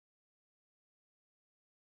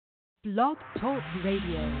Blog Talk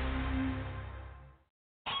Radio.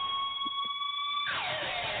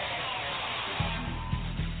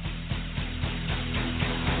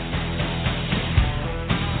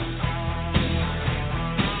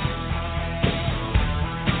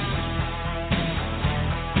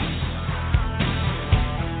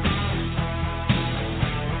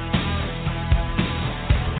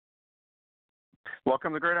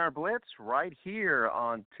 Welcome to Gridiron Blitz right here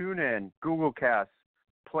on TuneIn, Google Cast,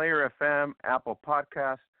 Player FM, Apple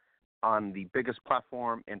Podcasts, on the biggest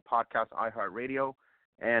platform in podcast, iHeartRadio,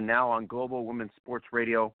 and now on Global Women's Sports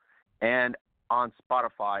Radio and on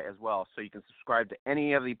Spotify as well. So you can subscribe to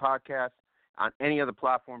any of the podcasts on any of the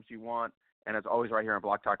platforms you want, and as always right here on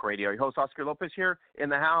Block Talk Radio. Your host, Oscar Lopez, here in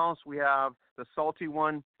the house. We have the Salty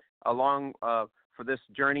One along for this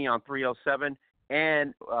journey on 307,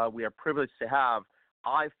 and we are privileged to have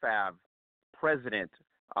IFAB President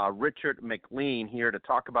Richard McLean here to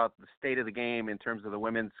talk about the state of the game in terms of the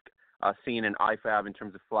women's scene in IFAB in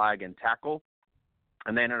terms of flag and tackle.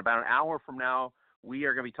 And then in about an hour from now, we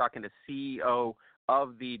are going to be talking to CEO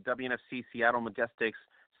of the WNFC Seattle Majestics,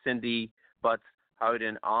 Cindy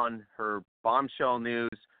Butts-Howden, on her bombshell news,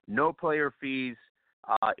 no player fees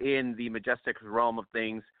in the Majestics realm of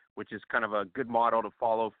things, which is kind of a good model to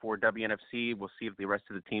follow for WNFC. We'll see if the rest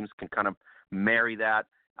of the teams can kind of marry that.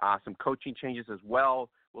 Some coaching changes as well.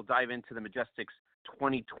 We'll dive into the Majestics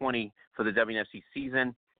 2020 for the WNFC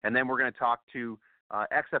season. And then we're going to talk to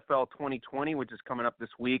XFL 2020, which is coming up this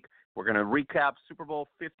week. We're going to recap Super Bowl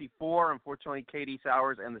 54. Unfortunately, Katie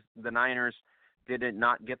Sowers and the Niners did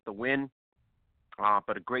not get the win,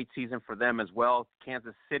 but a great season for them as well.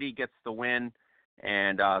 Kansas City gets the win,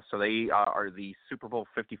 and so they are the Super Bowl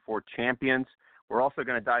 54 champions. We're also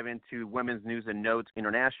going to dive into Women's News and Notes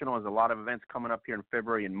International. There's a lot of events coming up here in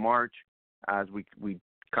February and March as we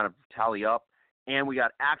kind of tally up. And we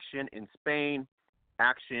got action in Spain,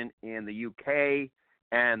 action in the UK,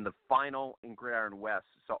 and the final in Gridiron West.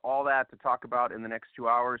 So all that to talk about in the next 2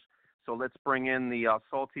 hours. So let's bring in the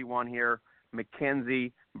Salty One here,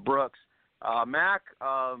 Mackenzie Brooks. Mac,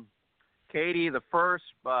 Katie, the first,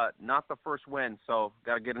 but not the first win. So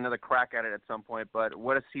got to get another crack at it at some point. But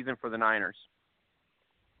what a season for the Niners.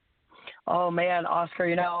 Oh, man,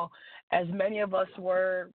 Oscar, as many of us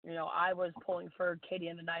were, I was pulling for Katie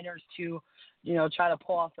and the Niners to, try to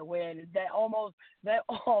pull off the win. They almost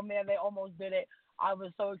did it. I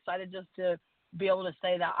was so excited just to be able to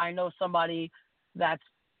say that I know somebody that's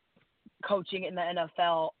coaching in the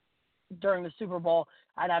NFL during the Super Bowl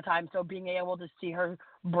at that time. So being able to see her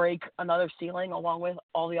break another ceiling along with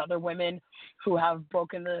all the other women who have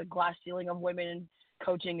broken the glass ceiling of women in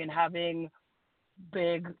coaching and having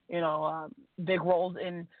big roles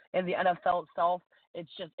in the NFL itself.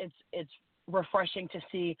 It's refreshing to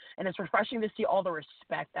see, and it's refreshing to see all the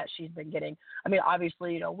respect that she's been getting. I mean,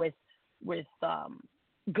 obviously, with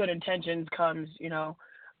good intentions comes,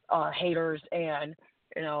 haters and,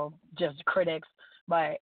 just critics,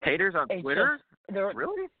 but haters on Twitter?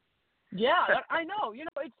 Really? Yeah, I know.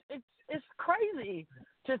 It's crazy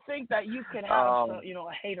to think that you can have, a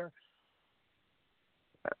hater.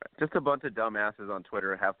 Just a bunch of dumbasses on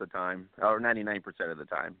Twitter half the time, or 99% of the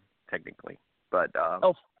time, technically. But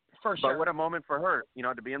for sure. But what a moment for her,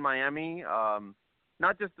 to be in Miami.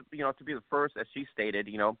 Not just to be the first, as she stated.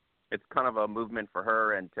 It's kind of a movement for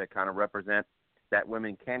her and to kind of represent that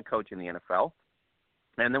women can coach in the NFL.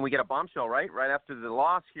 And then we get a bombshell, right after the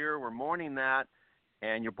loss here. We're mourning that,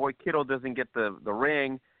 and your boy Kittle doesn't get the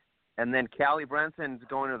ring, and then Callie Branson's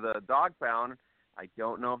going to the dog pound. I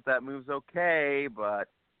don't know if that move's okay, but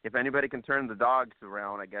if anybody can turn the dogs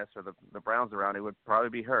around, I guess, or the Browns around, it would probably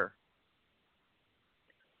be her.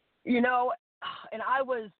 And to be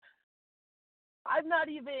honest, I'm not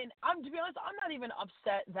even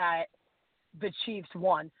upset that the Chiefs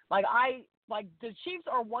won. The Chiefs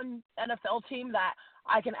are one NFL team that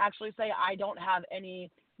I can actually say I don't have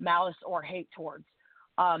any malice or hate towards,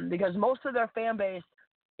 because most of their fan base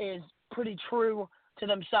is pretty true to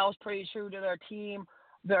themselves, pretty true to their team.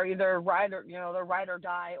 They're either ride or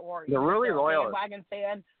die, or they're really loyal. Bandwagon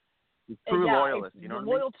fan. True loyalists, the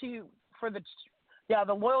loyalty for the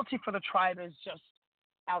loyalty for the tribe is just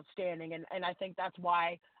outstanding, and I think that's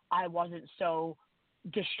why I wasn't so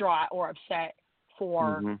distraught or upset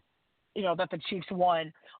for that the Chiefs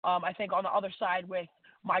won. I think on the other side with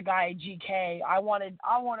my guy GK, I wanted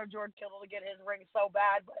Jordan Kittle to get his ring so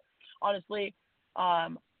bad, but honestly,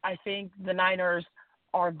 I think the Niners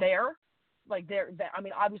are there.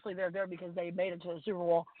 Obviously they're there because they made it to the Super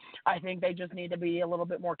Bowl. I think they just need to be a little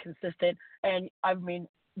bit more consistent. And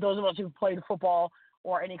those of us who played football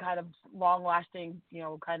or any kind of long-lasting,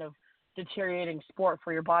 kind of deteriorating sport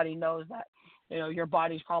for your body knows that, your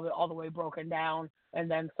body's probably all the way broken down and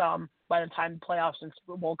then some by the time the playoffs and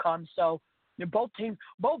Super Bowl comes. So both teams,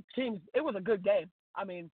 it was a good game. I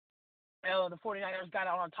mean, the 49ers got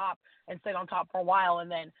out on top and stayed on top for a while,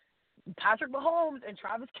 and then Patrick Mahomes and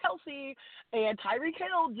Travis Kelce and Tyreek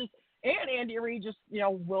Hill and Andy Reid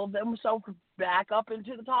willed themselves back up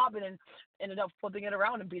into the top and then ended up flipping it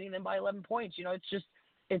around and beating them by 11 points.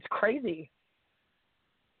 It's crazy.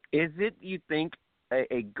 Is it, you think,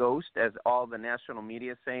 a ghost, as all the national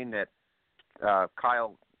media is saying, that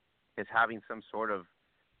Kyle is having some sort of,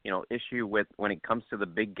 issue with when it comes to the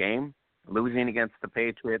big game, losing against the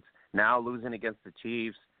Patriots, now losing against the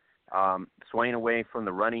Chiefs, swaying away from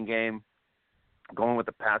the running game, going with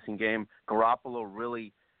the passing game. Garoppolo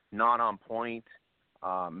really not on point,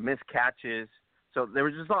 missed catches. So there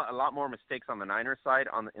was just a lot more mistakes on the Niners side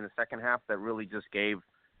in the second half that really just gave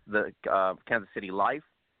the Kansas City life.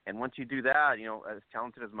 And once you do that, as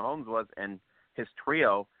talented as Mahomes was and his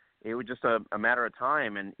trio, it was just a matter of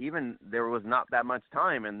time. And even there was not that much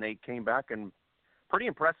time, and they came back and pretty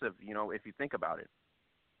impressive, if you think about it.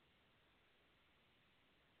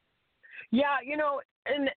 Yeah,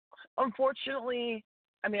 and unfortunately,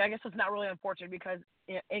 I mean, I guess it's not really unfortunate because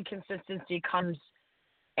inconsistency comes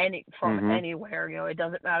from anywhere. It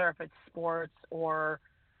doesn't matter if it's sports or,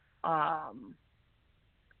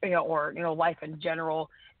 life in general.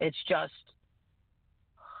 It's just,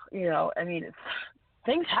 I mean,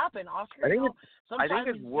 things happen, Oscar. I think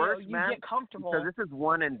it's worse, you man, get comfortable. because this is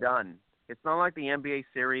one and done. It's not like the NBA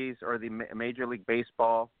series or the Major League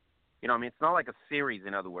Baseball. It's not like a series,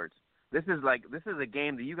 in other words. This is a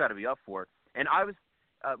game that you got to be up for. And I was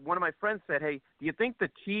one of my friends said, hey, do you think the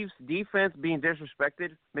Chiefs' defense being disrespected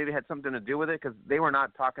maybe had something to do with it? Because they were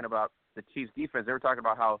not talking about the Chiefs' defense. They were talking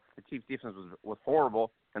about how the Chiefs' defense was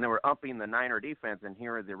horrible, and they were upping the Niner defense. And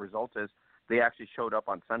here the result is they actually showed up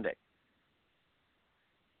on Sunday.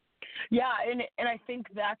 Yeah, and I think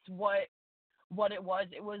that's what it was.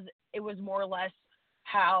 It was more or less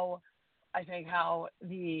how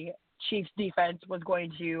the Chiefs defense was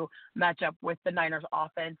going to match up with the Niners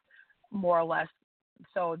offense, more or less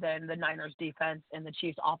so than the Niners defense and the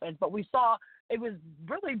Chiefs offense. But we saw it was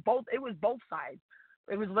really both. It was both sides.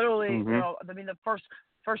 It was literally, the first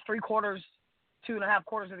 3 quarters, 2.5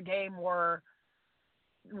 quarters of the game were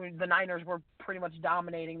the Niners were pretty much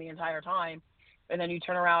dominating the entire time. And then you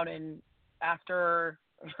turn around and after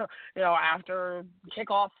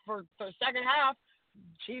kickoff for the second half,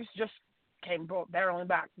 Chiefs just came barreling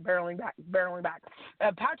back.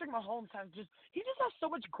 Patrick Mahomes has so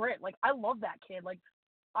much grit. Like, I love that kid. Like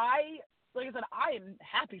I said, I am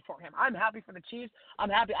happy for him. I'm happy for the Chiefs. I'm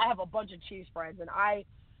happy. I have a bunch of Chiefs friends, and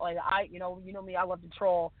you know me. I love to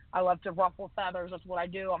troll. I love to ruffle feathers. That's what I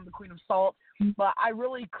do. I'm the queen of salt. But I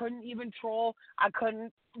really couldn't even troll. I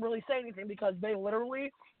couldn't really say anything because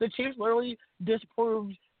the Chiefs literally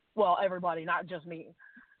disproved, everybody, not just me.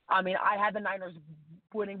 I mean, I had the Niners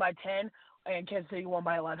winning by 10, and Kansas City won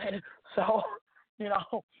by 11. So,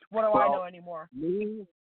 what do I know anymore?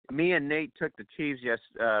 Me and Nate took the Chiefs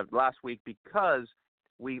last week because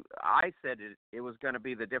I said it was going to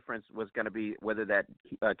be, the difference was going to be whether that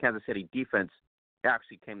Kansas City defense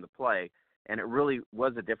actually came to play, and it really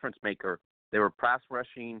was a difference maker. They were pass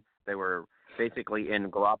rushing. They were basically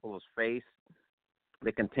in Garoppolo's face.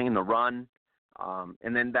 They contained the run,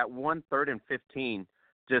 and then that 1 3rd and 15,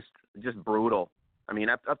 just brutal. I mean,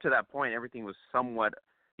 up to that point, everything was somewhat,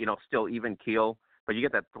 still even keel. But you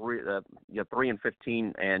get that 3 and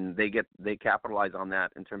 15, and they capitalize on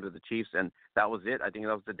that in terms of the Chiefs, and that was it. I think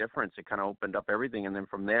that was the difference. It kind of opened up everything, and then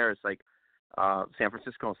from there, it's like San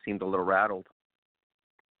Francisco seemed a little rattled.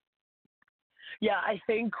 Yeah, I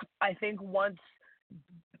think once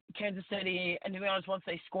Kansas City, and to be honest, once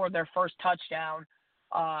they scored their first touchdown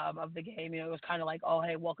of the game, it was kind of like, oh,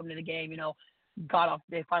 hey, welcome to the game.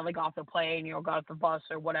 They finally got off the plane, got off the bus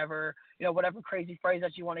or whatever, whatever crazy phrase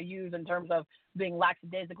that you want to use in terms of being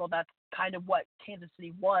lackadaisical. That's kind of what Kansas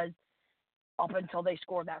City was up until they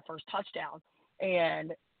scored that first touchdown.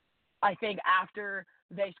 And I think after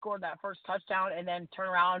they scored that first touchdown and then turn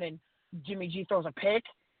around and Jimmy G throws a pick,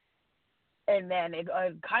 and then it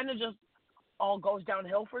kind of just all goes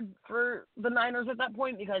downhill for the Niners at that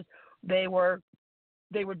point because they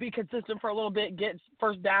would be consistent for a little bit, get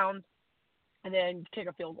first down, and then kick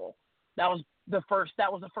a field goal. That was the first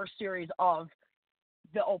series of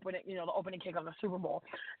the opening kick of the Super Bowl.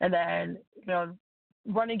 And then,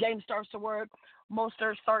 running game starts to work.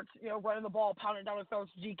 Mostert starts, running the ball, pounding down the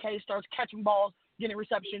throats. GK starts catching balls, getting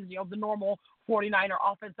receptions, the normal 49er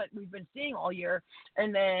offense that we've been seeing all year.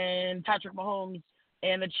 And then Patrick Mahomes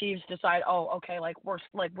and the Chiefs decide, oh, okay, we're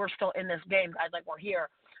still in this game, guys, we're here.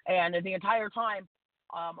 And the entire time,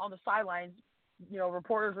 on the sidelines,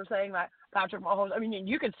 reporters were saying that Patrick Mahomes. I mean,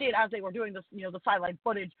 you could see it as they were doing this, the sideline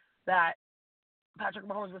footage, that Patrick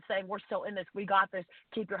Mahomes was saying, "We're still in this. We got this.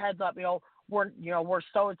 Keep your heads up. We're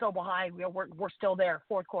so and so behind. We're still there.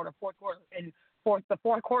 Fourth quarter, and the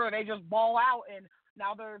fourth quarter they just ball out, and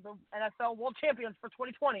now they're the NFL world champions for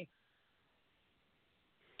 2020."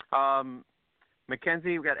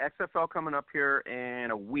 Mackenzie, we got XFL coming up here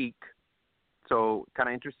in a week. So kind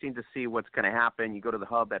of interesting to see what's going to happen. You go to the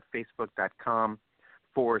hub at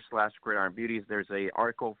facebook.com/Gridiron Beauties. There's an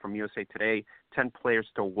article from USA Today, 10 players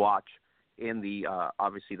to watch in the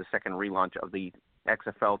obviously the second relaunch of the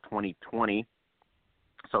XFL 2020.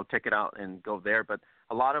 So check it out and go there. But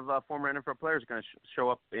a lot of former NFL players are going to show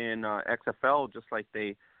up in XFL, just like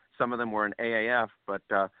some of them were in AAF. But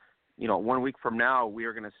 1 week from now, we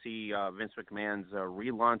are going to see Vince McMahon's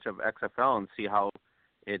relaunch of XFL and see how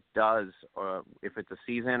it does, if it's a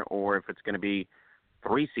season or if it's going to be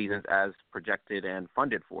 3 seasons as projected and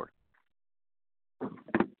funded for.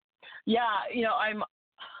 Yeah, I'm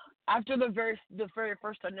after the very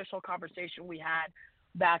first initial conversation we had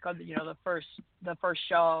back on the first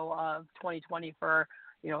show of 2020 for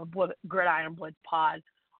Gridiron Blitz Pod.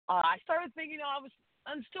 I started thinking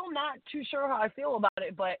I'm still not too sure how I feel about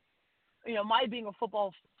it, but my being a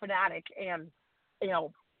football fanatic and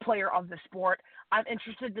player of the sport, I'm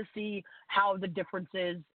interested to see how the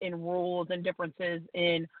differences in rules and differences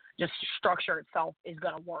in just structure itself is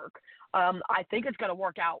going to work. I think it's going to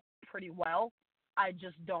work out pretty well. I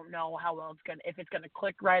just don't know how well if it's going to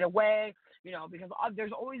click right away, because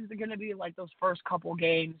there's always going to be those first couple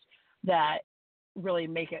games that really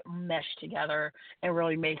make it mesh together and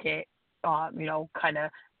really make it, kind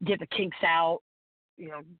of get the kinks out,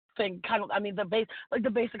 thing kind of, the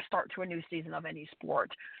basic start to a new season of any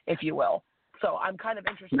sport, if you will. So I'm kind of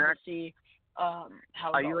interested to see how it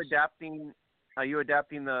goes. Are you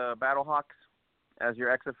adapting the Battlehawks as your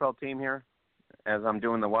XFL team here? As I'm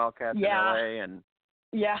doing the Wildcats in LA and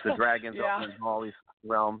the Dragons over in Holly's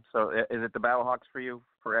realm. So is it the Battlehawks for you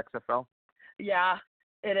for XFL? Yeah,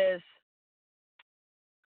 it is.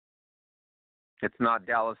 It's not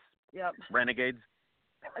Dallas Renegades?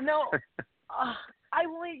 No. I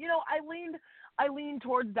lean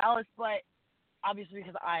towards Dallas, but obviously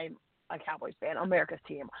because I'm a Cowboys fan, America's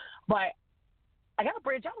team. But I got to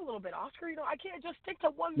branch out a little bit, Oscar. I can't just stick to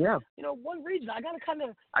one region. I got to kind of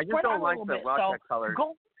I just don't like the Wildcat colors.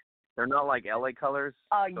 They're not like LA colors,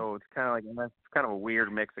 so it's kind of it's kind of a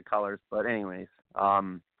weird mix of colors. But anyways,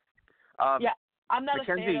 I'm not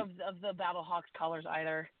Mackenzie, a fan of the Battlehawks colors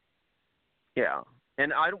either. Yeah,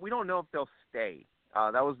 and we don't know if they'll stay.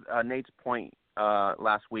 That was Nate's point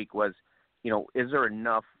last week was, is there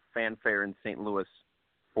enough fanfare in St. Louis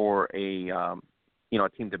for a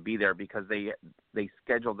team to be there, because they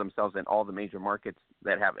scheduled themselves in all the major markets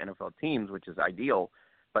that have NFL teams, which is ideal,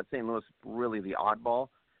 but St. Louis really the oddball.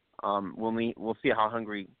 We'll see how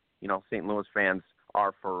hungry St. Louis fans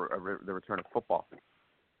are for the return of football.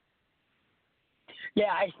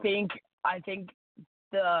 Yeah, I think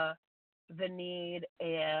the need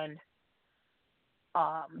and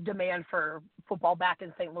demand for football back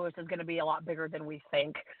in St. Louis is going to be a lot bigger than we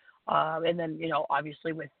think. And then,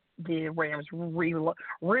 obviously with the Rams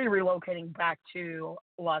relocating back to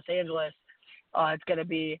Los Angeles, it's going to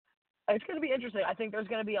be interesting. I think there's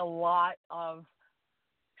going to be a lot of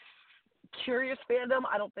curious fandom.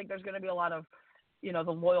 I don't think there's going to be a lot of, the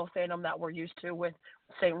loyal fandom that we're used to with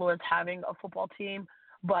St. Louis having a football team.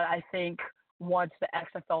 But I think once the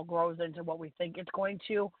XFL grows into what we think it's going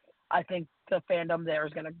to, I think the fandom there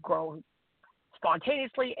is going to grow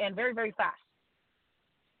spontaneously and very, very fast.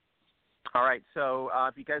 All right, so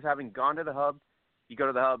if you guys haven't gone to the Hub, you go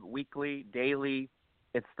to the Hub weekly, daily.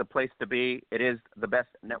 It's the place to be. It is the best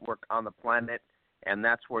network on the planet, and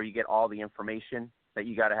that's where you get all the information that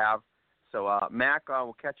you got to have. So, Mac,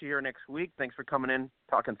 we'll catch you here next week. Thanks for coming in,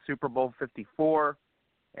 talking Super Bowl 54,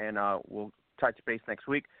 and we'll touch base next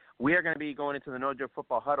week. We are going to be going into the No Joke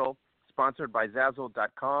Football Huddle, sponsored by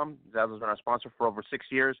Zazzle.com. Zazzle's been our sponsor for over 6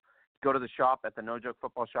 years. Go to the shop at the No Joke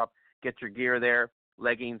Football Shop. Get your gear there,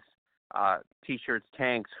 leggings, T-shirts,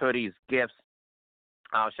 tanks, hoodies, gifts.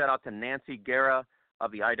 Shout out to Nancy Guerra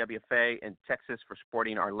of the IWFA in Texas for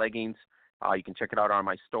sporting our leggings. You can check it out on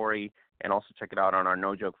my story and also check it out on our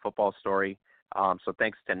No Joke Football story. So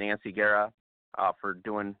thanks to Nancy Guerra for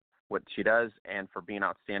doing what she does and for being an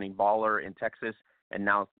outstanding baller in Texas, and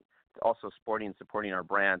now also sporting and supporting our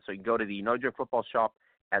brand. So you can go to the No Joke Football Shop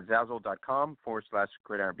at Zazzle.com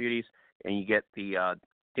 /Gridiron Beauties, and you get the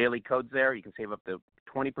daily codes there. You can save up to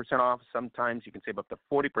 20% off. Sometimes you can save up to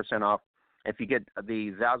 40% off. If you get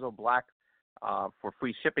the Zazzle Black for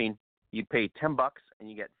free shipping, you pay $10 and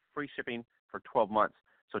you get free shipping for 12 months.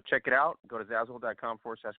 So check it out. Go to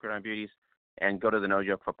Zazzle.com/Gridiron Beauties and go to the No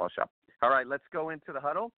Joke Football Shop. All right, let's go into the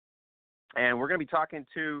huddle. And we're going to be talking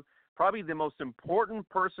to probably the most important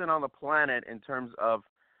person on the planet in terms of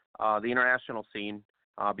the international scene,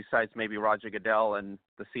 besides maybe Roger Goodell and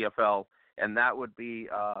the CFL, and that would be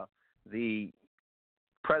the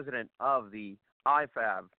president of the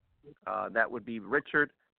IFAB. That would be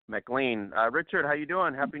Richard McLean. Richard, how you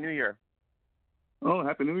doing? Happy New Year. Oh,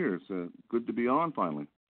 Happy New Year. It's good to be on finally.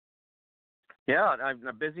 Yeah, I'm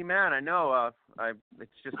a busy man. I know.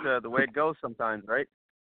 It's just the way it goes sometimes, right?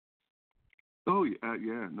 Oh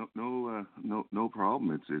yeah, no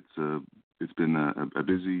problem. It's been a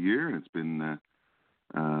busy year, and it's been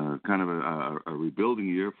kind of a rebuilding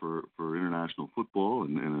year for international football,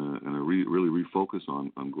 and a really refocus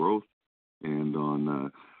on growth and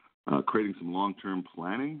on creating some long-term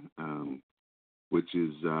planning, which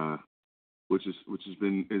has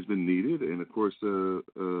been needed, and of course,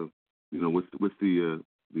 with the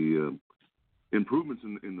improvements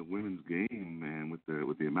in the women's game, and with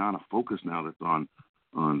the amount of focus now that's on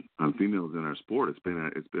females in our sport, it's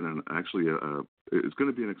going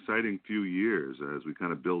to be an exciting few years as we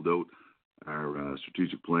kind of build out our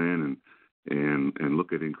strategic plan and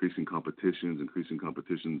look at increasing competitions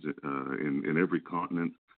in every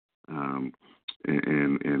continent,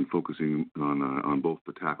 and focusing on both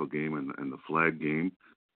the tackle game and the flag game.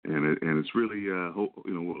 And it's really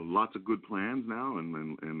lots of good plans now,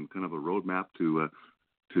 and kind of a roadmap to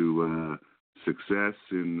success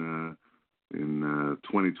in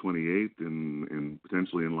 2028 and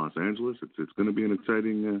potentially in Los Angeles. It's going to be an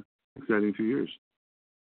exciting few years.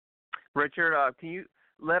 Richard, can you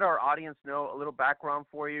let our audience know a little background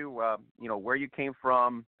for you? Where you came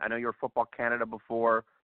from. I know you were Football Canada before,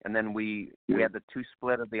 and then we had the two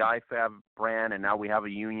split of the IFAB brand, and now we have a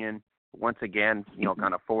union. Once again,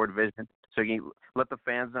 kind of forward vision. So you let the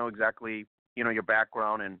fans know exactly, your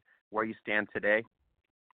background and where you stand today.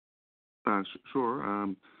 Sure.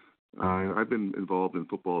 I've been involved in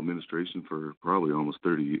football administration for probably almost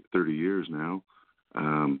 30 years now.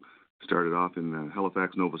 Started off in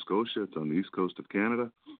Halifax, Nova Scotia. It's on the east coast of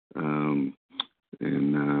Canada, and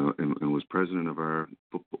was president of our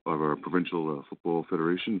provincial football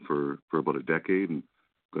federation for about a decade, and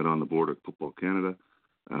got on the board of Football Canada.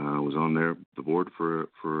 Was on the board for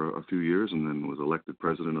a few years, and then was elected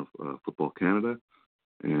president of Football Canada,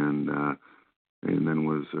 and then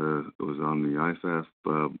was on the IFAF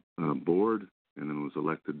board, and then was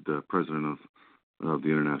elected president of the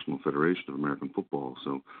International Federation of American Football.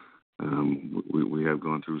 So we have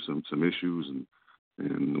gone through some issues,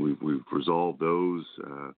 and we've resolved those,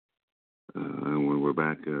 and we're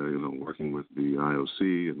back working with the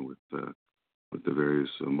IOC and with the various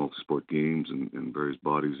multi-sport games and various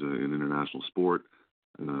bodies in international sport,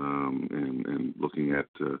 and looking at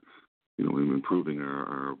improving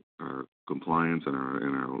our compliance and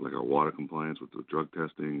our water compliance with the drug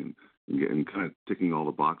testing, and kind of ticking all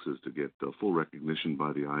the boxes to get full recognition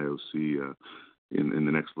by the IOC in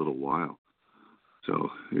the next little while. So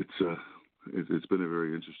it's been a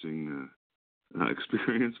very interesting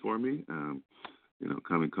experience for me,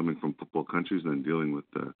 coming from football countries and then dealing with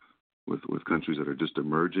countries that are just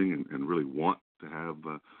emerging and really want to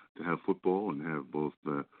have football and have both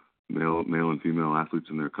male and female athletes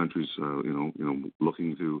in their countries,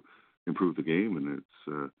 looking to improve the game, and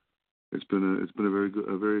it's been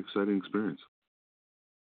a very exciting experience.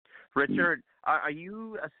 Richard, are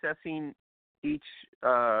you assessing each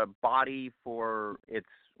body for its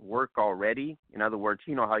work already? In other words,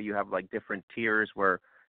 how you have like different tiers where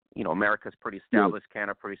America's pretty established,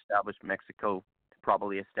 Canada pretty established, Mexico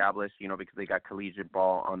probably established, because they got collegiate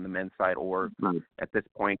ball on the men's side, or at this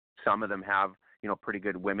point, some of them have, pretty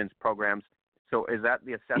good women's programs. So is that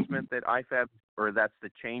the assessment that IFAB, or that's the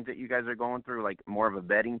change that you guys are going through, like more of a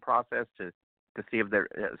vetting process to see if there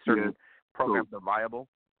certain programs are viable?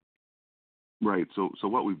 Right. So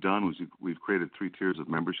what we've done was we've created 3 tiers of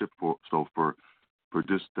membership for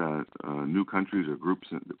just new countries or groups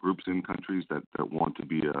in countries that want to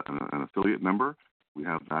be an affiliate member. We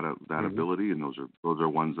have that ability, and those are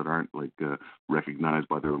ones that aren't like recognized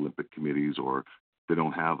by their Olympic committees, or they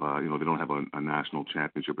don't have a national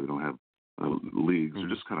championship, or they don't have leagues. They're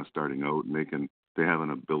just kind of starting out, and they have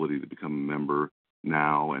an ability to become a member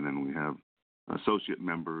now. And then we have associate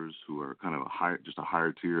members who are kind of a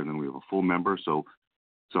higher tier, and then we have a full member. So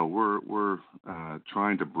we're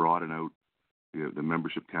trying to broaden out the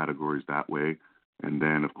membership categories that way, And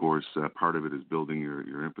then, of course, part of it is building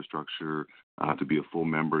your infrastructure. To be a full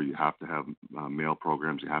member, you have to have male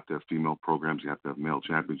programs, you have to have female programs, you have to have male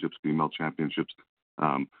championships, female championships.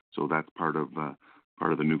 So that's part of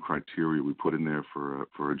the new criteria we put in there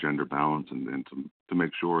for a gender balance, and to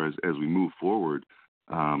make sure as we move forward,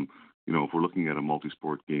 if we're looking at a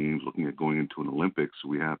multi-sport games, looking at going into an Olympics,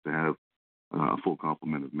 we have to have a full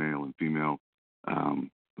complement of male and female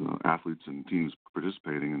athletes and teams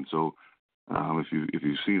participating. And so, if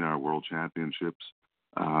you've seen our world championships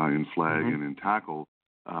in flag and in tackle,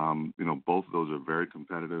 both of those are very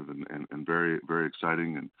competitive and very, very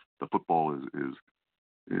exciting. And the football is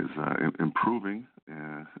improving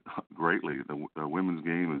greatly. The women's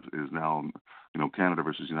game is now, Canada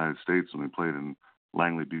versus United States, when we played in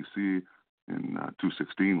Langley, BC, in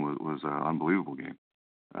 2016 was an unbelievable game.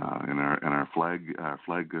 And our flag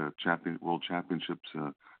world championships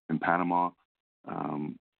in Panama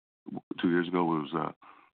 2 years ago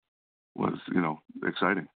was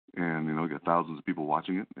exciting, and you got thousands of people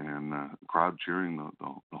watching it, and crowd cheering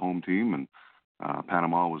the home team, and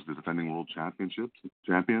Panama was the defending world champions,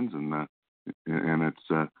 and it's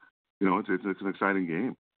it's an exciting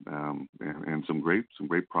game, and some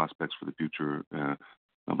great prospects for the future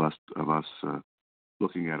of us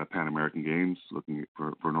looking at a Pan American Games, looking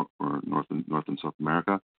for North and South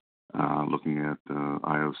America, looking at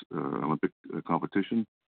IO's Olympic competition,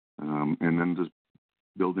 and then just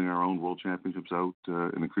building our own world championships out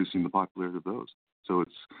and increasing the popularity of those. So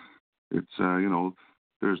it's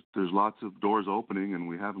there's lots of doors opening, and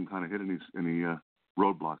we haven't kind of hit any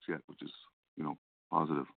roadblocks yet, which is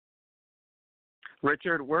positive.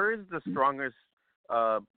 Richard, where is the strongest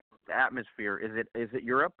atmosphere? Is it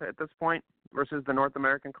Europe at this point versus the North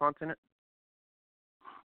American continent?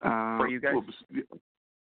 For you guys,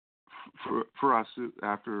 for us,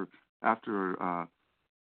 after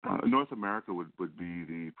North America would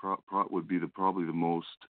be probably the most,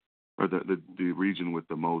 or the region with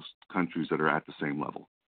the most countries that are at the same level.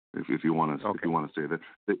 If you want to say that,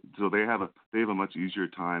 so they have a much easier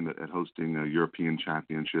time at hosting European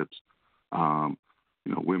championships,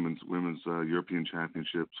 women's European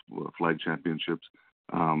championships, flag championships,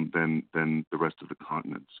 than the rest of the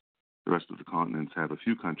continents. The rest of the continents have a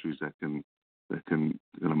few countries that can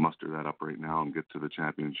muster that up right now and get to the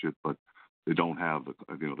championship, but they don't have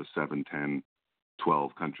the 7, 10,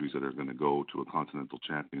 12 countries that are going to go to a continental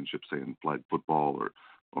championship, say in flag football, or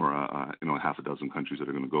half a dozen countries that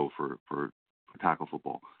are going to go for tackle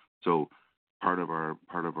football. So part of our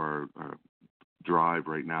drive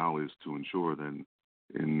right now is to ensure that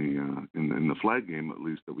in the flag game, at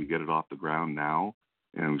least, that we get it off the ground now,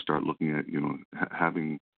 and we start looking at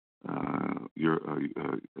having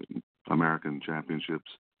American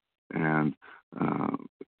championships and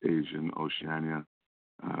Asian, Oceania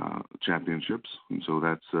championships, and so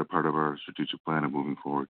that's part of our strategic plan of moving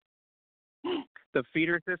forward. The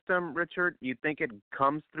feeder system, Richard, you think it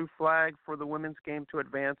comes through flag for the women's game to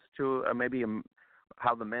advance to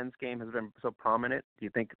how the men's game has been so prominent? Do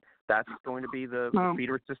you think that's going to be the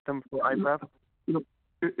feeder system for IFAF?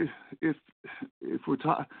 If we're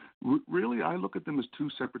really, I look at them as two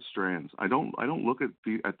separate strands. I don't look at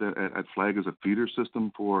flag as a feeder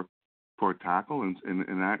system for tackle, and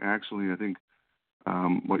actually I think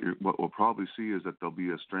what we'll probably see is that there'll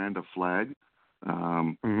be a strand of flag,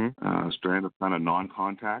 a strand of kind of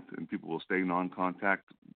non-contact, and people will stay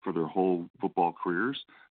non-contact for their whole football careers,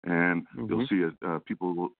 and you'll see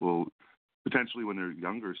people will potentially, when they're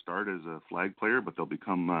younger, start as a flag player, but they'll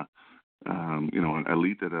become an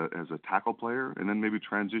elite as a tackle player, and then maybe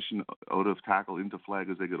transition out of tackle into flag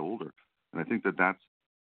as they get older. And I think that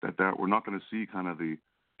we're not going to see kind of the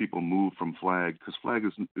people move from flag, because flag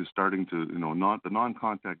is starting to, the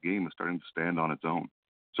non-contact game is starting to stand on its own.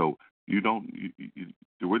 So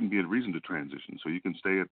there wouldn't be a reason to transition. So you can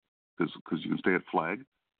stay at, because you can stay at flag,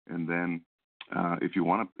 and then if you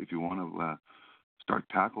want to start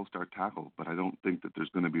tackle. But I don't think that there's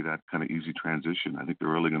going to be that kind of easy transition. I think they're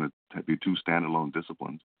really going to be two standalone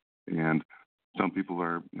disciplines. And some people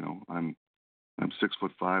are, I'm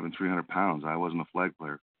 6'5" and 300 pounds. I wasn't a flag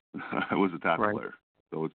player. I was a tackle player.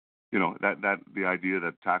 So it's, that the idea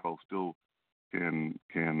that tackle still can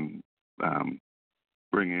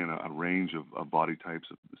bring in a range of body types,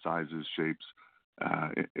 sizes, shapes.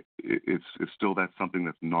 It's still, that's something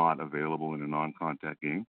that's not available in a non-contact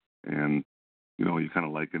game. And you kind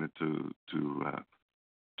of liken it to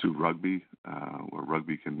rugby, where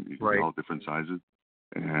rugby can be all different sizes,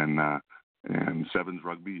 and sevens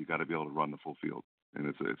rugby, you got to be able to run the full field, and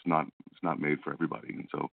it's not made for everybody. And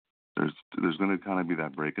so there's going to kind of be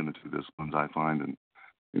that break in the two disciplines, I find,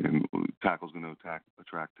 and tackle's going to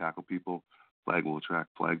attract tackle people. Flag will attract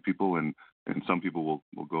flag people, and some people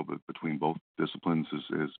will go between both disciplines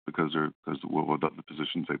is because of the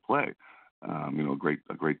positions they play. A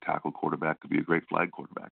great tackle quarterback could be a great flag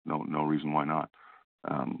quarterback. No reason why not.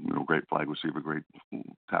 Great flag receiver, great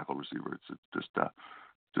tackle receiver. It's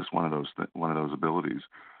just one of those abilities.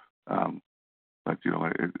 But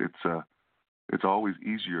it's always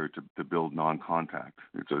easier to build non-contact.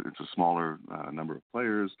 It's a smaller number of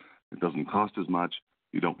players. It doesn't cost as much.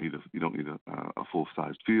 You don't need a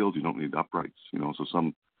full-sized field. You don't need uprights. So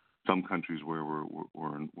some countries where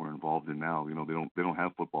we're involved in now, they don't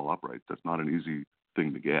have football uprights. That's not an easy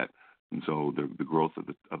thing to get, and so the growth of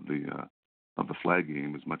the flag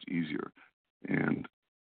game is much easier. And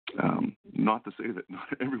not to say that not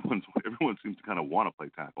everyone seems to kind of want to play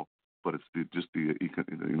tackle, but it's the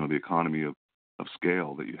economy of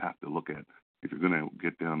scale that you have to look at if you're going to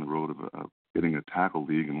get down the road of getting a tackle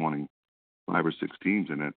league and wanting 5 or 6 teams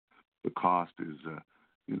in it. The cost is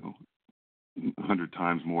 100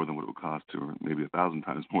 times more than what it would cost to, or maybe 1,000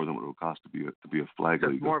 times more than what it would cost to be a flag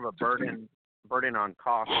league. It's more of a burden on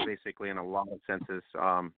cost, basically, in a lot of senses.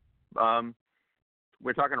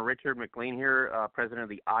 We're talking to Richard McLean here, president of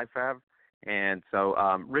the IFAB. And so,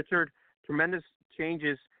 Richard, tremendous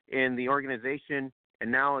changes in the organization,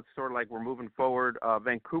 and now it's sort of like we're moving forward.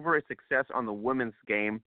 Vancouver is success on the women's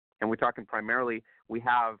game, and we're talking primarily we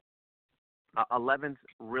have 11s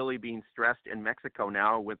really being stressed in Mexico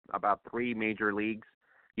now with about 3 major leagues.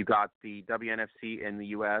 You got the WNFC in the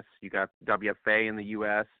U.S., you got WFA in the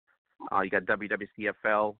U.S., you got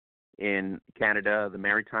WWCFL in Canada, the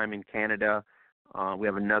Maritime in Canada. We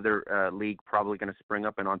have another league probably going to spring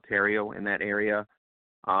up in Ontario in that area.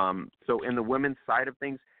 So in the women's side of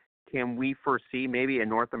things, can we foresee maybe a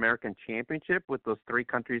North American championship with those 3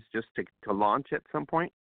 countries just to launch at some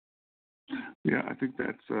point? Yeah, I think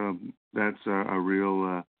that's a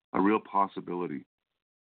real possibility.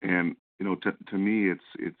 And to me,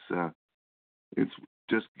 it's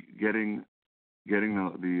just getting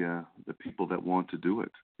the people that want to do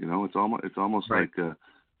it. It's almost right.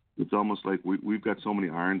 like we've got so many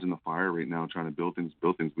irons in the fire right now trying to build things.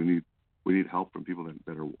 We need help from people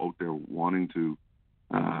that are out there wanting to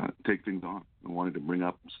take things on and wanting to bring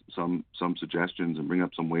up some suggestions and bring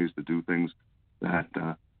up some ways to do things that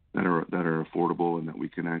are affordable and that we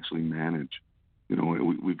can actually manage.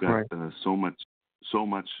 We've got right. so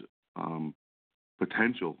much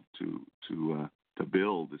potential to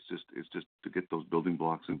build. It's just to get those building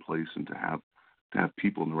blocks in place and to have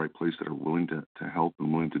people in the right place that are willing to help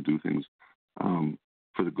and willing to do things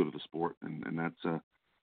for the good of the sport. And that's a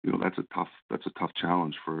tough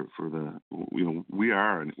challenge for the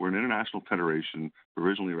we're an international federation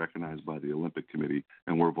originally recognized by the Olympic Committee,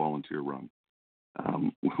 and we're volunteer run.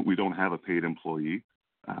 We don't have a paid employee.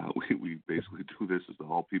 We basically do this as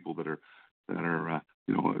all people that are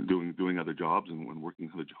doing other jobs and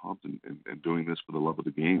working other jobs and doing this for the love of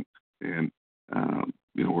the game. And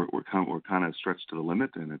we're kind of stretched to the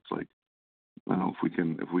limit, and it's like if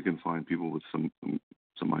we can find people with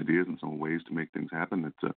some ideas and some ways to make things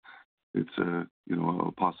happen, it's a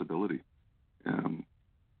possibility. And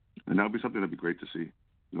that would be something that'd be great to see.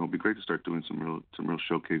 It'd be great to start doing some real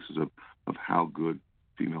showcases of how good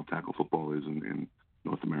female tackle football is in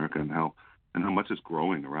North America and how much it's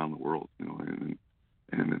growing around the world. And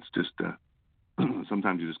it's just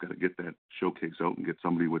sometimes you just got to get that showcase out and get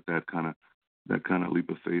somebody with that kind of leap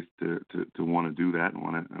of faith to want to do that and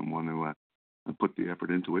want to put the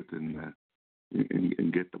effort into it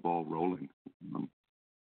and get the ball rolling.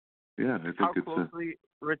 I think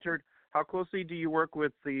Richard, how closely do you work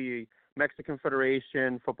with the Mexican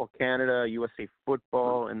Federation, Football Canada, USA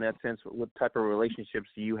Football? In that sense, what type of relationships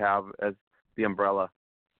do you have as the umbrella?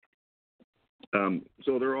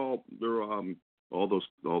 So they're all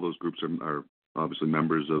those groups are obviously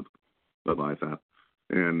members of IFAP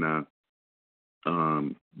and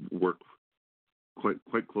work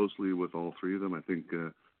quite closely with all 3 of them. I think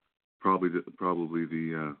probably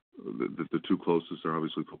the 2 closest are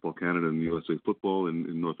obviously Football Canada and USA Football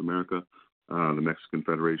in North America. The Mexican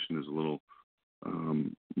Federation is a little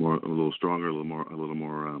stronger, a little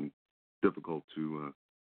more difficult to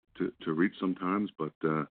reach sometimes, but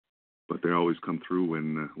they always come through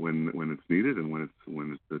when it's needed and when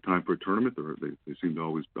it's the time for a tournament. They seem to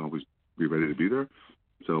always be ready to be there.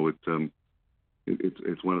 So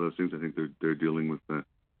it's one of those things. I think they're dealing with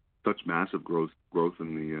such massive growth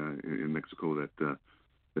in Mexico that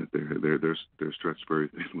they're stretched very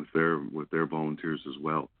thin with their volunteers as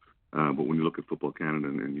well. But when you look at Football Canada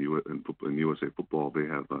and USA Football, they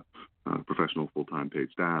have professional full-time paid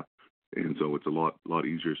staff, and so it's a lot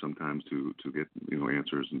easier sometimes to get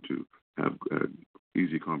answers and to have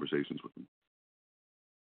easy conversations with them.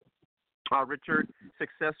 Richard,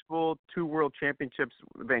 successful 2 World Championships,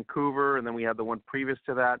 Vancouver, and then we had the one previous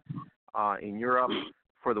to that in Europe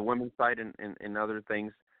for the women's side and other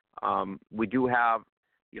things. We do have,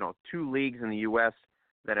 2 leagues in the U.S.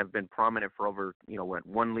 that have been prominent for over,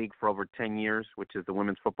 one league for over 10 years, which is the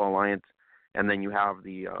Women's Football Alliance, and then you have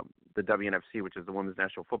the WNFC, which is the Women's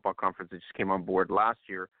National Football Conference that just came on board last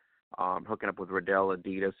year, hooking up with Riddell,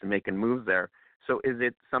 Adidas, and making moves there. So is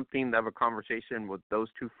it something to have a conversation with those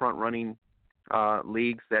 2 front-running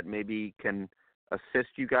leagues that maybe can assist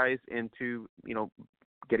you guys into,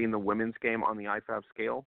 getting the women's game on the IFAB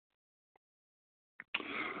scale?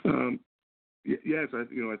 Yes, I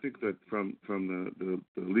think that from the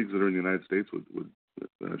leagues that are in the United States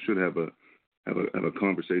should have a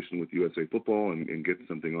conversation with USA Football and get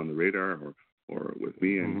something on the radar, or with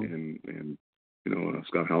me and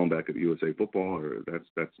Scott Hallenbeck at USA Football, or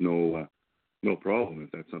that's no problem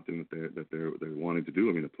if that's something that they're wanting to do.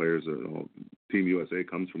 I mean, the players, Team USA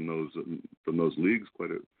comes from those leagues,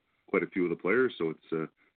 quite a few of the players, so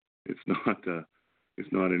it's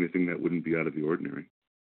not anything that wouldn't be out of the ordinary.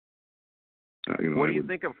 What do you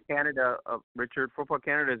think of Canada, Richard? Football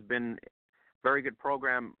Canada has been a very good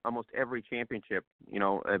program almost every championship.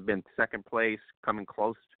 Have been second place, coming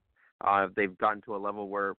close. They've gotten to a level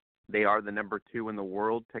where they are the number 2 in the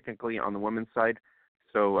world, technically, on the women's side.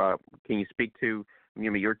 So can you speak to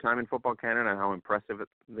your time in Football Canada and how impressive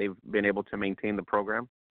they've been able to maintain the program?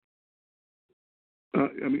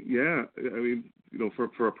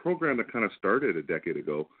 For a program that kind of started a decade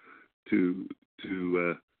ago to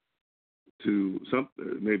some,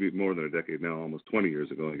 maybe more than a decade now, almost 20 years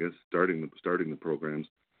ago, I guess, starting the programs.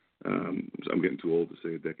 I'm getting too old to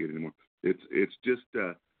say a decade anymore. It's just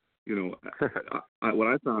what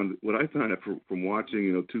I found from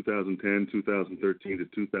watching 2010, 2013 to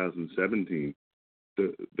 2017,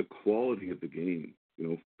 the quality of the game,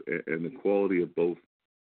 and the quality of both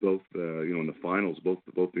in the finals,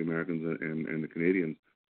 both the Americans and the Canadians,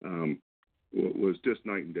 was just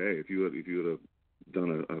night and day. If you had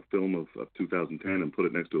done a film of 2010 and put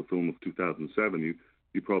it next to a film of 2007,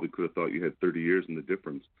 you probably could have thought you had 30 years in the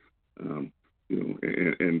difference. And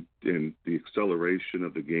the acceleration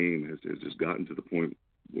of the game has just gotten to the point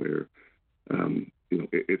where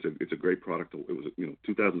it's a great product. It was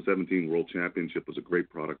 2017 World Championship was a great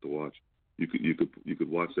product to watch. You could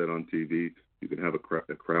watch that on TV. You could have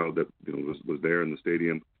a crowd that was there in the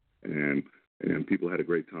stadium, and people had a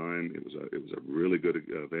great time. It was a really good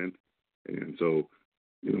event, and so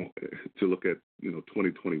to look at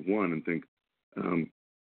 2021 and think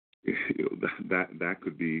that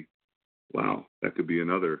could be. Wow, that could be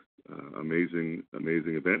another amazing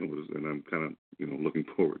event, and I'm kind of looking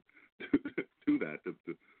forward to that. To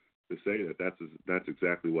say that's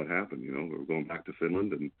exactly what happened. We're going back to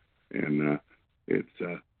Finland, and it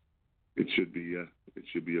should be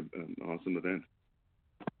an awesome event.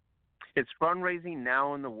 Is fundraising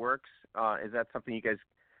now in the works? Is that something you guys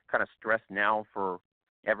kind of stress now for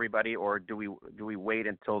everybody, or do we wait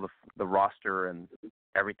until the roster and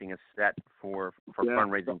everything is set for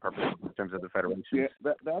fundraising purposes in terms of the federation? Yeah,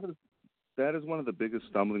 that is one of the biggest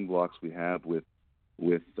stumbling blocks we have with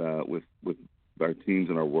our teams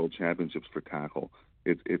and our world championships for tackle.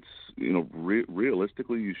 It's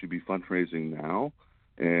realistically you should be fundraising now,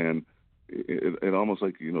 and it almost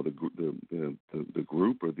like the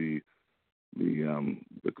group or the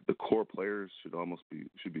core players should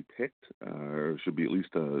be picked, or should be at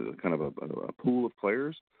least a kind of a pool of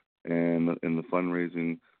players. And the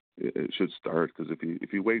fundraising it should start, because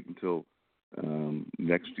if you wait until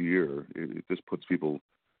next year, it just puts people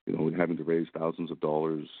having to raise thousands of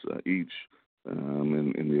dollars each,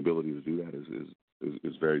 and the ability to do that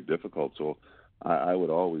is very difficult. So I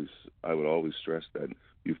would always stress that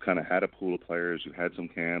you've kind of had a pool of players, you've had some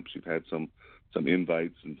camps, you've had some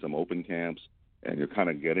invites and some open camps, and you're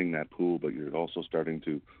kind of getting that pool, but you're also starting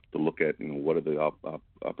to look at what are the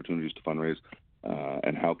opportunities to fundraise.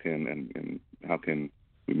 And how can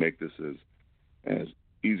we make this as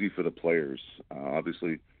easy for the players?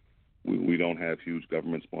 Obviously, we don't have huge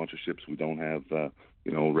government sponsorships. We don't have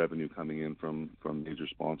revenue coming in from major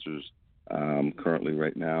sponsors currently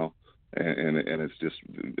right now, and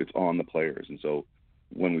it's on the players. And so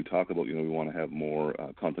when we talk about we want to have more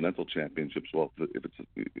continental championships, well,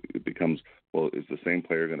 it becomes, well, is the same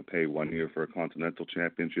player going to pay 1 year for a continental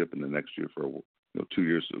championship and the next year for 2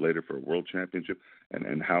 years later for a world championship?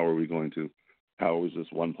 And how is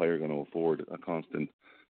this one player going to afford a constant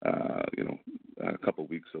a couple of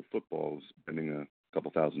weeks of football, spending a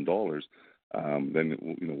couple $1,000? Then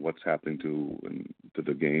what's happening to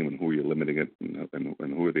the game, and who are you limiting it, and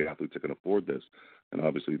who are the athletes that can afford this? And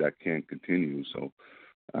obviously that can't continue. So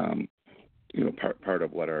part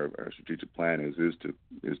of what our strategic plan is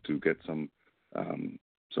to get some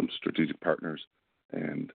strategic partners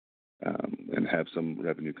and have some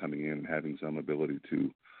revenue coming in and having some ability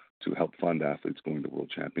to help fund athletes going to world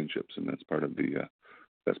championships, and that's part of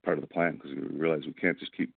the plan, because we realize we can't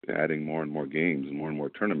just keep adding more and more games and more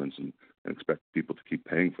tournaments and expect people to keep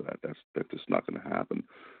paying for that. That's just not going to happen.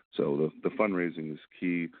 So the fundraising is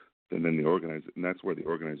key, and then and that's where the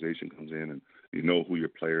organization comes in, and you know who your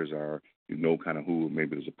players are, you know kind of who,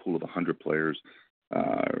 maybe there's a pool of 100 players,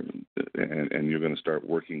 and you're going to start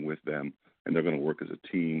working with them, and they're going to work as a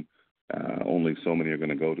team. Only so many are going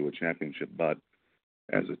to go to a championship, but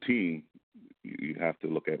as a team, you have to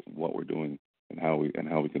look at what we're doing and how we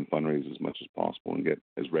can fundraise as much as possible and get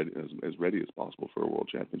as ready as possible for a world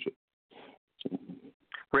championship. So.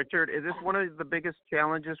 Richard, is this one of the biggest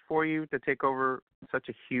challenges for you to take over such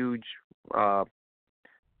a huge,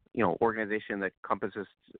 organization that encompasses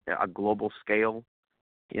a global scale?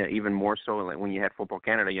 Yeah, even more so. Like when you had Football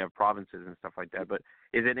Canada, you have provinces and stuff like that. But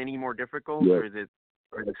is it any more difficult, yeah. or is it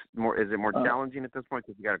more challenging at this point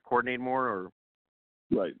because you got to coordinate more? Or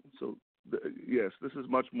right. So yes, this is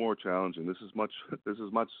much more challenging. This is much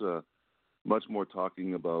more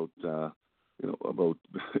talking about about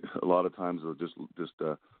a lot of times just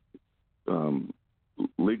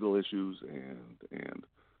legal issues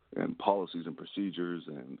and policies and procedures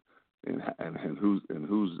and who's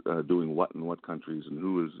doing what in what countries and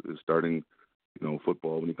who is starting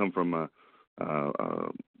football. When you come from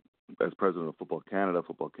as president of Football Canada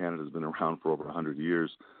has been around for over 100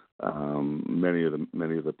 years. Many of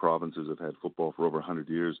the provinces have had football for over 100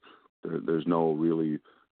 years. There's no really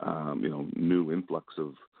new influx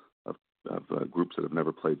of groups that have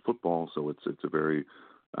never played football. So it's a very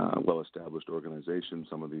well-established organization.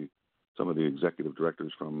 Some of the executive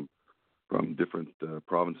directors from different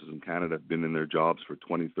provinces in Canada have been in their jobs for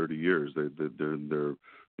 20, 30 years. They're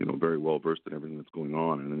very well versed in everything that's going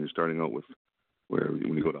on. And then you're starting out with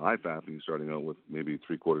when you go to IFAF and you're starting out with maybe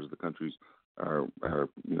 3/4 of the countries are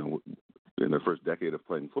in their first decade of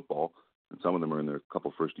playing football, and some of them are in their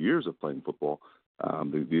couple first years of playing football.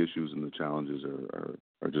 The issues and the challenges are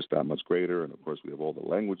just that much greater. And of course, we have all the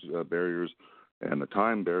language barriers and the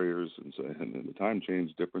time barriers, and the time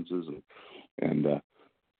change differences and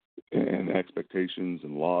expectations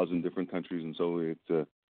and laws in different countries. And so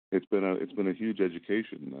it's been a huge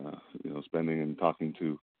education, spending and talking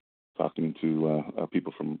to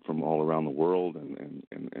people from all around the world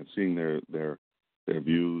and seeing their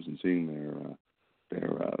views and seeing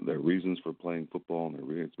their reasons for playing football. And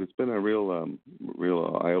it's been a real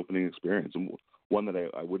eye-opening experience, and one that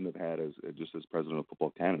I wouldn't have had as president of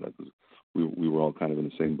Football Canada, because we were all kind of in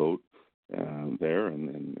the same boat there,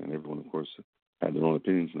 and everyone, of course, had their own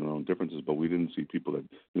opinions and their own differences, but we didn't see people that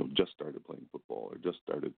just started playing football or just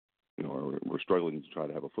started or were struggling to try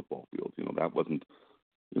to have a football field. That wasn't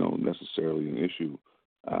necessarily an issue.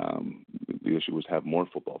 The issue was have more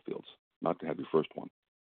football fields, not to have your first one.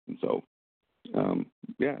 And so,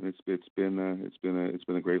 it's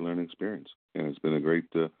been a great learning experience, and it's been a great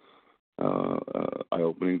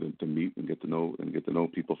eye-opening to meet and get to know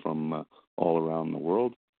people from all around the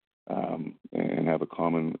world, and have a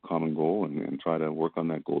common goal and try to work on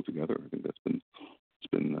that goal together. I think it's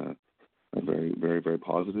been a very, very, very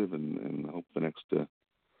positive, and I hope the next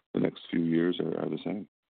few years are the same.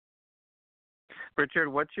 Richard,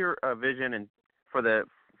 what's your vision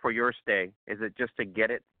for your stay? Is it just to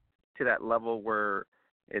get it to that level where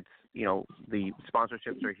it's the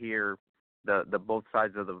sponsorships are here, the both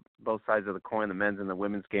sides of the coin, the men's and the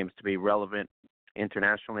women's games, to be relevant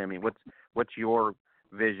internationally? I mean, what's your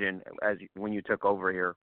vision when you took over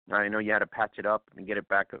here? I know you had to patch it up and get it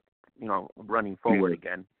back, running forward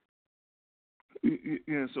again.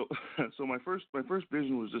 Yeah, so my first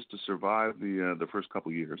vision was just to survive the first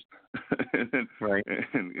couple years, and right,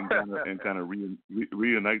 and kind of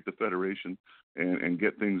reunite the federation and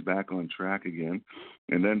get things back on track again,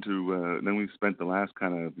 and then we spent the last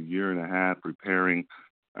kind of year and a half preparing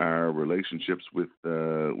our relationships with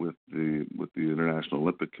the International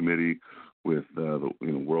Olympic Committee, with the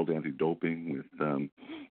World Anti-Doping,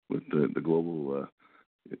 with the global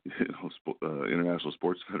international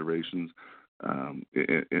sports federations. And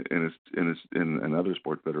other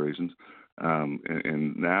sport federations,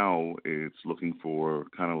 and now it's looking for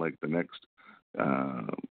kind of like the next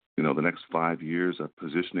 5 years of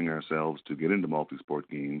positioning ourselves to get into multi-sport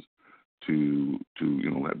games, to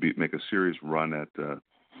make a serious run at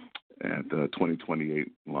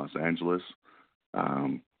 2028 Los Angeles,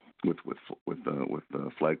 with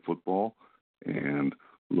flag football, and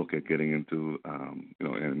look at getting into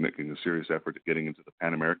and making a serious effort at getting into the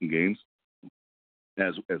Pan American Games.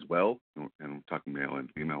 as well, and I'm talking male and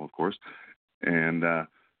female, of course, and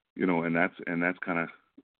and that's kind of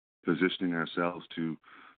positioning ourselves to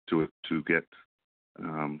get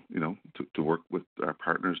to work with our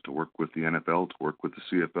partners, to work with the NFL, to work with the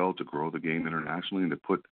CFL, to grow the game internationally, and to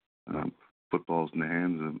put footballs in the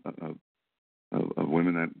hands of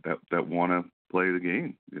women that want to play the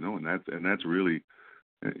game, and that's really,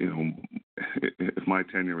 if my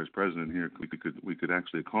tenure as president here, we could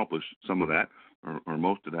actually accomplish some of that or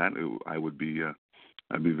most of that, I'd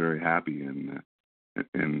be very happy, and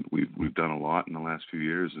we've done a lot in the last few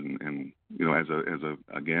years, and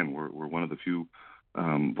again, we're one of the few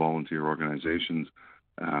volunteer organizations.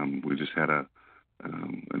 We just had an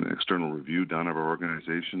external review done of our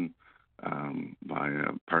organization by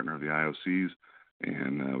a partner of the IOCs,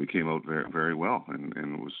 and we came out very, very well, and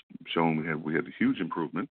it was shown we had a huge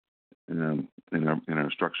improvement in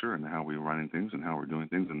our structure and how we were running things and how we're doing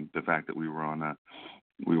things, and the fact that we were a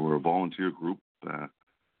volunteer group.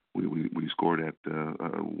 We scored at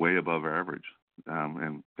way above our average,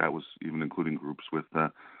 and that was even including groups with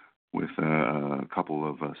a couple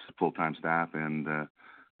of full-time staff and a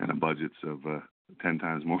budgets of 10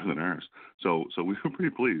 times more than ours. So we were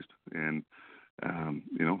pretty pleased, and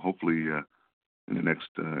hopefully in the next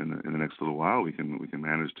little while we can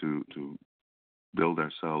manage to build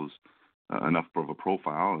ourselves enough of a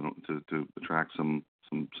profile to attract some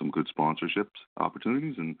good sponsorships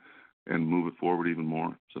opportunities and move it forward even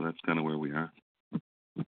more. So that's kind of where we are.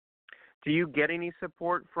 Do you get any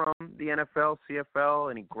support from the NFL,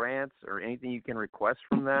 CFL, any grants or anything you can request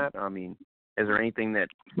from that? I mean, is there anything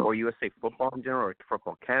or USA Football in general, or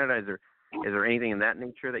Football Canada, is there anything in that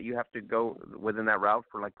nature that you have to go within that route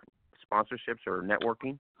for, like sponsorships or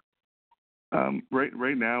networking?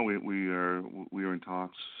 Right now we are in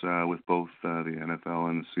talks with both the NFL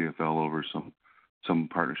and the CFL over some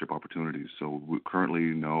partnership opportunities. So we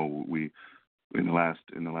currently know in the last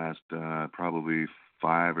probably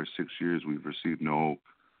 5 or 6 years we've received no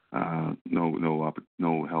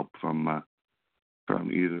help from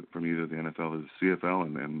either the NFL or the CFL,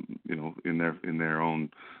 and in their own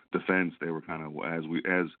defense, they were kind of as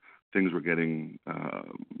things were getting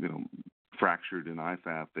fractured in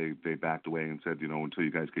IFAF, they backed away and said, until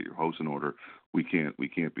you guys get your house in order, we can't be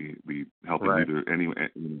helping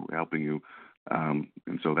helping you.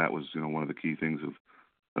 And so that was one of the key things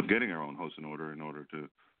of getting our own house in order to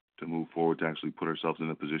move forward, to actually put ourselves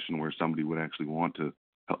in a position where somebody would actually want to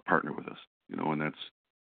help partner with us, and that's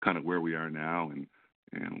kind of where we are now, and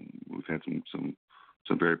we've had some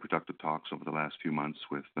very productive talks over the last few months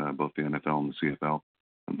with both the NFL and the CFL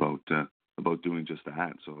about doing just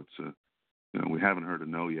that. So it's we haven't heard a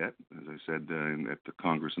no yet, as I said at the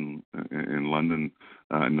Congress in London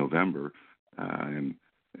in November, and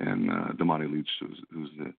Damani Leach,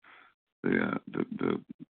 who's the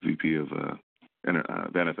VP of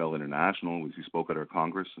NFL International, he spoke at our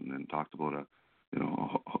Congress and then talked about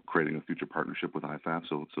creating a future partnership with IFAF.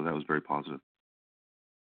 So that was very positive.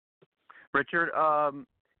 Richard,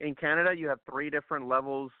 in Canada, you have 3 different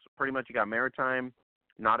levels. Pretty much, you got maritime,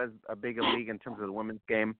 not as a big a league in terms of the women's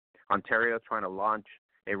game. Ontario is trying to launch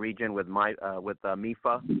a region with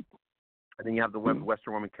MIFA. And then you have the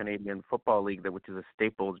Western Women Canadian Football League, which is a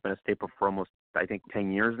staple. It's been a staple for almost, I think,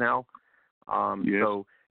 10 years now. Yes. So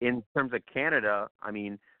in terms of Canada, I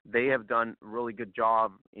mean, they have done a really good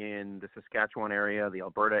job in the Saskatchewan area, the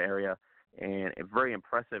Alberta area, and very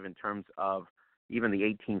impressive in terms of even the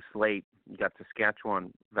 18 slate. You got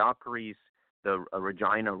Saskatchewan Valkyries, the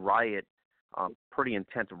Regina Riot, pretty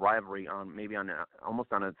intense rivalry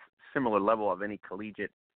almost on a similar level of any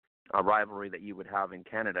collegiate rivalry that you would have in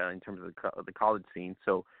Canada in terms of the college scene.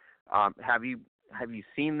 So have you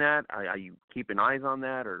seen that? Are you keeping eyes on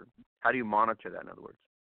that, or how do you monitor that, in other words?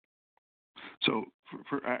 So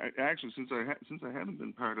actually, since I haven't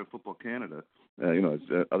been part of Football Canada,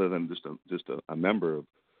 other than just a member,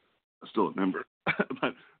 still a member,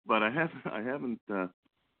 but I haven't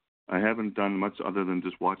done much other than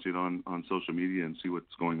just watch it on social media and see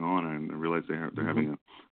what's going on, and I realize they're having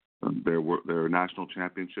their national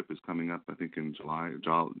championship is coming up, I think in July,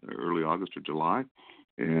 early August or July,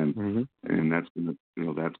 and that's going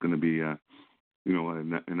to be and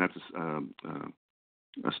that's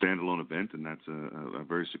a standalone event, and that's a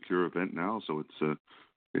very secure event now. So it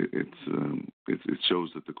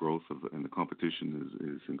shows that the growth and the competition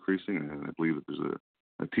is increasing, and I believe that there's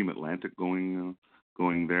a Team Atlantic going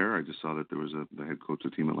there. I just saw that there was the head coach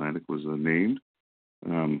of Team Atlantic was named.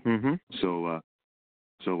 So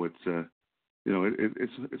it's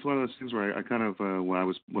it's one of those things where I kind of when I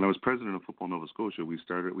was president of Football Nova Scotia, we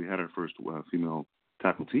had our first female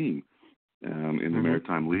tackle team, in the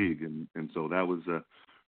Maritime League, and so that was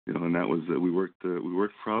and that was we worked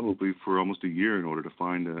probably for almost a year in order to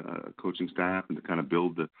find a coaching staff and to kind of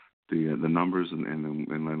build the numbers and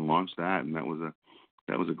then launch that, and that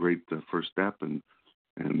was a great first step, and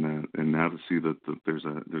now to see that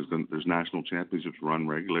there's national championships run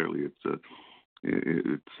regularly, it's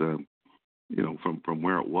from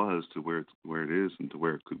where it was to where it is and to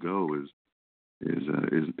where it could go is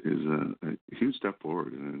a huge step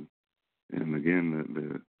forward, and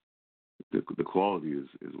again the quality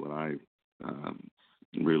is what I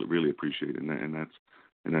really appreciate, and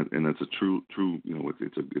that's a true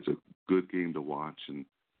it's a good game to watch, and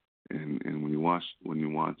when you watch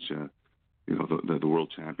the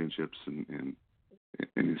World Championships and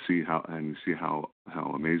you see how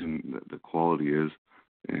amazing the quality is,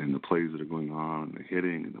 and the plays that are going on, and the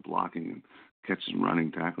hitting and the blocking and catching,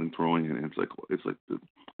 running, tackling, throwing, and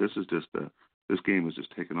this game is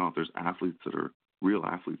just taken off. There's real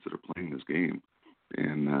athletes that are playing this game,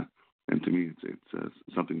 and to me it's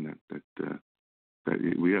something that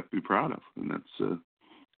we have to be proud of, and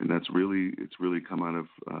that's really come out of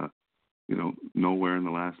nowhere in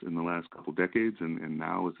the last couple decades, and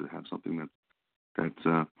now is to have something that's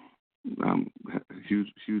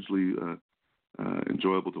hugely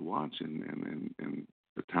enjoyable to watch, and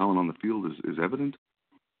the talent on the field is evident,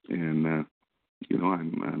 and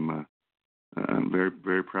I'm very,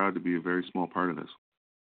 very proud to be a very small part of this.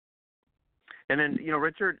 And then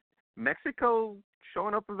Richard, Mexico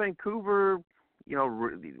showing up in Vancouver,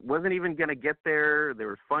 wasn't even going to get there. There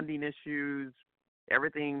were funding issues,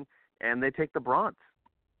 everything, and they take the bronze.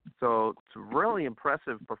 So it's a really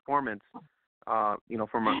impressive performance,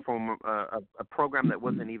 from a program that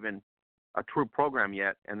wasn't even a true program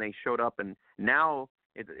yet, and they showed up, and now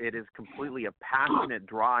it is completely a passionate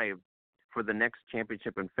drive for the next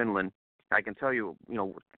championship in Finland. I can tell you,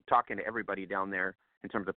 talking to everybody down there in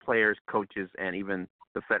terms of players, coaches, and even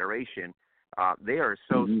the federation, they are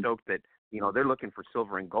so stoked that they're looking for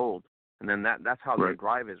silver and gold, and then that's how their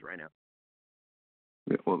drive is right now.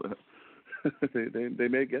 Yeah, well, they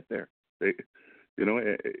may get there.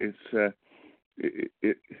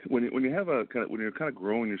 When you have when you're kind of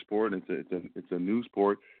growing your sport, and it's a new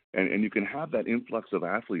sport, and you can have that influx of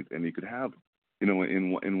athletes, and you could have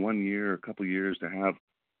in 1 year, a couple of years, to have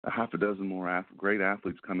a half a dozen more great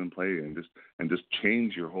athletes come and play, and just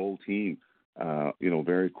change your whole team,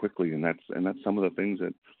 very quickly, and that's some of the things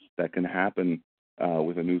that can happen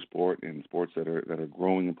with a new sport, and sports that are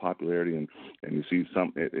growing in popularity, and you see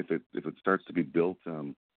some if it starts to be built,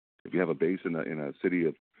 if you have a base in a city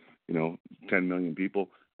of 10 million people,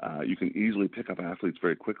 you can easily pick up athletes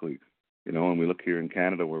very quickly, and we look here in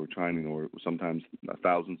Canada where we're trying, where sometimes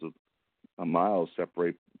thousands of miles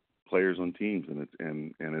separate players on teams, and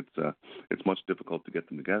it's much difficult to get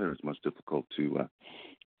them together. It's much difficult to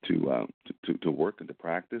work and to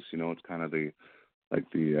practice. It's kind of like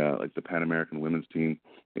the Pan American women's team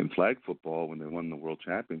in flag football when they won the World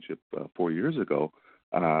Championship 4 years ago.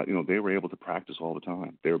 They were able to practice all the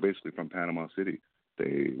time. They were basically from Panama City.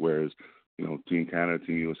 Whereas Team Canada,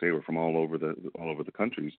 Team USA were from all over the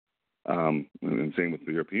countries, and same with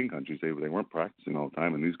the European countries. They weren't practicing all the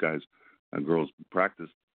time, and these guys and girls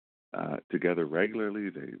practiced together regularly.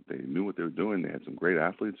 They knew what they were doing. They had some great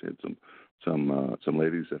athletes. They had some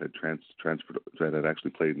ladies that had transferred, that had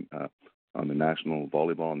actually played on the national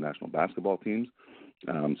volleyball and national basketball teams.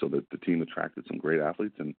 So that the team attracted some great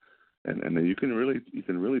athletes, and then you can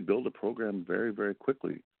really build a program very, very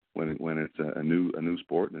quickly when it's a new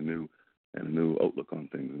sport and a new outlook on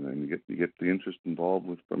things, and then you get the interest involved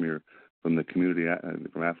from the community,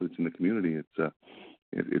 from athletes in the community.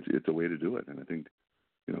 It's a way to do it, and I think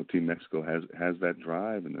Team Mexico has that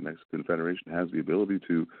drive, and the Mexican Federation has the ability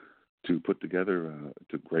to put together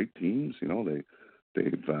great teams.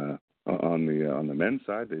 They've on the men's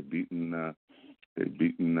side, they've beaten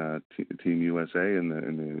Team USA in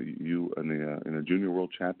the Junior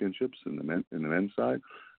World Championships in the men's side,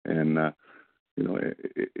 and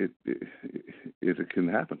it can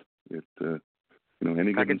happen.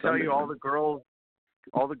 Any I can tell Sunday, you, all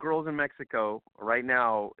the girls in Mexico right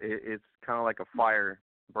now, it's kind of like a fire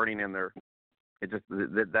burning in there.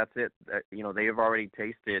 That's it. They have already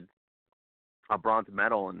tasted a bronze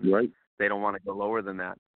medal, and they don't want to go lower than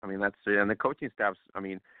that. I mean, and the coaching staffs. I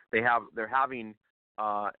mean, they're having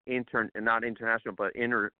not international, but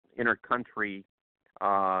inter-country,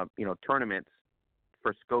 tournaments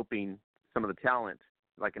for scoping some of the talent,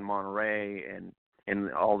 like in Monterrey and in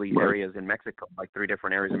all these areas in Mexico, like 3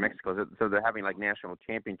 different areas in Mexico. So they're having like national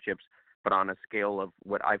championships, but on a scale of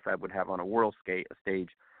what IFAB would have on a world stage.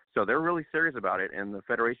 So they're really serious about it, and the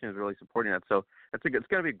federation is really supporting that. So it's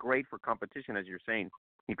going to be great for competition, as you're saying.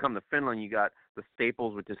 You come to Finland, you got the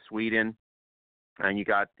staples, which is Sweden, and you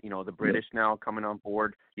got the British now coming on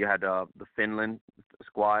board. You had the Finland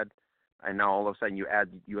squad, and now all of a sudden you add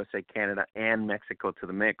USA, Canada, and Mexico to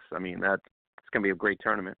the mix. I mean, it's going to be a great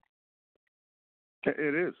tournament.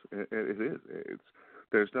 It is. It is.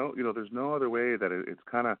 There's no other way that it's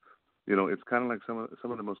kind of, it's kind of like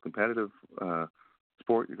some of the most competitive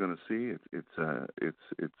sport you're going to see.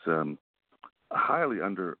 It's highly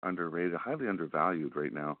underrated, highly undervalued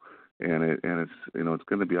right now, and it's it's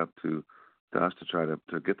going to be up to us to try to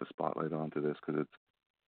get the spotlight onto this, because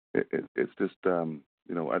it's just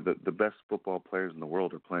the best football players in the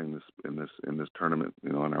world are playing in this tournament,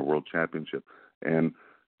 in our World Championship, and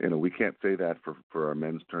we can't say that for our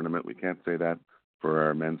men's tournament, we can't say that for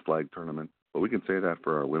our men's flag tournament, but we can say that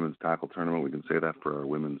for our women's tackle tournament, we can say that for our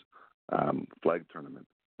women's flag tournament.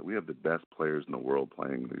 We have the best players in the world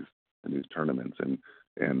playing in these tournaments, and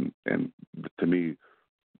to me,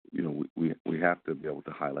 we have to be able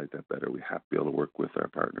to highlight that better. We have to be able to work with our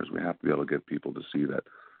partners. We have to be able to get people to see that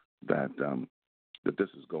this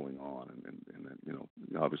is going on, and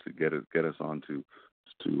obviously get us on to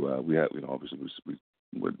obviously we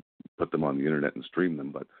would put them on the internet and stream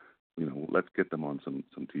them, but let's get them on some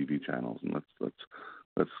TV channels, and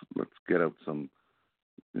let's get out some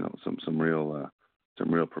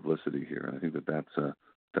real publicity here. And I think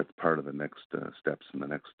that's part of the next steps in the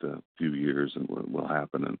next few years, and will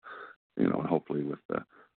happen, and and hopefully with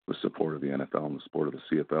support of the NFL and the support of the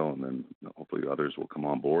CFL, and then hopefully others will come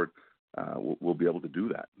on board. We'll be able to do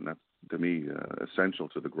that, and that's, to me, essential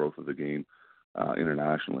to the growth of the game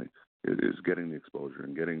internationally. It is getting the exposure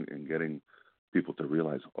and getting people to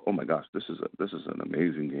realize, oh my gosh, this is an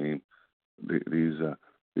amazing game.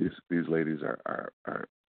 These ladies are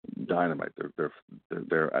dynamite.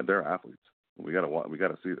 They're athletes. We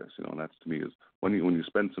gotta see this, and that's, to me, is when you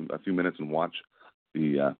spend a few minutes and watch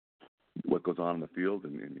what goes on in the field,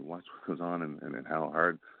 and you watch what goes on, and how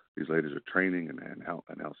hard these ladies are training, and how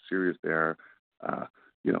serious they are.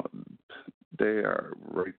 They are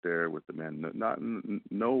right there with the men,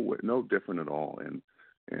 no different at all, and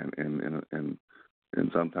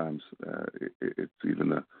sometimes it's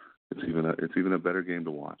even a better game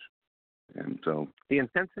to watch. And so the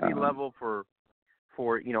intensity level for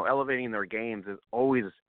elevating their games is always,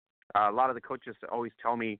 a lot of the coaches always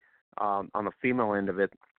tell me, on the female end of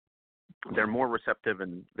it, they're more receptive,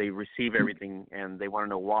 and they receive everything, and they want to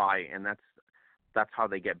know why, and that's how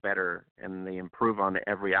they get better, and they improve on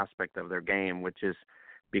every aspect of their game, which is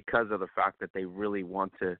because of the fact that they really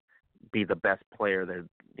want to be the best player that,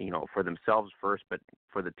 for themselves first, but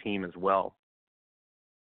for the team as well.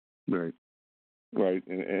 Right,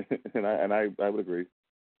 and I would agree.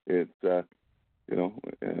 It's for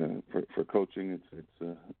coaching, it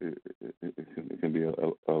can be a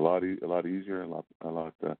lot easier, a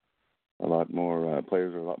lot more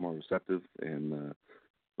players are a lot more receptive, and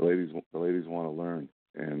the ladies want to learn,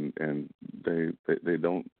 and they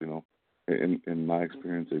don't, in my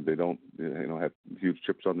experience, they don't have huge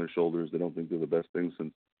chips on their shoulders. They don't think they're the best thing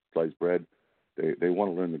since sliced bread. They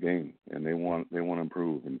want to learn the game, and they want to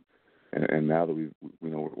improve, and now that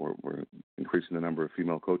we're increasing the number of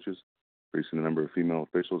female coaches, increasing the number of female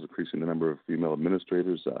officials, increasing the number of female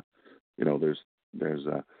administrators. There's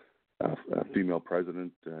a female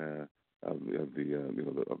president of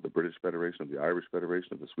the British Federation, of the Irish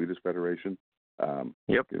Federation, of the Swedish Federation.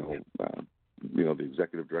 Yep. The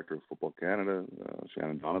executive director of Football Canada,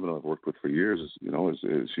 Shannon Donovan, I've worked with for years.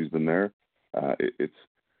 She's been there. It's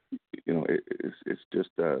just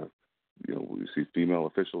we see female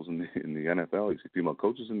officials in the NFL. You see female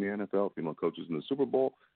coaches in the NFL, female coaches in the Super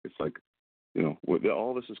Bowl. It's like,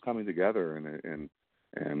 all this is coming together, and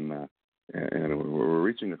we're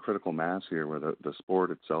reaching a critical mass here, where the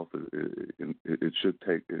sport itself it should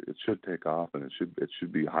take off, and it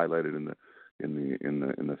should be highlighted in the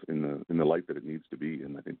light that it needs to be.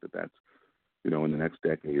 And I think that's in the next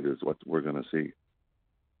decade is what we're going to see,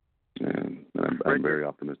 and I'm very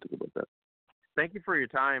optimistic about that. Thank you for your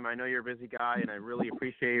time. I know you're a busy guy, and I really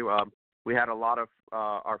appreciate you. We had a lot of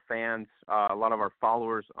our fans, a lot of our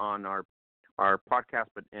followers on our podcast,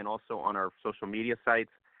 and also on our social media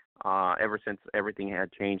sites, ever since everything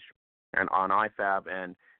had changed and on IFAB,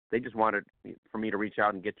 and they just wanted for me to reach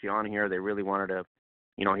out and get you on here. They really wanted to,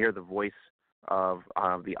 hear the voice of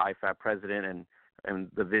the IFAB president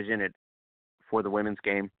and the vision for the women's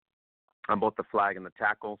game on both the flag and the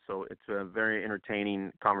tackle. So it's a very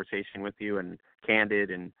entertaining conversation with you, and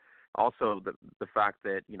candid, and also the fact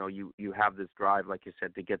that you have this drive, like you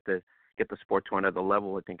said, to get the get the sport to another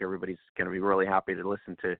level. I think everybody's going to be really happy to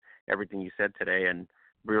listen to everything you said today and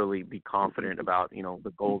really be confident about,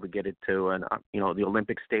 the goal to get it to the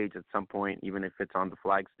Olympic stage at some point, even if it's on the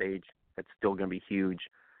flag stage, it's still going to be huge.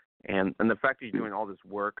 And the fact that you're doing all this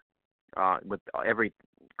work with every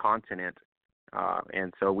continent,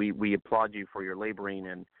 and so we applaud you for your laboring,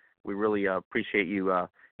 and we really appreciate you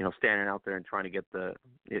standing out there and trying to get the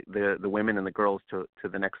women and the girls to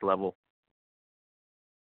the next level.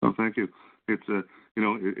 Oh, thank you. It's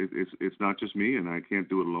it's not just me, and I can't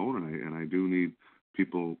do it alone, and I do need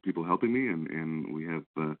people helping me, and we have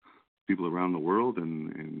people around the world,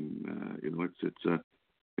 and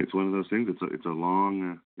it's one of those things. It's a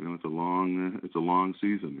long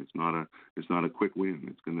season. It's not a quick win.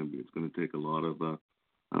 It's gonna take a lot of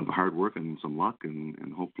hard work and some luck,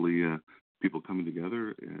 and hopefully people coming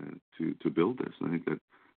together to build this. And I think that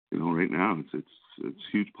right now it's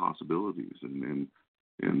huge possibilities, and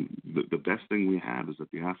the best thing we have is that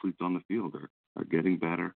the athletes on the field are getting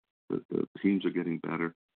better. The teams are getting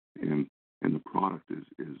better, and the product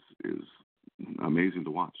is amazing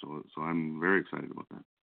to watch. So I'm very excited about that.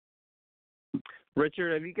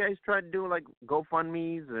 Richard, have you guys tried to do like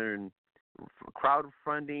GoFundMe's and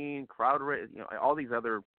crowdfunding, all these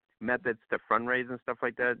other methods to fundraise and stuff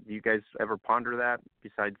like that? Do you guys ever ponder that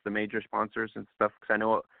besides the major sponsors and stuff? Because I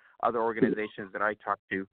know other organizations that I talk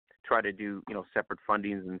to try to do separate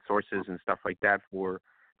fundings and sources and stuff like that for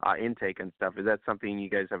intake and stuff. Is that something you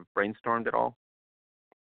guys have brainstormed at all?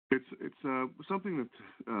 It's something that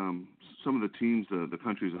some of the teams, the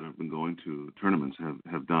countries that have been going to tournaments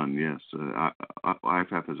have done. Yes,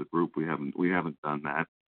 IFAF as a group, we haven't done that.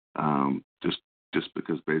 Just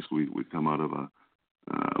because basically we come out of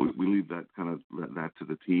we leave that kind of that to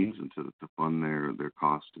the teams and to fund their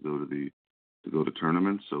costs to go to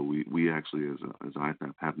tournaments. So we actually as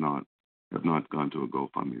IFAF have not gone to a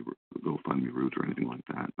GoFundMe route or anything like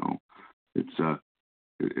that. No,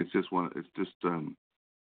 it's just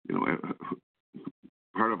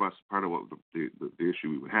part of what the issue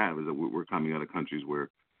we would have is that we're coming out of countries where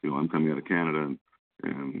I'm coming out of Canada,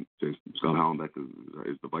 and Scott Hallenbeck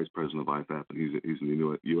is the vice president of IFAF, and he's in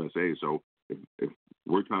the USA. So if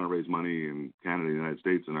we're trying to raise money in Canada and the United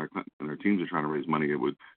States, and our teams are trying to raise money, it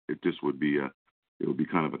would be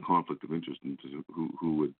kind of a conflict of interest into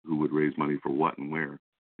who would raise money for what and where,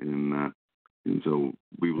 and so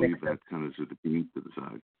we leave that kind of to the teams to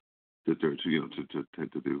decide to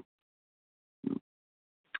do.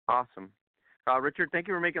 Awesome, Richard. Thank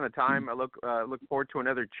you for making the time. I look forward to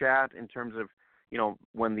another chat in terms of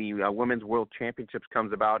when the Women's World Championships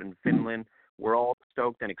comes about in Finland. We're all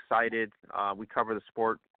stoked and excited. We cover the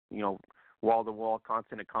sport, wall to wall,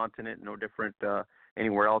 continent to continent, no different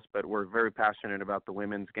anywhere else. But we're very passionate about the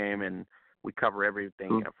women's game, and we cover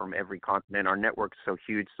everything from every continent. Our network's so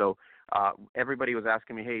huge. So everybody was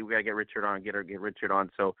asking me, hey, we got to get Richard on, get Richard on.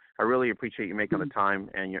 So I really appreciate you making the time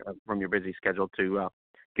and from your busy schedule to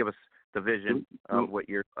give us the vision of what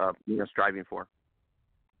you're striving for.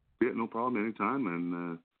 Yeah, no problem. Anytime,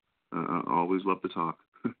 and I always love to talk.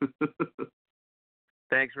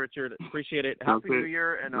 Thanks, Richard. Appreciate it. Happy New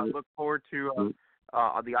Year, and I look forward to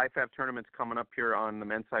the IFAF tournaments coming up here on the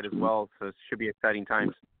men's side as well. So it should be exciting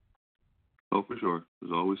times. Oh, for sure.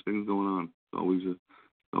 There's always things going on. It's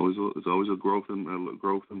always a growth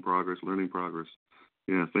and progress, learning progress.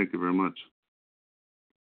 Yeah, thank you very much.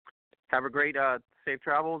 Have a great safe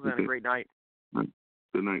travels and a great night.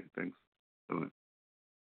 Good night. Thanks. Bye.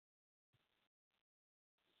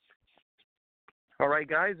 All right,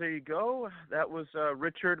 guys, there you go. That was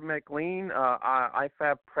Richard McLean,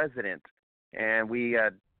 IFAB president. And we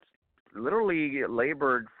literally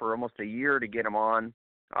labored for almost a year to get him on.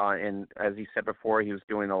 And as he said before, he was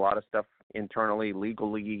doing a lot of stuff internally,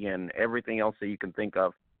 legally, and everything else that you can think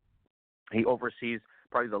of. He oversees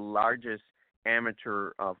probably the largest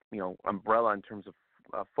amateur umbrella in terms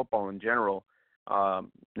of football in general,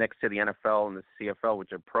 next to the NFL and the CFL,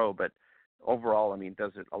 which are pro. But overall,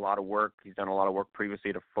 does a lot of work. He's done a lot of work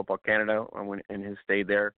previously to Football Canada in his stay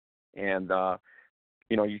there. And,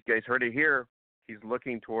 you guys heard it here. He's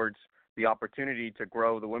looking towards the opportunity to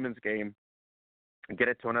grow the women's game and get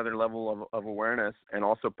it to another level of awareness, and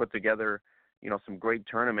also put together, some great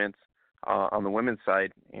tournaments on the women's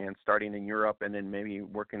side, and starting in Europe and then maybe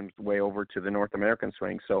working his way over to the North American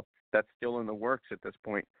swing. So that's still in the works at this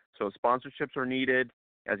point. So sponsorships are needed.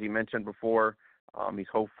 As he mentioned before, he's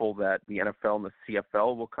hopeful that the NFL and the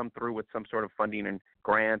CFL will come through with some sort of funding and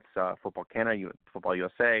grants, Football Canada, Football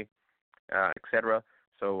USA, et cetera.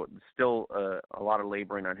 So still a lot of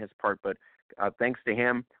laboring on his part. But thanks to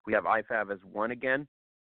him, we have IFAB as one again.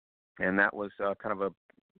 And that was kind of a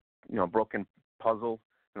broken puzzle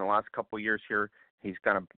in the last couple of years here, he's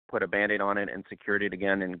kind of put a Band-Aid on it and secured it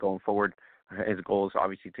again. And going forward, his goal is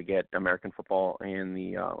obviously to get American football in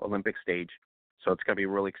the Olympic stage. So it's going to be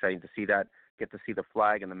really exciting to see that, get to see the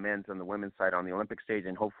flag and the men's and the women's side on the Olympic stage.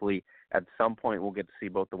 And hopefully at some point we'll get to see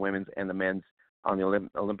both the women's and the men's on the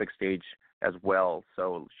Olympic stage as well.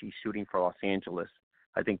 So she's shooting for Los Angeles,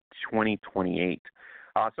 I think 2028.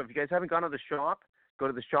 So if you guys haven't gone to the shop, go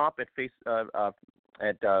to the shop at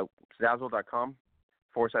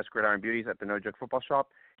Zazzle.com/Gridiron Beauties at the No Joke Football Shop.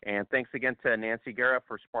 And thanks again to Nancy Guerra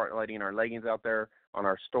for spotlighting our leggings out there on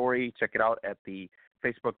our story. Check it out at the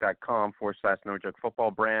Facebook.com/No Joke Football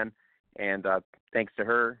brand. And thanks to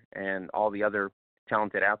her and all the other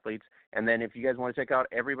talented athletes. And then if you guys want to check out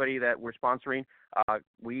everybody that we're sponsoring,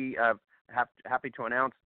 we have happy to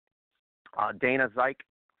announce Dana Zyke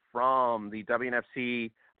from the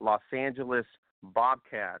WNFC Los Angeles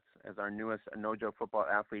Bobcats as our newest No Joke Football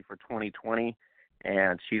athlete for 2020.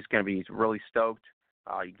 And she's going to be really stoked.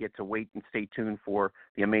 You get to wait and stay tuned for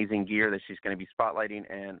the amazing gear that she's going to be spotlighting,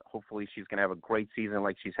 and hopefully she's going to have a great season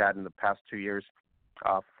like she's had in the past 2 years,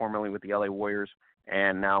 formerly with the LA Warriors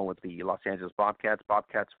and now with the Los Angeles Bobcats.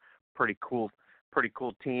 Bobcats, pretty cool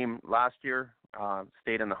team last year,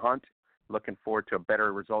 stayed in the hunt. Looking forward to a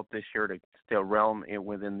better result this year to still realm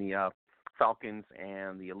within the Falcons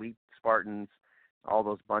and the Elite Spartans, all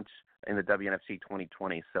those bunch in the WNFC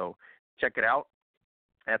 2020. So check it out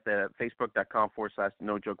at the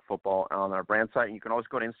Facebook.com/No Joke Football on our brand site. And you can always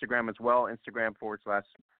go to Instagram as well,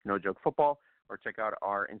 Instagram/No Joke Football, or check out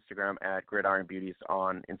our Instagram at Gridiron Beauties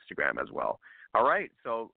on Instagram as well. All right,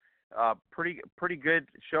 so pretty good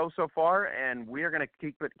show so far, and we are going to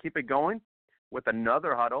keep it going with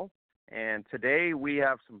another huddle. And today we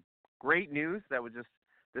have some great news that was just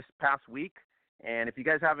this past week. And if you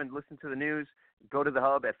guys haven't listened to the news, go to the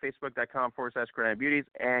hub at Facebook.com/Gridiron Beauties,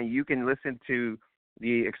 and you can listen to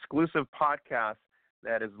the exclusive podcast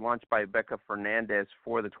that is launched by Becca Fernandez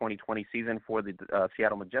for the 2020 season for the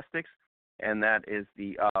Seattle Majestics, and that is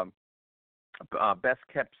the best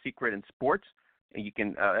kept secret in sports. And you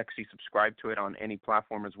can actually subscribe to it on any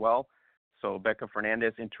platform as well. So Becca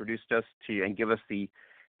Fernandez introduced us to and give us the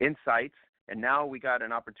insights, and now we got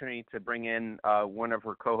an opportunity to bring in one of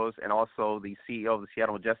her co-hosts and also the CEO of the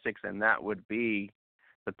Seattle Majestics, and that would be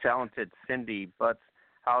the talented Cindy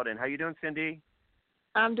Butts-Howden. How you doing, Cindy?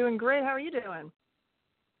 I'm doing great. How are you doing?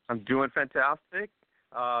 I'm doing fantastic.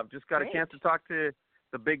 Just got Great. a chance to talk to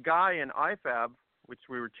the big guy in IFAB, which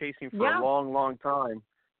we were chasing for a long, long time.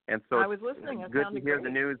 And so I was listening. it's good to hear the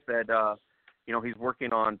news that he's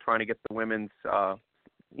working on trying to get the women's the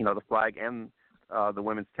flag and the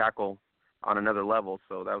women's tackle on another level.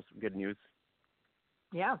 So that was good news.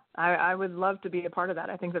 Yeah, I would love to be a part of that.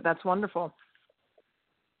 I think that's wonderful.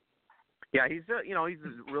 Yeah, he's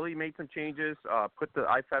really made some changes, put the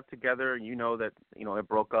IFAB together. You know that it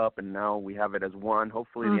broke up, and now we have it as one.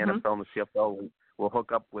 Hopefully, the NFL and the CFL will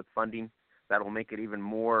hook up with funding that will make it even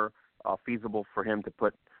more feasible for him to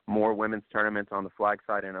put more women's tournaments on the flag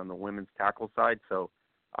side and on the women's tackle side. So,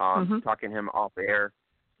 talking to him off air,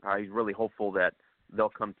 he's really hopeful that they'll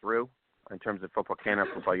come through in terms of Football Canada,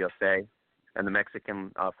 Football USA, and the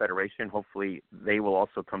Mexican Federation. Hopefully, they will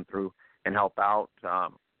also come through and help out.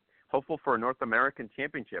 Hopeful for a North American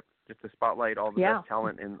championship, just to spotlight all the best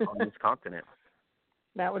talent on this continent.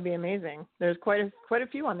 That would be amazing. There's quite a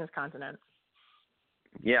few on this continent.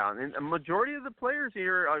 Yeah, and a majority of the players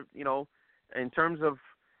here are, in terms of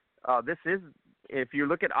this is, if you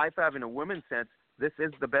look at IFAB in a women's sense, this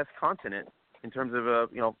is the best continent in terms of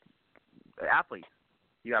athletes.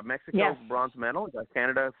 You got Mexico bronze medal, you got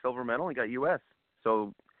Canada silver medal, you got U.S.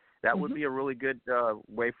 So that would be a really good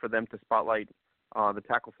way for them to spotlight the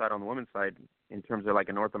tackle side on the women's side in terms of like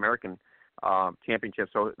a North American championship.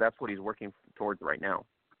 So that's what he's working towards right now.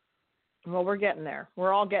 Well, we're getting there.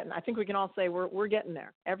 We're all getting. I think we can all say we're getting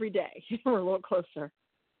there every day. We're a little closer.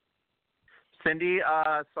 Cindy,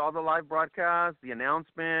 saw the live broadcast, the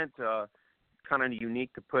announcement. Kind of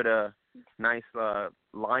unique to put a nice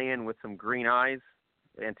lion with some green eyes,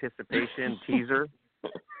 anticipation teaser.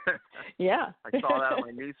 Yeah. I saw that on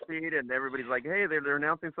my news feed, and everybody's like, hey, they're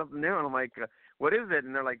announcing something new. And I'm like, what is it?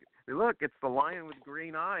 And they're like, look, it's the lion with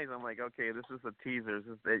green eyes. I'm like, okay, this is a teaser.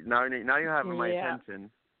 Now you have my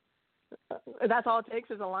attention. That's all it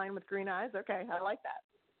takes is a lion with green eyes? Okay, I like that.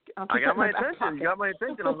 I got my attention. You got my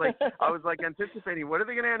attention. I was like anticipating, what are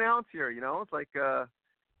they going to announce here? It's like,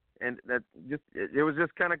 and that it was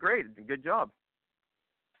just kind of great. Good job.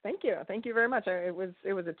 Thank you very much. It was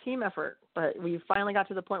a team effort, but we finally got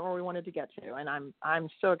to the point where we wanted to get to, and I'm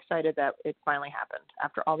so excited that it finally happened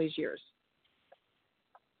after all these years.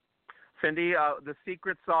 Cindy, the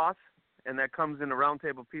secret sauce and that comes in a round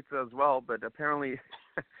table pizza as well. But apparently,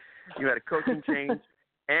 you had a coaching change,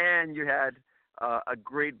 and you had a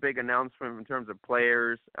great big announcement in terms of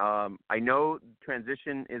players. I know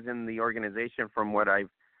transition is in the organization from what I've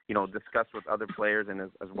discussed with other players, and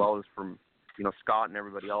as well as from Scott and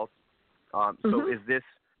everybody else. So is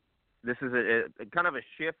this is a kind of a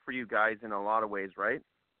shift for you guys in a lot of ways, right?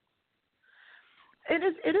 It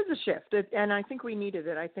is a shift, and I think we needed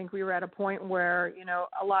it. I think we were at a point where,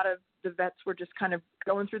 a lot of the vets were just kind of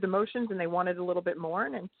going through the motions, and they wanted a little bit more,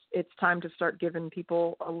 and it's time to start giving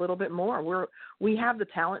people a little bit more. We have the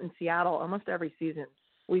talent in Seattle almost every season.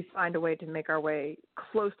 We find a way to make our way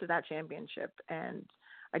close to that championship, and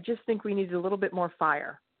I just think we needed a little bit more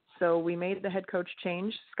fire. So we made the head coach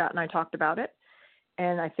change. Scott and I talked about it,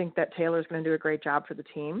 and I think that Taylor's going to do a great job for the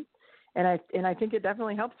team. And I think it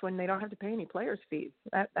definitely helps when they don't have to pay any players' fees.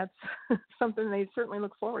 That's something they certainly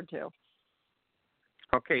look forward to.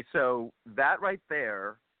 Okay, so that right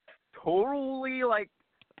there, totally like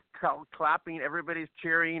clapping, everybody's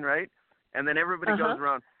cheering, right? And then everybody goes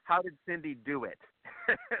around, how did Cindy do it?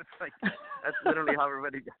 It's like, that's literally how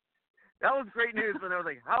everybody got. That was great news, but I was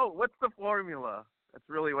like, what's the formula? That's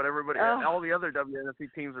really what everybody, all the other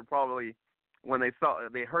WNFC teams are probably, when they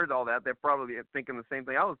heard all that, they're probably thinking the same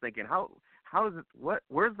thing I was thinking. How is it?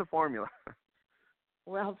 Where's the formula?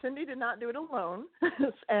 Well, Cindy did not do it alone,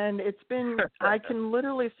 and it's been. I can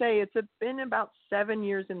literally say it's been about 7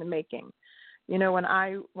 years in the making. When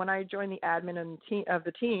I joined the admin of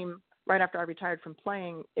the team right after I retired from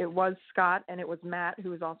playing, it was Scott and it was Matt,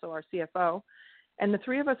 who is also our CFO, and the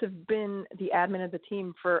three of us have been the admin of the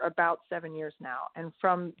team for about 7 years now. And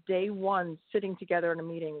from day one, sitting together in a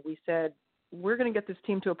meeting, we said, we're going to get this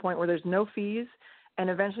team to a point where there's no fees, and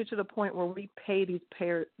eventually to the point where we pay these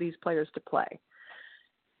players to play.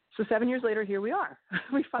 So 7 years later, here we are.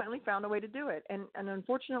 We finally found a way to do it. And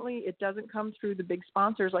unfortunately, it doesn't come through the big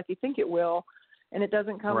sponsors like you think it will, and it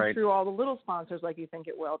doesn't come through all the little sponsors like you think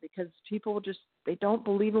it will, because people they don't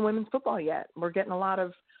believe in women's football yet. We're getting a lot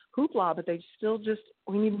of hoopla, but they still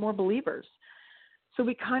we need more believers. So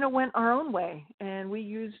we kind of went our own way, and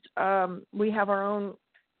we have our own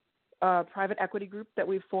private equity group that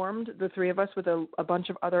we've formed, the three of us, with a bunch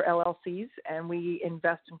of other LLCs, and we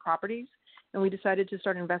invest in properties. And we decided to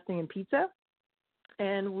start investing in pizza.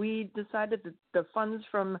 And we decided that the funds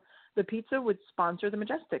from the pizza would sponsor the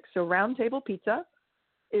Majestic. So Round Table Pizza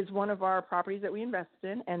is one of our properties that we invest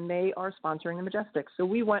in, and they are sponsoring the Majestic. So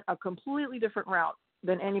we went a completely different route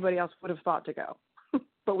than anybody else would have thought to go.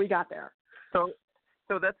 But we got there. So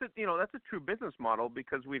that's a true business model,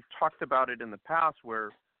 because we've talked about it in the past where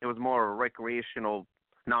it was more of a recreational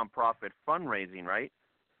nonprofit fundraising, right?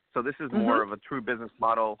 So this is more of a true business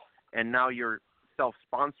model, and now you're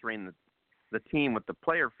self-sponsoring the team with the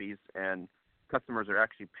player fees, and customers are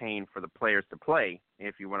actually paying for the players to play,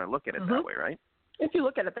 if you want to look at it that way, right? If you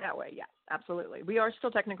look at it that way, yeah, absolutely. We are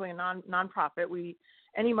still technically a nonprofit.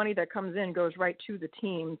 Any money that comes in goes right to the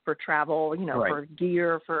team for travel, for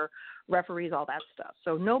gear, for referees, all that stuff.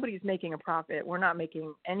 So nobody's making a profit. We're not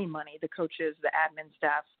making any money. The coaches, the admin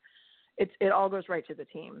staff, it all goes right to the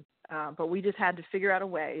team. But we just had to figure out a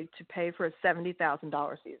way to pay for a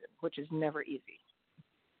 $70,000 season, which is never easy.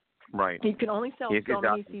 Right. You can only sell so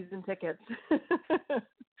many season tickets.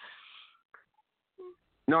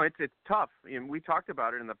 No, it's tough. And we talked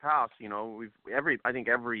about it in the past. I think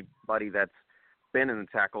everybody that's been in the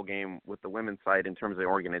tackle game with the women's side in terms of the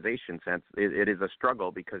organization sense, it is a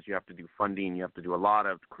struggle, because you have to do funding, you have to do a lot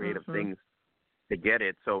of creative things to get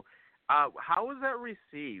it. So how was that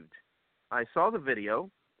received? I saw the video,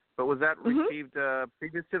 but was that received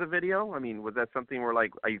previous to the video? I mean, was that something where,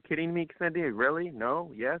 like, are you kidding me, Cindy? Really?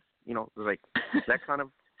 No? Yes? Like that kind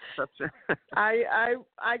of stuff. I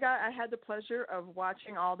had the pleasure of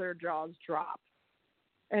watching all their jaws drop.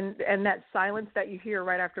 And that silence that you hear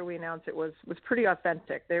right after we announced it was pretty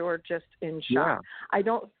authentic. They were just in shock. Yeah. I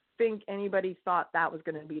don't think anybody thought that was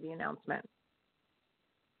going to be the announcement.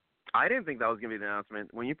 I didn't think that was going to be the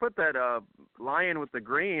announcement. When you put that lion with the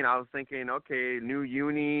green, I was thinking, okay, new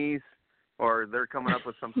unis, or they're coming up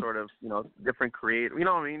with some sort of, different creative, you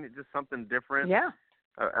know what I mean? Just something different. Yeah.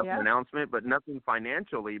 Announcement, but nothing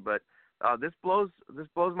financially. But this blows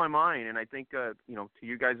my mind, and I think, to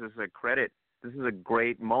you guys as a credit, this is a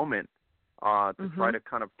great moment to try to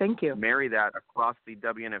kind of marry that across the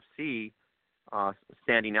WNFC,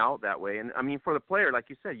 standing out that way. And I mean, for the player, like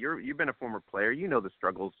you said, you've been a former player. You know the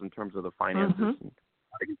struggles in terms of the finances and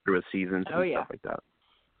through a season and stuff like that.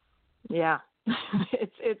 Yeah,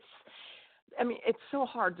 it's so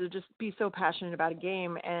hard to just be so passionate about a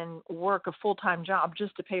game and work a full-time job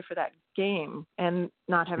just to pay for that game and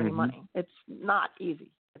not have any money. It's not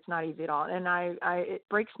easy. It's not easy at all. And it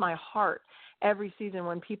breaks my heart every season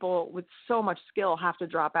when people with so much skill have to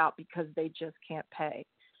drop out because they just can't pay.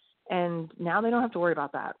 And now they don't have to worry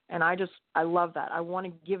about that. And I love that. I want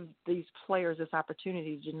to give these players this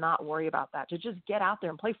opportunity to not worry about that, to just get out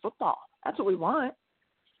there and play football. That's what we want.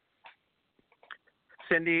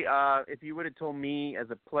 Cindy, if you would have told me as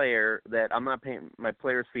a player that I'm not paying, my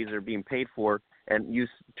players' fees are being paid for, and you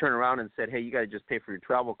turn around and said, hey, you got to just pay for your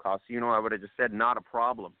travel costs, I would have just said, not a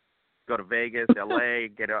problem. Go to Vegas, L.A.,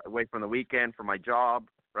 get away from the weekend for my job,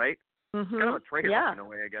 right? Mm-hmm. Kind of a trade-off in a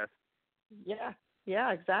way, I guess.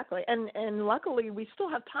 Yeah, exactly. And luckily, we still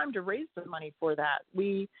have time to raise the money for that.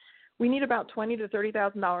 We need about $20,000 to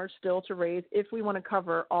 $30,000 still to raise if we want to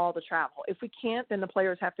cover all the travel. If we can't, then the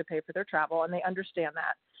players have to pay for their travel, and they understand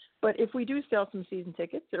that. But if we do sell some season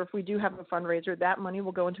tickets, or if we do have a fundraiser, that money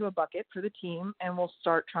will go into a bucket for the team, and we'll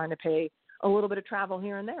start trying to pay a little bit of travel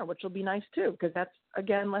here and there, which will be nice too, because that's,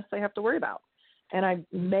 again, less they have to worry about. And I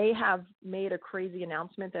may have made a crazy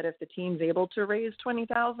announcement that if the team's able to raise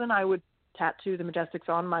 $20,000, I would tattoo the Majestics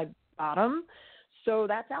on my bottom. So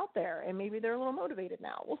that's out there, and maybe they're a little motivated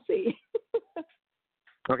now. We'll see.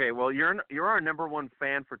 Okay, well, you're our number one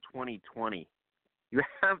fan for 2020. You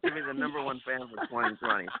have to be the number one fan for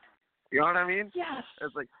 2020. You know what I mean? Yes.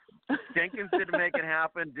 It's like Jenkins didn't make it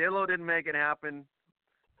happen. Dillo didn't make it happen,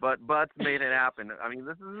 but Butts made it happen. I mean,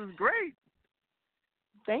 this is great.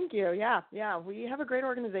 Thank you. Yeah. We have a great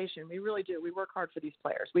organization. We really do. We work hard for these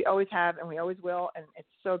players. We always have, and we always will, and it's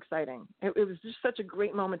so exciting. It was just such a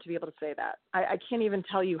great moment to be able to say that. I can't even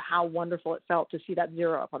tell you how wonderful it felt to see that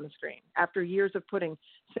zero up on the screen after years of putting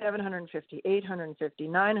 $750, $850,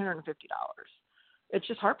 $950. It's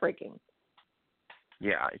just heartbreaking.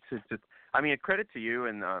 Yeah, it's just. I mean, a credit to you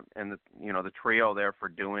and the trio there for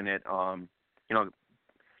doing it.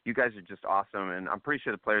 You guys are just awesome, and I'm pretty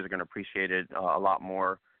sure the players are going to appreciate it a lot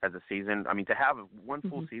more as a season. I mean, to have one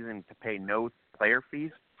full season to pay no player fees,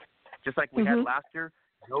 just like we had last year,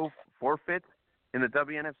 no forfeits in the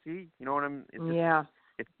WNFC. You know what I'm?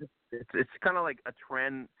 It's kind of like a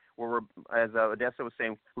trend where we're, as Odessa was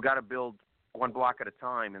saying, we got to build one block at a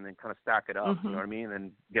time and then kind of stack it up. You know what I mean?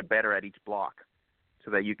 And get better at each block so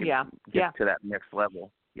that you can get to that next level.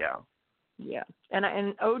 Yeah. Yeah, and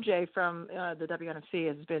OJ from the WNFC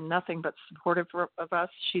has been nothing but supportive of us.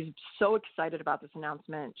 She's so excited about this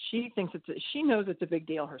announcement. She knows it's a big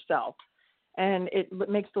deal herself, and it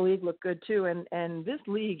makes the league look good too. And this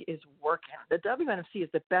league is working. The WNFC is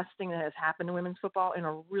the best thing that has happened to women's football in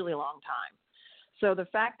a really long time. So the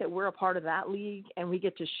fact that we're a part of that league and we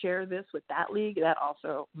get to share this with that league, that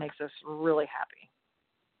also makes us really happy.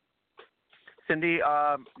 Cindy,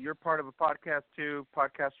 you're part of a podcast too,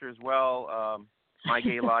 podcaster as well, My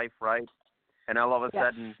Gay Life, right? And all of a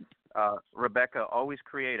sudden, Rebecca, always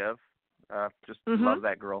creative, just love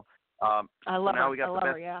that girl. I love her. We got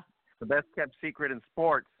the best kept secret in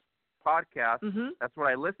sports podcast. That's what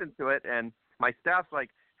I listened to it, and my staff's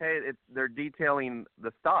like, hey, they're detailing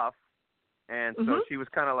the stuff, and so she was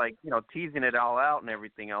kind of like, teasing it all out and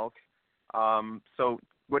everything else. So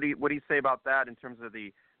what do you say about that in terms of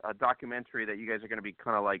the documentary that you guys are going to be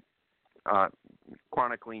kind of like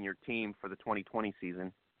chronicling your team for the 2020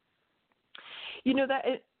 season?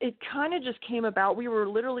 That it kind of just came about. We were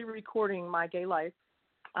literally recording My Gay Life,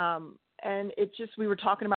 and we were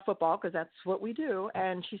talking about football because that's what we do.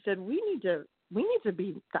 And she said, we need to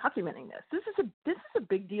be documenting this. This is a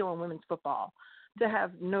big deal in women's football to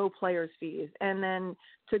have no players' fees, and then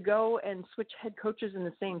to go and switch head coaches in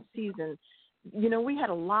the same season. We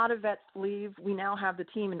had a lot of vets leave. We now have the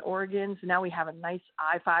team in Oregon, so now we have a nice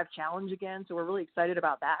I-5 challenge again, so we're really excited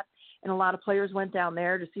about that. And a lot of players went down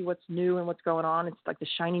there to see what's new and what's going on. It's like the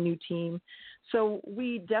shiny new team. So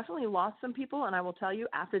we definitely lost some people, and I will tell you,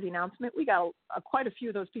 after the announcement, we got quite a few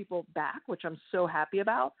of those people back, which I'm so happy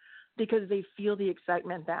about, because they feel the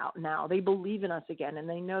excitement now. They believe in us again, and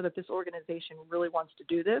they know that this organization really wants to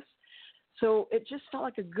do this. So it just felt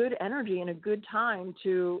like a good energy and a good time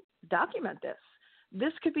to document this.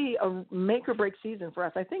 This could be a make or break season for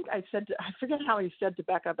us. I think I forget how he said to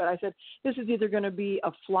Becca, but I said, this is either going to be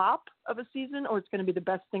a flop of a season or it's going to be the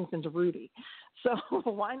best thing since Rudy. So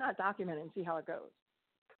why not document it and see how it goes?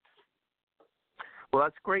 Well,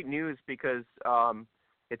 that's great news because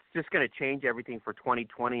it's just going to change everything for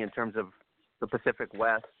 2020 in terms of the Pacific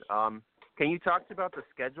West. Can you talk about the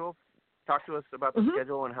schedule? Talk to us about the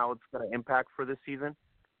schedule and how it's going to impact for this season.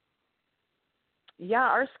 Yeah,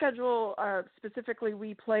 our schedule, specifically,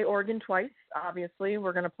 we play Oregon twice, obviously.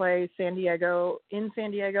 We're going to play San Diego and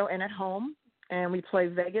at home, and we play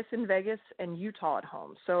Vegas in Vegas and Utah at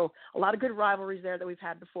home. So a lot of good rivalries there that we've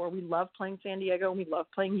had before. We love playing San Diego, and we love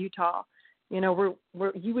playing Utah.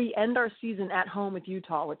 We end our season at home with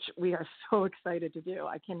Utah, which we are so excited to do.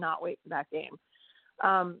 I cannot wait for that game.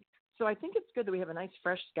 So I think it's good that we have a nice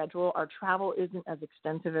fresh schedule. Our travel isn't as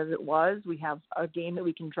extensive as it was. We have a game that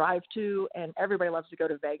we can drive to, and everybody loves to go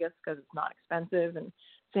to Vegas because it's not expensive. And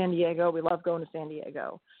San Diego, we love going to San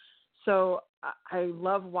Diego. So I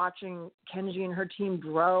love watching Kenji and her team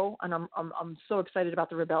grow, and I'm so excited about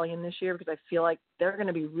the Rebellion this year because I feel like they're going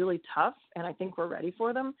to be really tough, and I think we're ready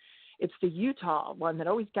for them. It's the Utah one that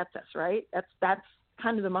always gets us, right? That's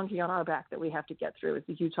kind of the monkey on our back that we have to get through is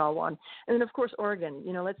the Utah one. And then, of course, Oregon.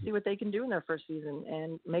 Let's see what they can do in their first season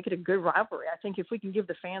and make it a good rivalry. I think if we can give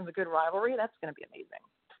the fans a good rivalry, that's going to be amazing.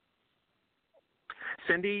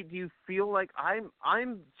 Cindy, do you feel like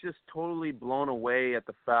I'm just totally blown away at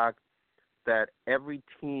the fact that every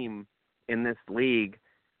team in this league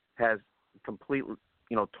has complete,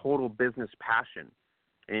 total business passion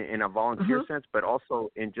in a volunteer sense, but also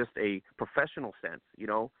in just a professional sense,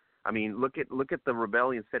 I mean, look at the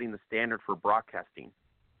Rebellion setting the standard for broadcasting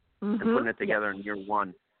and putting it together in year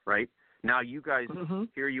one, right? Now you guys,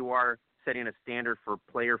 here you are setting a standard for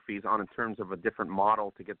player fees in terms of a different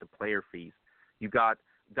model to get the player fees. You got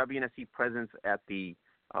WNSC presence at the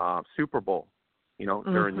Super Bowl,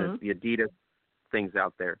 during the Adidas things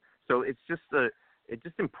out there. So it's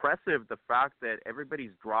just impressive the fact that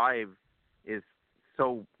everybody's drive is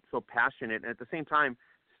so passionate, and at the same time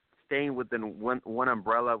staying within one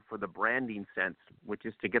umbrella for the branding sense, which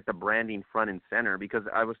is to get the branding front and center. Because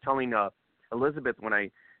I was telling Elizabeth when I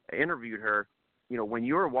interviewed her, when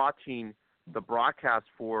you're watching the broadcast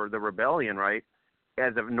for the Rebellion, right,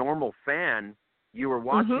 as a normal fan, you were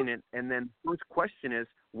watching it, and then first question is,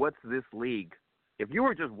 what's this league? If you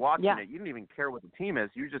were just watching it, you didn't even care what the team is.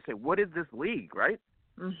 You just say, what is this league, right?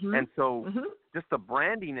 And so just the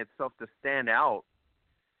branding itself to stand out,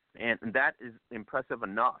 and that is impressive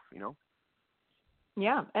enough,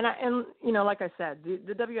 Yeah, and like I said,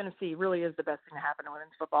 the WNFC really is the best thing to happen in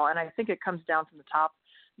women's football, and I think it comes down from the top.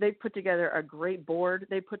 They put together a great board.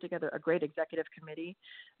 They put together a great executive committee.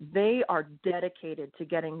 They are dedicated to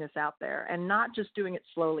getting this out there and not just doing it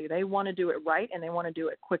slowly. They want to do it right, and they want to do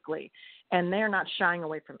it quickly, and they're not shying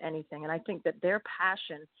away from anything. And I think that their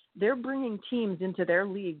passion, they're bringing teams into their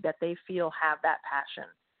league that they feel have that passion.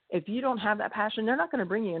 If you don't have that passion, they're not going to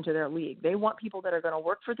bring you into their league. They want people that are going to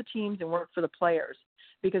work for the teams and work for the players,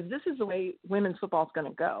 because this is the way women's football is going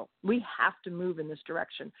to go. We have to move in this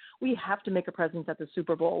direction. We have to make a presence at the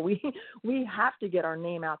Super Bowl. We have to get our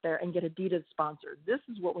name out there and get Adidas sponsored. This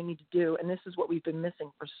is what we need to do, and this is what we've been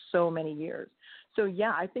missing for so many years. So,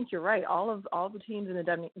 yeah, I think you're right. All the teams in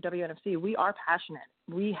the WNFC, we are passionate.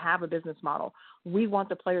 We have a business model. We want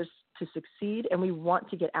the players to succeed, and we want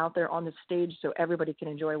to get out there on the stage so everybody can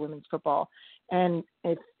enjoy women's football. And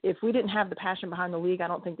if we didn't have the passion behind the league, I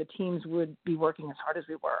don't think the teams would be working as hard as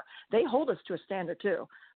we were. They hold us to a standard, too.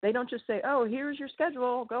 They don't just say, oh, here's your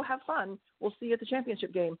schedule, go have fun, we'll see you at the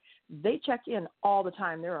championship game. They check in all the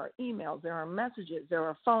time. There are emails, there are messages, there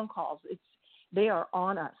are phone calls. They are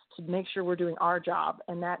on us to make sure we're doing our job,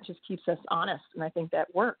 and that just keeps us honest, and I think that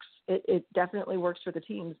works. It definitely works for the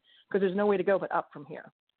teams because there's no way to go but up from here.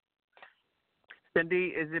 Cindy,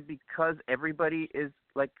 is it because everybody is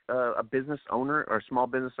like a business owner or a small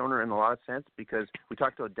business owner in a lot of sense? Because we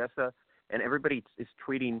talked to Odessa, and everybody is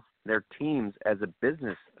treating their teams as a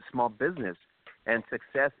business, a small business, and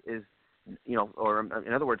success is, or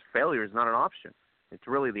in other words, failure is not an option. It's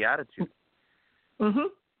really the attitude.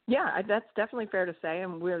 Yeah, that's definitely fair to say.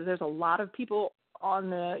 And there's a lot of people on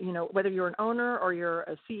the, whether you're an owner or you're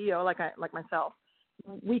a CEO like myself,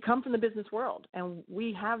 we come from the business world, and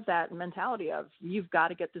we have that mentality of you've got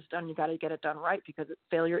to get this done, you've got to get it done right, because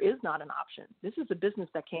failure is not an option. This is a business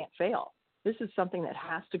that can't fail. This is something that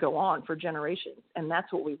has to go on for generations, and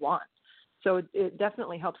that's what we want. So it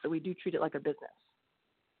definitely helps that we do treat it like a business.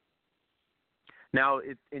 Now,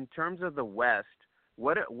 in terms of the West,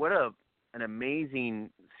 what an amazing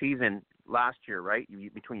season last year, right?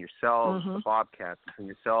 Between yourselves, the Bobcats, between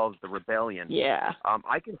yourselves, the Rebellion. Yeah.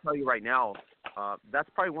 I can tell you right now, that's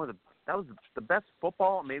probably that was the best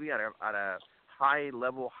football, maybe at a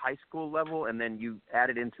high school level, and then you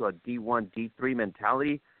added into a D1, D3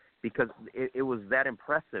 mentality, because it was that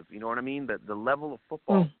impressive. You know what I mean? The level of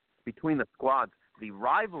football between the squads, the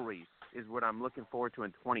rivalries is what I'm looking forward to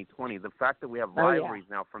in 2020. The fact that we have rivalries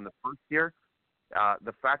now from the first year,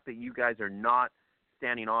 the fact that you guys are not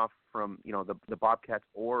standing off from, the Bobcats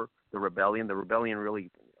or the Rebellion. The Rebellion really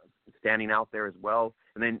standing out there as well.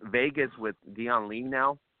 And then Vegas with Dion Lee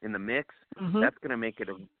now in the mix, that's going to make it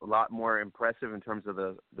a lot more impressive in terms of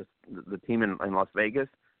the team in Las Vegas.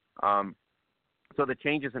 So the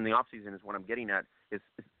changes in the offseason is what I'm getting at. Is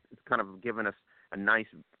it's kind of given us a nice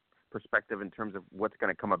perspective in terms of what's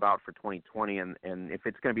going to come about for 2020, and if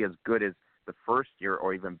it's going to be as good as the first year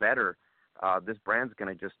or even better, this brand's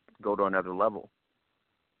going to just go to another level.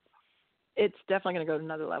 It's definitely going to go to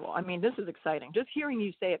another level. I mean, this is exciting. Just hearing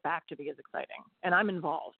you say it back to me is exciting, and I'm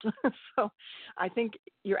involved. So I think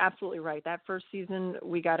you're absolutely right. That first season,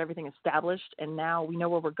 we got everything established, and now we know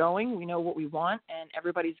where we're going. We know what we want, and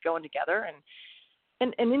everybody's going together.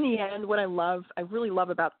 And in the end, what I really love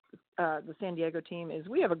about the San Diego team is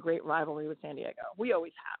we have a great rivalry with San Diego. We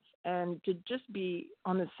always have. And to just be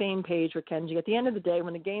on the same page with Kenji at the end of the day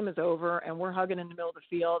when the game is over and we're hugging in the middle of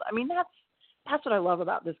the field, I mean, that's what I love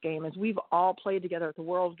about this game is we've all played together at the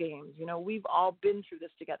World Games. You know, we've all been through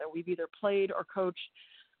this together. We've either played or coached.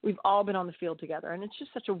 We've all been on the field together. And it's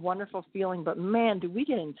just such a wonderful feeling. But, man, do we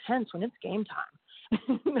get intense when it's game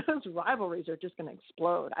time. Those rivalries are just going to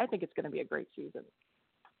explode. I think it's going to be a great season.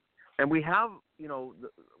 And we have, you know,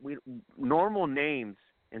 normal names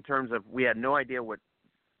in terms of we had no idea what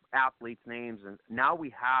athletes' names. And now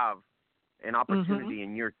we have an opportunity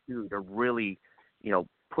in year two to really, you know,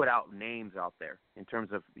 put out names out there in terms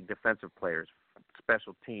of defensive players,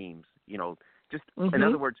 special teams, you know, just in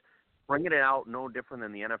other words, bringing it out no different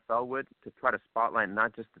than the NFL would to try to spotlight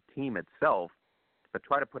not just the team itself, but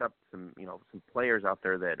try to put up some, you know, some players out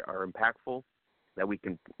there that are impactful that we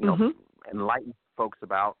can, you know, enlighten folks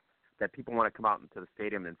about that people want to come out into the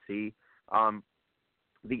stadium and see.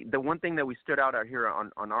 The one thing that we stood out here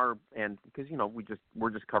on our end, because, you know, we're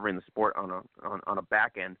just covering the sport on a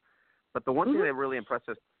back end. But the one thing that really impressed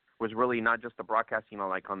us was really not just the broadcast, you know,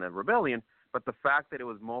 like on the Rebellion, but the fact that it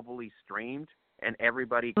was mobilely streamed and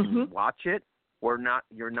everybody can watch it. You're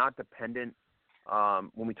not dependent.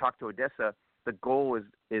 When we talk to Odessa, the goal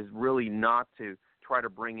is really not to try to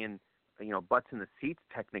bring in, you know, butts in the seats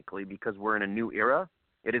technically because we're in a new era.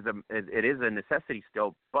 It is a necessity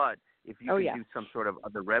still, but if you can do some sort of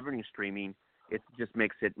other revenue streaming, it just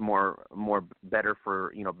makes it more better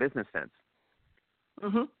for, you know, business sense.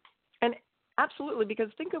 And absolutely, because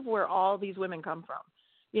think of where all these women come from.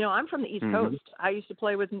 You know, I'm from the East Coast. I used to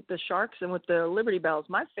play with the Sharks and with the Liberty Bells.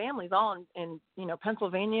 My family's all in you know,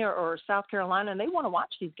 Pennsylvania or South Carolina, and they want to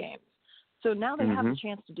watch these games. So now they have the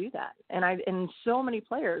chance to do that. And so many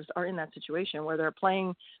players are in that situation where they're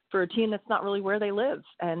playing for a team that's not really where they live,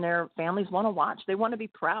 and their families want to watch. They want to be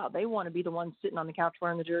proud. They want to be the ones sitting on the couch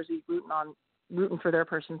wearing the jersey, rooting for their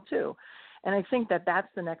person too. And I think that that's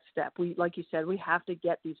the next step. We, like you said, we have to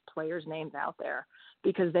get these players' names out there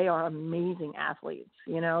because they are amazing athletes.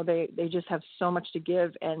 You know, they just have so much to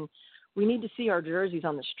give, and we need to see our jerseys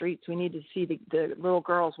on the streets. We need to see the little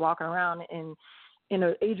girls walking around in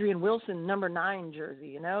an Adrian Wilson number 9 jersey.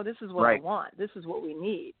 You know, this is what I want. This is what we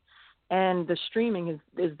need. And the streaming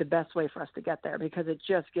is the best way for us to get there because it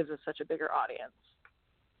just gives us such a bigger audience.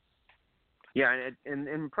 Yeah, and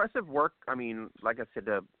impressive work. I mean, like I said,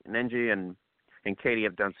 Nenji and Katie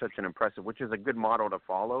have done such an impressive, which is a good model to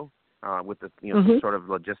follow with the, you know, sort of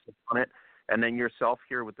logistics on it. And then yourself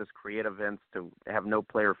here with this create events to have no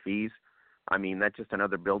player fees. I mean, that's just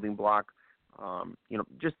another building block. You know,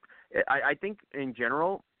 just I think in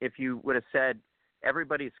general, if you would have said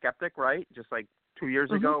everybody's skeptic, right? Just like 2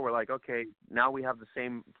 years ago, we're like, okay, now we have the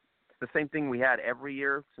same thing we had every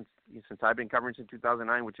year since I've been covering since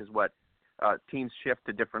 2009, which is what teams shift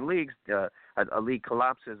to different leagues, a league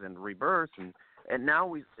collapses and rebirths, and now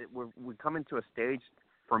we come into a stage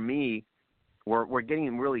for me where we're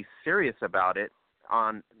getting really serious about it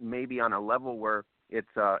on a level where it's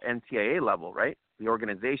NCAA level, right? The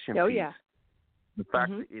organization piece. Yeah. The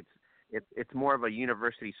fact that it's more of a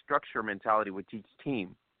university structure mentality with each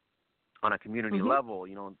team on a community level,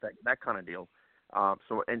 you know, that kind of deal.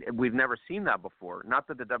 So we've never seen that before. Not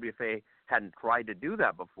that the WFA hadn't tried to do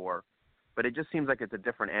that before, but it just seems like it's a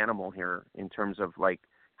different animal here in terms of like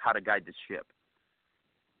how to guide the ship.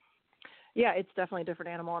 Yeah, it's definitely a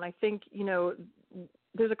different animal. And I think, you know,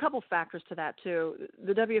 there's a couple factors to that too.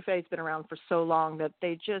 The WFA has been around for so long that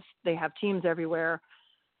they have teams everywhere.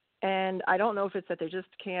 And I don't know if it's that they just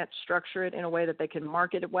can't structure it in a way that they can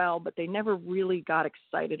market it well, but they never really got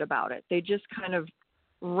excited about it. They just kind of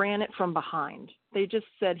ran it from behind. They just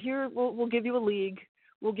said, here, we'll give you a league.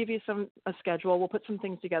 We'll give you a schedule. We'll put some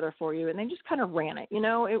things together for you. And they just kind of ran it. You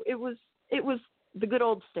know, it was the good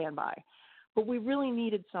old standby. But we really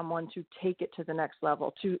needed someone to take it to the next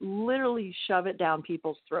level, to literally shove it down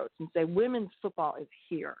people's throats and say, women's football is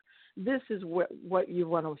here. This is what you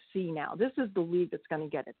want to see now. This is the league that's going to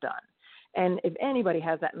get it done. And if anybody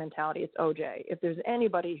has that mentality, it's OJ. If there's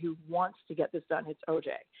anybody who wants to get this done, it's OJ.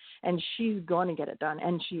 And she's going to get it done,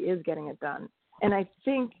 and she is getting it done. And I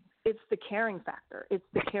think it's the caring factor. It's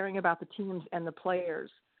the caring about the teams and the players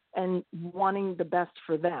and wanting the best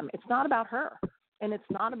for them. It's not about her, and it's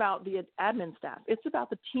not about the admin staff. It's about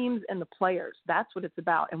the teams and the players. That's what it's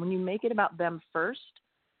about. And when you make it about them first,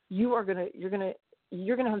 you're gonna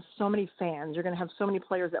have so many fans. You're gonna have so many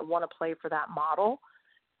players that want to play for that model.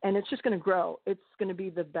 And it's just going to grow. It's going to be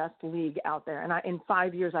the best league out there. And in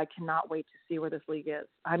 5 years, I cannot wait to see where this league is.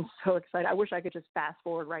 I'm so excited. I wish I could just fast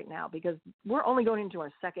forward right now because we're only going into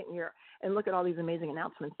our second year. And look at all these amazing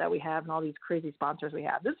announcements that we have and all these crazy sponsors we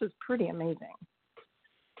have. This is pretty amazing.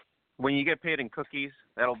 When you get paid in cookies,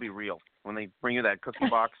 that'll be real. When they bring you that cookie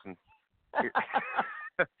box and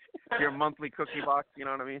your monthly cookie box, you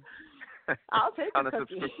know what I mean? I'll take on a a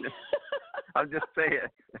cookie. subscription. I'm just saying.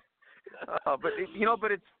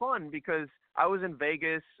 But it's fun because I was in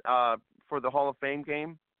Vegas for the Hall of Fame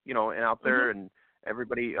game, and out there and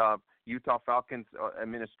everybody, Utah Falcons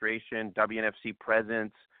administration, WNFC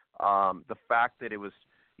presence, the fact that it was,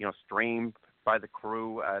 streamed by the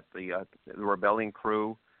crew at the Rebellion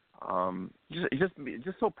crew,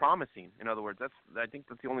 just so promising. In other words, I think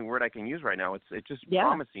that's the only word I can use right now. It's just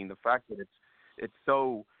promising. The fact that it's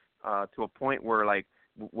so to a point where like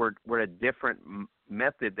we're a different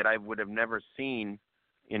method that I would have never seen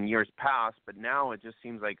in years past, but now it just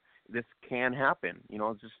seems like this can happen.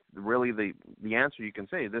 It's just really the answer you can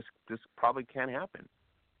say. This probably can happen.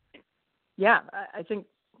 Yeah, I think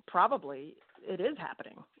probably it is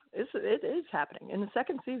happening. It is happening. In the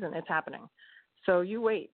second season, it's happening. So you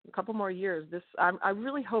wait a couple more years. I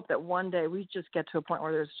really hope that one day we just get to a point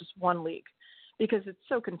where there's just one league, because it's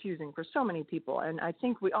so confusing for so many people. And I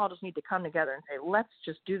think we all just need to come together and say, let's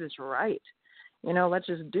just do this right. Let's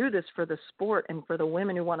just do this for the sport and for the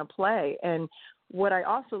women who want to play. And what I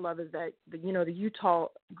also love is that, the Utah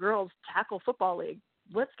Girls Tackle Football League,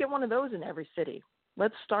 let's get one of those in every city.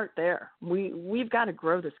 Let's start there. We've got to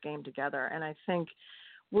grow this game together. And I think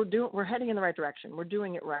we're heading in the right direction. We're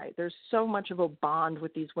doing it right. There's so much of a bond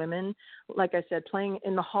with these women. Like I said, playing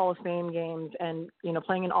in the Hall of Fame games and,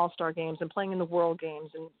 playing in All-Star games and playing in the World Games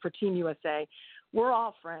and for Team USA, we're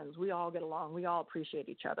all friends. We all get along. We all appreciate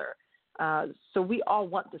each other. So we all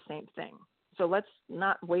want the same thing. So let's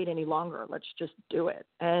not wait any longer. Let's just do it.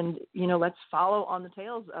 And, let's follow on the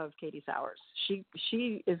tails of Katie Sowers.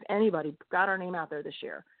 She, if anybody, got our name out there this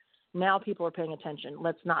year. Now people are paying attention.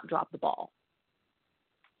 Let's not drop the ball.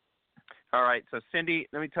 All right. So, Cindy,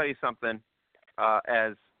 let me tell you something.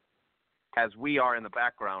 As we are in the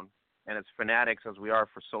background and as fanatics as we are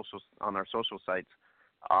on our social sites,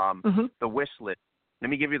 the wish list.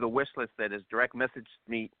 Let me give you the wish list that is direct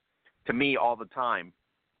messaged to me all the time.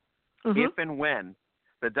 If and when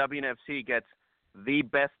the WNFC gets the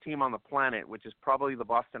best team on the planet, which is probably the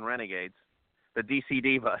Boston Renegades, the DC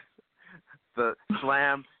Divas, the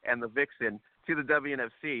Slam, and the Vixen, to the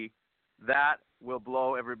WNFC, that will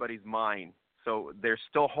blow everybody's mind. So there's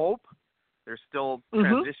still hope. There's still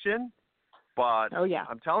transition. But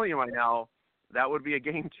I'm telling you right now, that would be a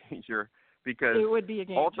game changer because it would be a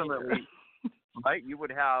game ultimately, right, you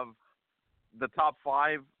would have the top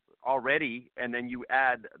five already, and then you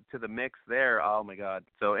add to the mix there. Oh, my God.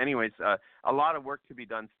 So anyways, a lot of work to be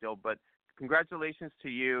done still. But congratulations to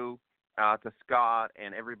you, to Scott,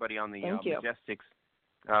 and everybody on the Majestics.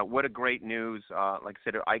 What a great news. Like I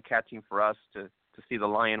said, eye-catching for us to see the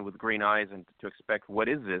lion with green eyes and to expect, what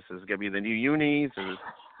is this? Is it going to be the new unis? Or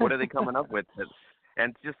what are they coming up with?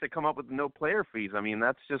 And just to come up with no player fees. I mean,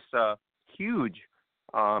 that's just huge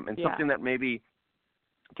and something that maybe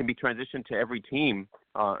can be transitioned to every team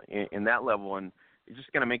in that level. And it's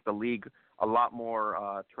just going to make the league a lot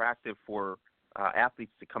more attractive for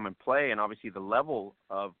athletes to come and play. And obviously the level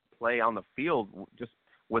of play on the field, just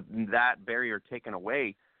with that barrier taken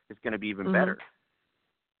away, is going to be even better.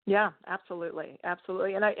 Yeah, absolutely.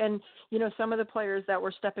 Absolutely. And some of the players that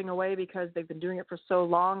were stepping away because they've been doing it for so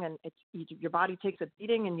long and your body takes a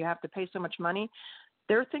beating and you have to pay so much money,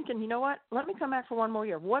 they're thinking, you know what, let me come back for one more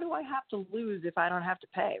year. What do I have to lose if I don't have to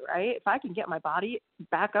pay, right? If I can get my body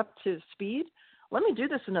back up to speed, let me do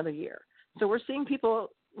this another year. So we're seeing people,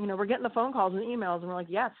 we're getting the phone calls and emails and we're like,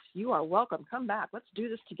 yes, you are welcome. Come back. Let's do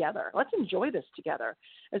this together. Let's enjoy this together,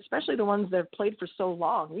 especially the ones that have played for so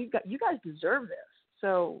long. You guys deserve this.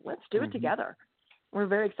 So let's do it together. We're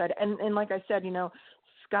very excited. And like I said,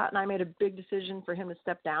 Scott and I made a big decision for him to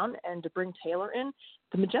step down and to bring Taylor in.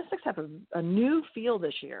 The Majestics have a new feel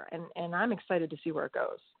this year, and I'm excited to see where it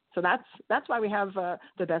goes. So that's why we have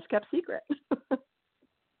the best kept secret.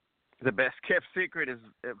 The best kept secret is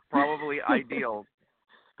probably ideal.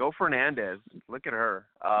 Go Fernandez. Look at her.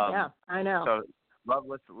 Yeah, I know. So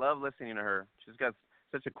love listening to her. She's got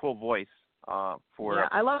such a cool voice.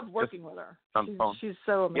 I love working with her. She's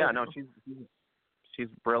so amazing. Yeah, no, she's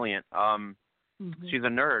brilliant. she's a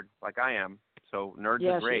nerd like I am. So nerds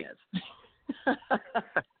yeah, are great. She is.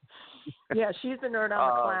 Yeah, she's the nerd,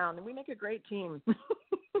 I'm the clown, and we make a great team.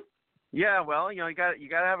 Yeah, well, you got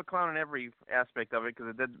to have a clown in every aspect of it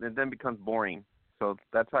because it then becomes boring. So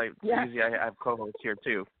that's how usually I have co-hosts here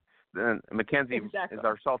too. Then Mackenzie is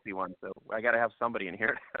our salty one, so I got to have somebody in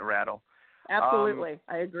here to rattle. Absolutely,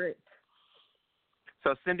 I agree.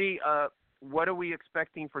 So Cindy, what are we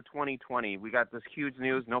expecting for 2020? We got this huge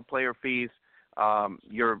news, no player fees.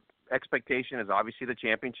 Your expectation is obviously the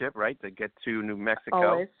championship, right? To get to New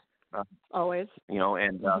Mexico. Always. You know,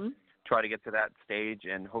 and try to get to that stage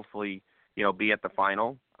and hopefully, be at the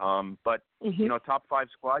final. But, top 5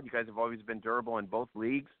 squad, you guys have always been durable in both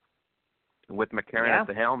leagues. With McCarron at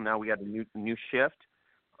the helm, now we got a new shift.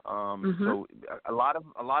 So a lot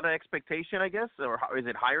of expectation, I guess, or is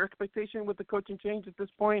it higher expectation with the coaching change at this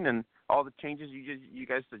point and all the changes you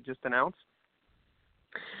guys just announced?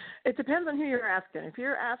 It depends on who you're asking. If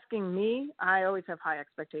you're asking me, I always have high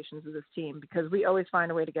expectations of this team because we always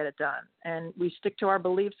find a way to get it done. And we stick to our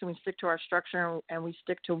beliefs and we stick to our structure and we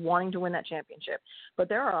stick to wanting to win that championship. But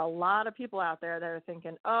there are a lot of people out there that are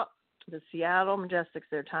thinking, oh, the Seattle Majestics,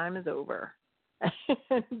 their time is over.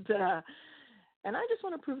 And I just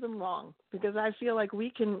want to prove them wrong because I feel like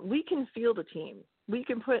we can field a team. We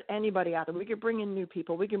can put anybody out there. We can bring in new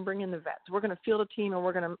people. We can bring in the vets. We're going to field a team and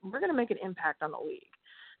we're going to make an impact on the league.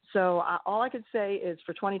 So all I could say is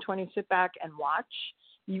for 2020, sit back and watch.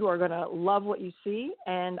 You are going to love what you see,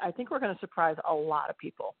 and I think we're going to surprise a lot of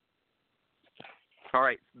people. All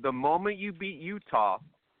right. The moment you beat Utah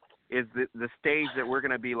is the stage that we're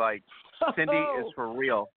going to be like, Cindy is for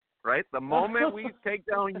real, right? The moment we take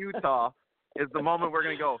down Utah is the moment we're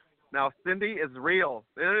going to go, now Cindy is real.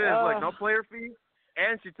 It is like no player fee,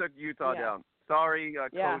 and she took Utah down. Sorry,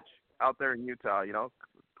 coach out there in Utah,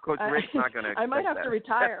 Coach Rick's not going to. I might have to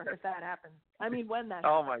retire if that happens. I mean, when that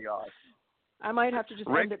happens. Oh, my gosh. I might have to just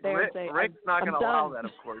end it there and say, Rick's not going to allow that,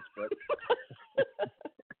 of course.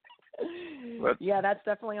 But yeah, that's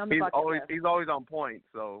definitely on the bucket list. He's always on point,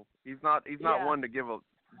 so he's not one to get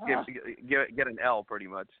an L pretty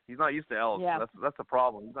much. He's not used to L's. Yeah. That's the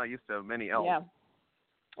problem. He's not used to many L's. Yeah.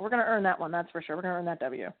 We're going to earn that one, that's for sure. We're going to earn that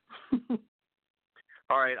W.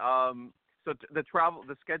 All right. So the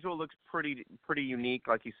schedule looks pretty unique.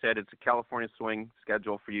 Like you said, it's a California swing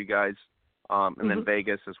schedule for you guys, and then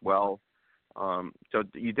Vegas as well. So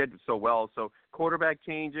you did so well. So quarterback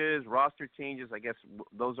changes, roster changes, I guess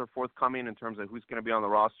those are forthcoming in terms of who's going to be on the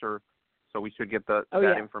roster. So we should get that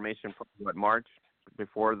information from March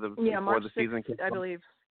before the season kicks off. I believe.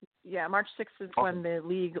 Yeah, March 6th is when the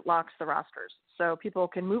league locks the rosters. So people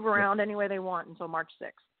can move around any way they want until March 6th.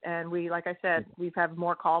 And we, like I said, we've had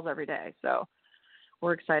more calls every day. So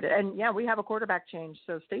we're excited. And, we have a quarterback change.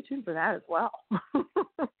 So stay tuned for that as well.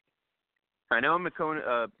 I know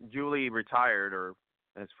Julie retired, or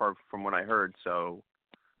as far from what I heard. So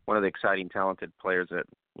one of the exciting, talented players that,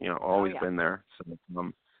 always been there. So,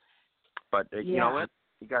 but you know what?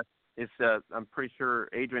 I'm pretty sure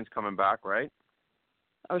Adrian's coming back, right?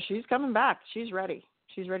 Oh, she's coming back. She's ready.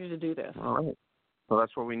 She's ready to do this. All right. So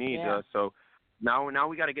that's what we need. Yeah. So now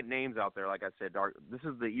we got to get names out there. Like I said, this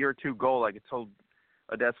is the year 2 goal. Like I told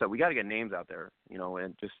Odessa, we got to get names out there,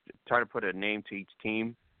 and just try to put a name to each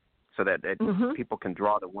team so that people can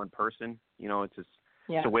draw to one person. It's just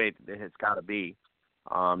it's the way it's got to be.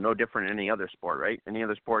 No different than any other sport, right? Any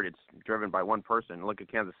other sport, it's driven by one person. Look at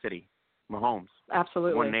Kansas City, Mahomes.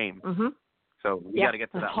 Absolutely. One name. So we got to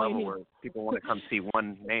get to that level where people want to come see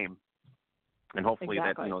one name, and hopefully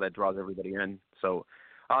that that draws everybody in. So,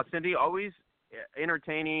 Cindy, always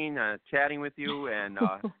entertaining, chatting with you, and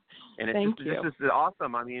it's just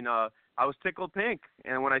awesome. I mean, I was tickled pink,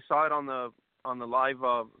 and when I saw it on the live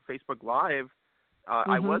Facebook Live,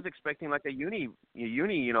 I was expecting like a uni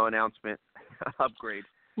announcement upgrade.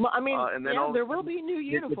 Well, I mean, and then there will be new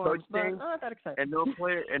uniforms, but I'm not that excited. And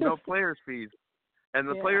no players fees. And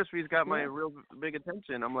the players fees got my real big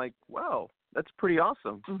attention. I'm like, wow, that's pretty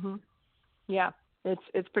awesome. Yeah,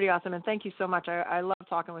 it's pretty awesome. And thank you so much. I love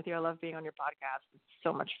talking with you. I love being on your podcast. It's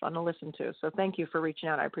so much fun to listen to. So thank you for reaching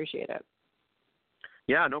out. I appreciate it.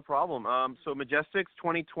 Yeah, no problem. So Majestics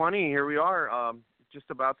 2020, here we are, just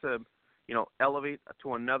about to, elevate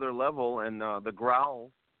to another level, and the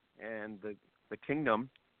Growl and the Kingdom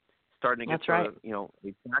starting to get to,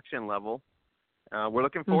 the faction level. We're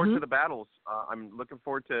looking forward to the battles. I'm looking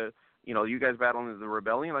forward to, you guys battling the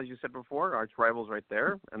Rebellion, as you said before, arch rivals right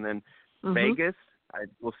there. And then Vegas,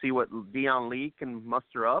 we'll see what Dion Lee can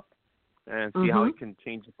muster up and see how he can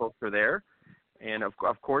change the culture there. And, of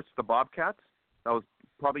course, the Bobcats. That was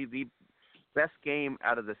probably best game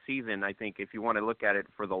out of the season, I think, if you want to look at it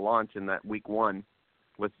for the launch in that week 1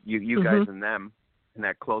 with you guys and them in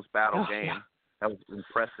that close battle game. Yeah. That was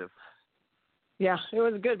impressive. Yeah, it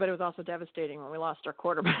was good, but it was also devastating when we lost our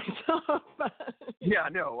quarterback. Yeah,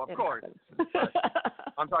 no, of course.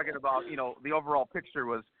 I'm talking about, the overall picture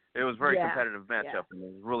was very competitive matchup, and it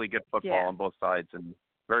was really good football on both sides and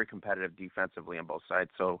very competitive defensively on both sides.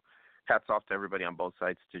 So hats off to everybody on both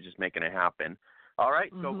sides to just making it happen. All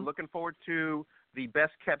right, so looking forward to the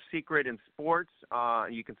best kept secret in sports.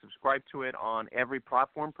 You can subscribe to it on every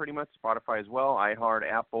platform pretty much, Spotify as well, iHeart,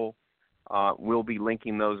 Apple. We'll be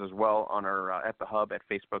linking those as well on our at the hub at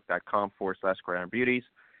facebook.com/Gridiron Beauties.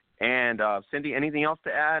 And Cindy, anything else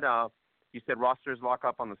to add? You said rosters lock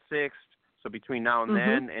up on the 6th. So between now and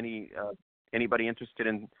then, anybody interested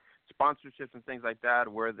in sponsorships and things like that,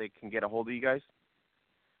 where they can get a hold of you guys?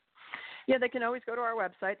 Yeah, they can always go to our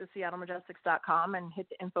website, theseattlemajestics.com, and hit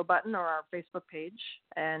the info button or our Facebook page,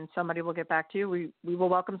 and somebody will get back to you. We will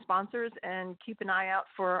welcome sponsors and keep an eye out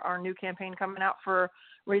for our new campaign coming out for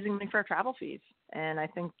raising money for our travel fees. And I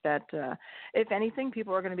think that, if anything,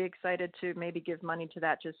 people are going to be excited to maybe give money to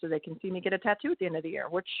that just so they can see me get a tattoo at the end of the year,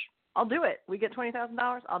 which I'll do it. We get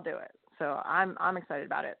 $20,000, I'll do it. So I'm excited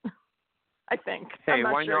about it. I think. Hey, I'm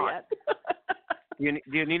not why sure not? yet.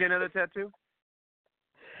 Do you need another tattoo?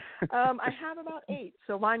 I have about 8,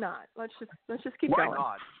 so why not? Let's just keep going. Why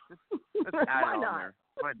not? Let's add Why it on not? there.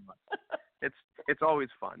 Why not? It's always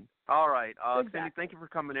fun. All right, Exactly. Cindy, thank you for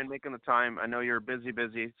coming in, making the time. I know you're busy,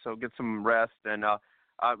 so get some rest, and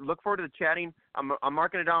look forward to the chatting. I'm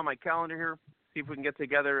marking it down on my calendar here. See if we can get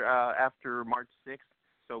together after March 6th,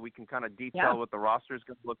 so we can kind of detail what the roster is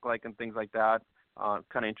going to look like and things like that.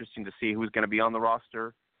 Kind of interesting to see who's going to be on the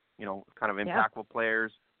roster. Kind of impactful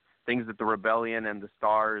players. Things that the Rebellion and the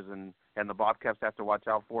Stars and the Bobcats have to watch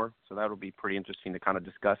out for. So that'll be pretty interesting to kind of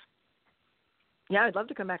discuss. Yeah, I'd love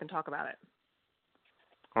to come back and talk about it.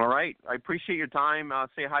 All right. I appreciate your time.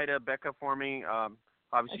 Say hi to Becca for me.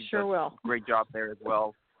 Obviously, I sure will. Great job there as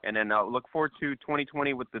well. And then look forward to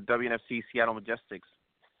 2020 with the WNFC Seattle Majestics.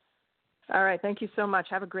 All right. Thank you so much.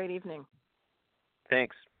 Have a great evening.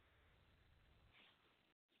 Thanks.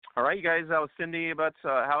 All right, you guys, that was Cindy Butts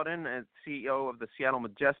Howden, CEO of the Seattle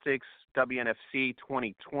Majestics, WNFC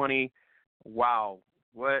 2020. Wow,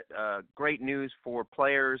 what great news for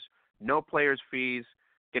players. No players' fees,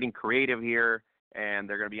 getting creative here, and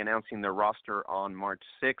they're going to be announcing their roster on March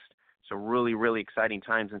 6th. So really, really exciting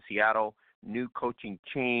times in Seattle. New coaching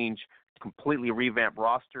change, completely revamped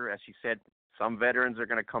roster. As she said, some veterans are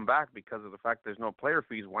going to come back because of the fact there's no player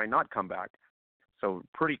fees. Why not come back? So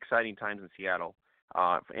pretty exciting times in Seattle.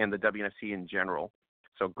 And the WNFC in general.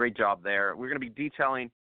 So great job there. We're going to be detailing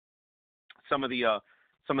some of the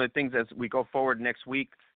things as we go forward next week.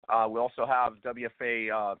 We also have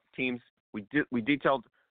WFA teams. We detailed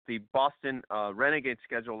the Boston Renegades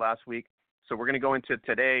schedule last week. So we're going to go into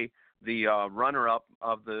today the runner-up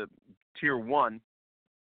of the Tier 1,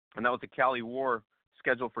 and that was the Cali War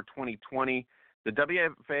schedule for 2020. The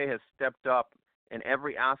WFA has stepped up in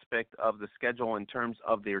every aspect of the schedule in terms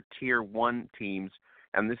of their Tier 1 teams,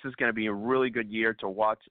 and this is going to be a really good year to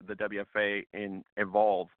watch the WFA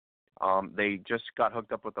evolve. They just got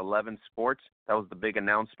hooked up with 11 Sports. That was the big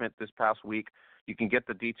announcement this past week. You can get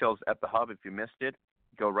the details at the hub if you missed it.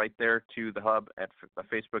 Go right there to the hub at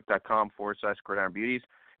facebook.com/Gridiron Beauties.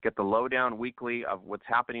 Get the lowdown weekly of what's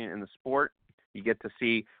happening in the sport. You get to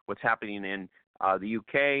see what's happening in the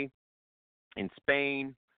UK, in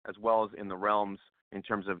Spain, as well as in the realms in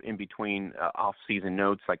terms of in-between off-season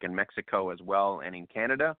notes, like in Mexico as well and in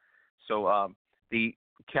Canada. So the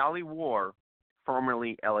Cali War,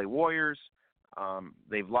 formerly LA Warriors,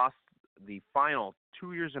 they've lost the final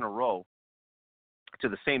 2 years in a row to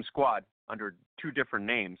the same squad under 2 different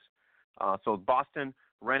names. So Boston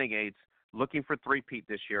Renegades looking for three-peat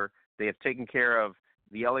this year. They have taken care of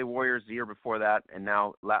the LA Warriors the year before that, and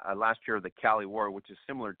now last year the Cali War, which is a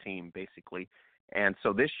similar team basically. And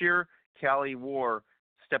so this year, Cali War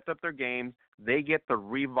stepped up their game. They get the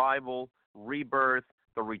revival, rebirth,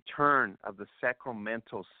 the return of the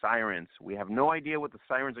Sacramento Sirens. We have no idea what the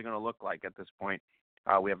Sirens are going to look like at this point.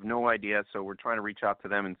 We have no idea, so we're trying to reach out to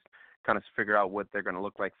them and kind of figure out what they're going to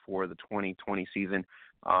look like for the 2020 season.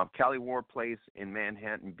 Cali War plays in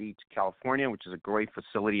Manhattan Beach, California, which is a great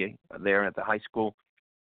facility there at the high school.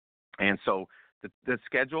 And so the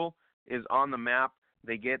schedule is on the map.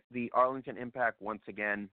 They get the Arlington Impact once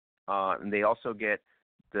again, and they also get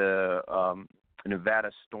the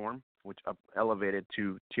Nevada Storm, which elevated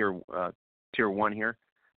to Tier 1 here.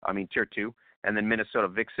 Tier 2, and then Minnesota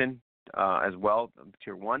Vixen as well,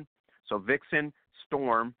 Tier 1. So Vixen,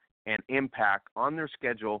 Storm, and Impact on their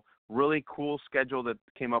schedule really cool schedule that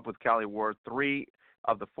came up with Cali War. 3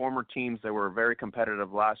 of the former teams that were very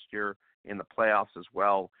competitive last year in the playoffs as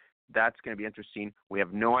well. That's going to be interesting. We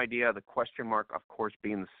have no idea. The question mark, of course,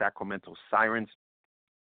 being the Sacramento Sirens,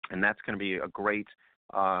 and that's going to be a great,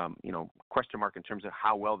 question mark in terms of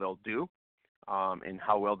how well they'll do and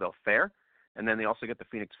how well they'll fare. And then they also get the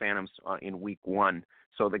Phoenix Phantoms in Week 1.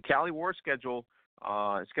 So the Cali War schedule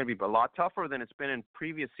it's going to be a lot tougher than it's been in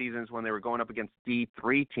previous seasons when they were going up against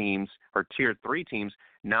D3 teams or Tier 3 teams.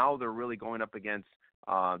 Now they're really going up against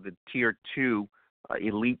the Tier 2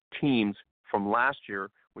 elite teams from last year,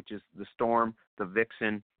 which is the Storm, the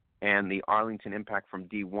Vixen, and the Arlington Impact from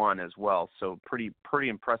D1 as well. So pretty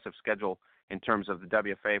impressive schedule in terms of the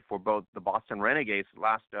WFA for both the Boston Renegades.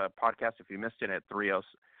 Last podcast, if you missed it, at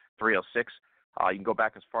 306, you can go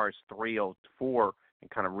back as far as 304 and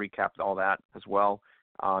kind of recap all that as well.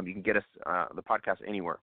 You can get us the podcast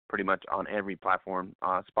anywhere, pretty much on every platform,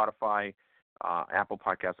 Spotify, Apple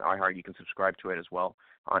Podcasts, iHeart. You can subscribe to it as well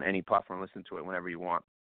on any platform. Listen to it whenever you want.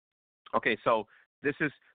 Okay, so this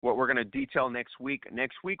is what we're going to detail next week.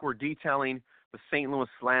 Next week, we're detailing the St. Louis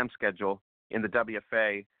Slam schedule in the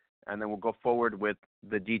WFA, and then we'll go forward with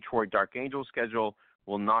the Detroit Dark Angels schedule.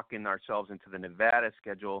 We'll knock in ourselves into the Nevada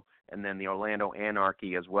schedule, and then the Orlando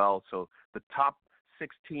Anarchy as well. So the top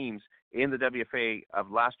 6 teams in the WFA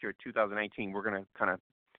of last year, 2019, we're going to kind of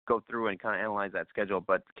go through and kind of analyze that schedule.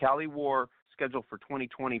 But Cali War schedule for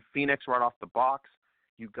 2020, Phoenix right off the box.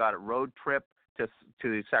 You've got a road trip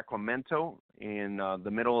to Sacramento in the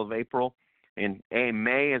middle of April. In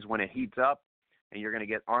May is when it heats up, and you're going to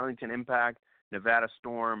get Arlington Impact, Nevada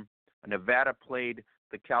Storm. Nevada played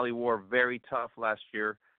the Cali War very tough last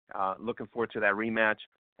year. Looking forward to that rematch.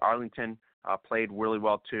 Arlington played really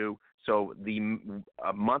well too. So the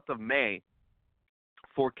month of May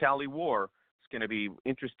for Cali War is going to be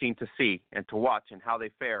interesting to see and to watch and how they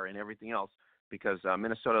fare and everything else, because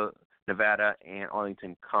Minnesota, Nevada, and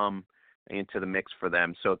Arlington come into the mix for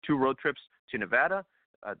them. So 2 road trips to Nevada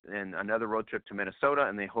and another road trip to Minnesota,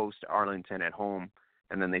 and they host Arlington at home.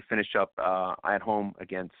 And then they finish up at home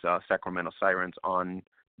against Sacramento Sirens on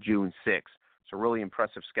June 6th. So really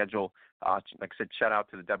impressive schedule. Like I said, shout out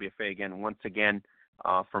to the WFA once again,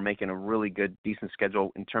 for making a really good, decent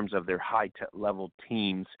schedule in terms of their high-level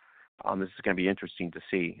teams. This is going to be interesting to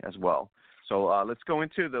see as well. So let's go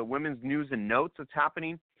into the women's news and notes that's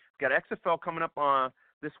happening. We've got XFL coming up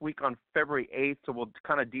this week on February 8th, so we'll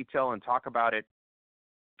kind of detail and talk about it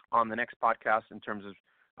on the next podcast in terms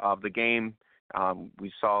of the game.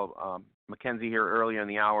 We saw Mackenzie here earlier in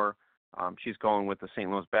the hour. She's going with the St.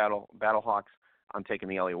 Louis Battlehawks. I'm taking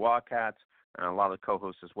the LA Wildcats, and a lot of the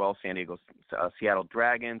co-hosts as well, San Diego, Seattle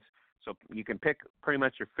Dragons. So you can pick pretty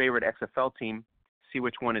much your favorite XFL team, see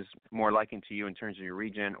which one is more liking to you in terms of your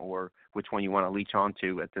region or which one you want to leech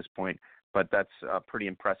onto at this point. But that's pretty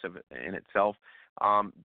impressive in itself.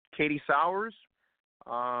 Katie Sowers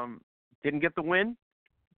didn't get the win.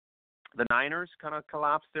 The Niners kind of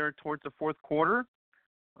collapsed there towards the fourth quarter.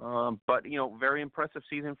 But, very impressive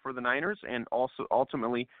season for the Niners, and also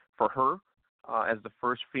ultimately for her as the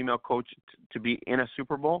first female coach to be in a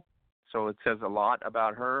Super Bowl. So it says a lot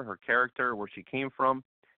about her character, where she came from.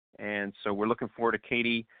 And so we're looking forward to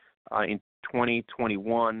Katie in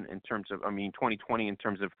 2021 in terms of, 2020 in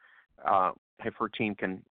terms of if her team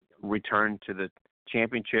can return to the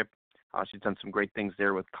championship. She's done some great things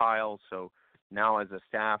there with Kyle. So now as a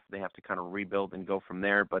staff, they have to kind of rebuild and go from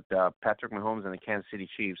there. But Patrick Mahomes and the Kansas City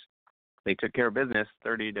Chiefs, they took care of business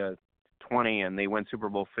 30-20, and they went Super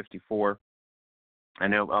Bowl 54. I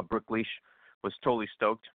know Brooke Leash was totally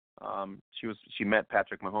stoked. She met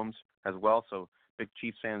Patrick Mahomes as well, so big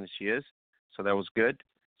Chiefs fan as she is. So that was good.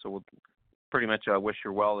 So we'll pretty much wish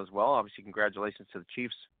her well as well. Obviously, congratulations to the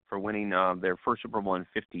Chiefs for winning their first Super Bowl in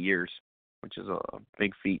 50 years, which is a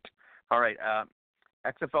big feat. All right,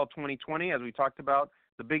 XFL 2020, as we talked about.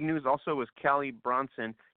 The big news also was Callie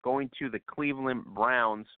Bronson going to the Cleveland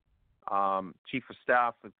Browns, chief of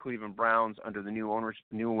staff with Cleveland Browns under the new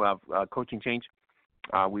coaching change.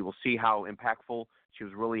 We will see how impactful. She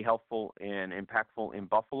was really helpful and impactful in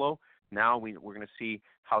Buffalo. Now we're going to see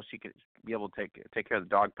how she can be able to take care of the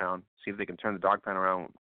dog pound, see if they can turn the dog pound around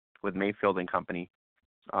with Mayfield and company.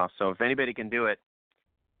 So if anybody can do it,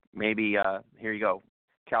 maybe here you go.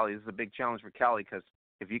 Callie, this is a big challenge for Callie, because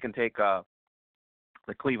if you can take the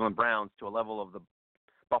Cleveland Browns to a level of the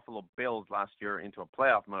Buffalo Bills last year into a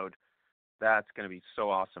playoff mode, that's going to be so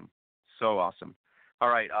awesome. So awesome. All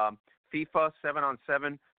right, FIFA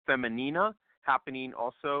 7-on-7 Femenina happening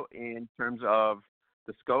also in terms of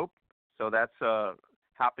the scope. So that's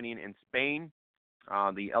happening in Spain.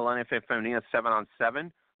 The LNFA Femenina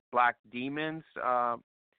 7-on-7. Black Demons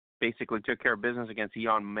basically took care of business against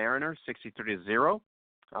Eon Mariners, 63-0.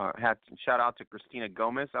 Shout out to Christina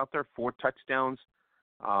Gomez out there, 4 touchdowns.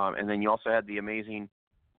 And then you also had the amazing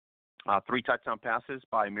 3 touchdown passes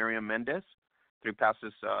by Miriam Mendez, 3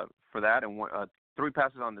 passes for that, and 3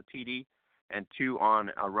 passes on the TD and 2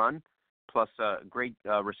 on a run, plus great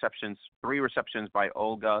receptions, 3 receptions by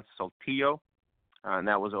Olga Saltillo, and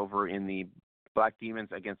that was over in the Black Demons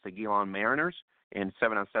against the Gijón Mariners in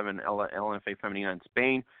 7-on-7 LNFA Femenina in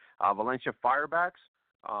Spain. Valencia Firebacks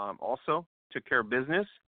also took care of business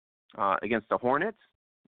against the Hornets.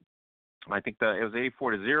 I think it was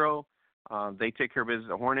 84-0. They take care of business.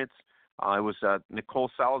 The Hornets. It was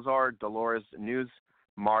Nicole Salazar, Dolores News,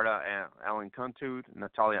 Marta Allen Kuntud,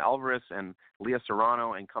 Natalia Alvarez, and Leah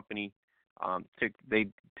Serrano and company. They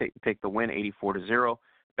take the win, 84-0.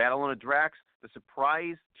 Badalona Drax, the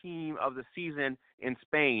surprise team of the season in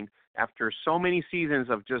Spain. After so many seasons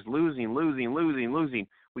of just losing,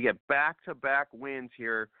 we get back-to-back wins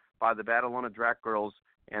here by the Badalona Drac girls.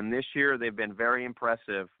 And this year they've been very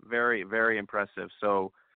impressive, very, very impressive.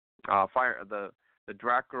 So the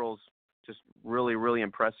Drac girls just really, really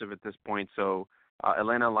impressive at this point. So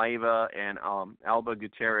Elena Laiva and Alba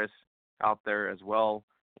Gutierrez out there as well.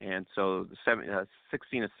 And so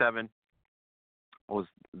 16-7 was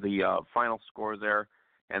the final score there.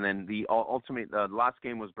 And then the last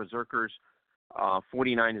game was Berserkers,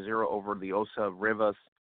 49-0 over the Osa Rivas.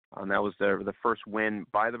 And that was the first win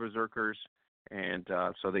by the Berserkers. And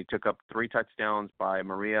so they took up 3 touchdowns by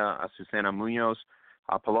Maria Azucena Munoz,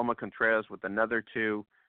 Paloma Contreras with another 2.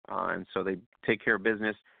 And so they take care of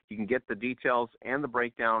business. You can get the details and the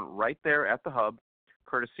breakdown right there at the hub,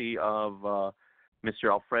 courtesy of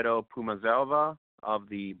Mr. Alfredo Pumazova of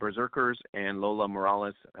the Berserkers and Lola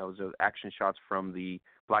Morales. That was action shots from the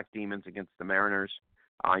Black Demons against the Mariners.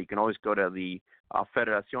 You can always go to the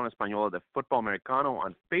Federación Española de Fútbol Americano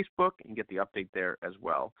on Facebook and get the update there as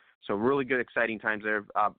well. So really good, exciting times there.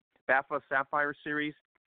 BAFA Sapphire Series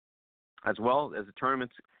as well as the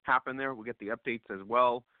tournaments happen there. We'll get the updates as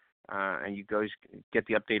well. And you guys get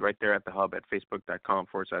the update right there at the hub at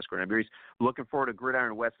facebook.com/Gridiron Beauties. Looking forward to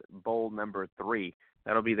Gridiron West Bowl number 3.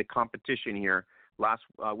 That'll be the competition here. Last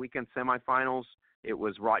weekend semifinals, it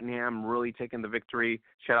was Rottingham really taking the victory.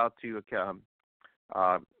 Shout out to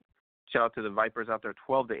the Vipers out there,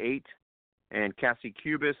 12-8, and Cassie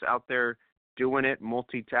Cubis out there doing it,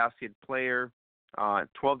 multitasking player,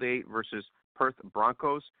 12-8 versus Perth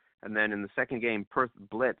Broncos, and then in the second game, Perth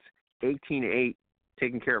Blitz, 18-8,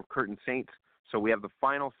 taking care of Curtin Saints. So we have the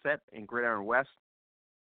final set in Gridiron West,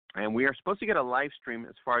 and we are supposed to get a live stream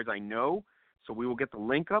as far as I know. So we will get the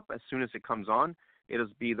link up as soon as it comes on. It'll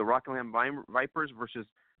be the Rockingham Vipers versus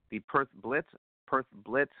the Perth Blitz. Perth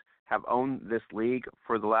Blitz have owned this league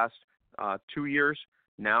for the last 2 years.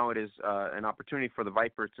 Now it is an opportunity for the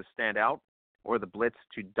Vipers to stand out or the Blitz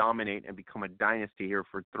to dominate and become a dynasty here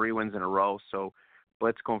for 3 wins in a row. So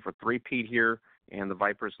Blitz going for 3-peat here, and the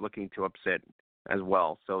Vipers looking to upset as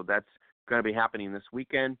well. So that's going to be happening this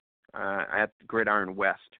weekend at Gridiron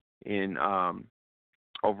West in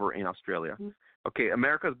over in Australia. Okay,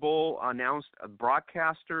 America's Bowl announced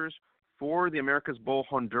broadcasters for the America's Bowl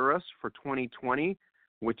Honduras for 2020,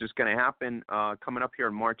 which is going to happen coming up here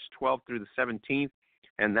on March 12th through the 17th,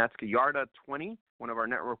 and that's Yarda 20, one of our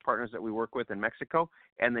network partners that we work with in Mexico,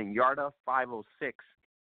 and then Yarda 506.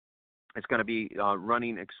 It's going to be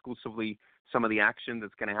running exclusively some of the action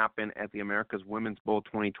that's going to happen at the America's Women's Bowl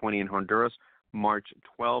 2020 in Honduras, March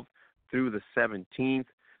 12th through the 17th.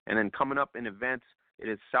 And then coming up in events, it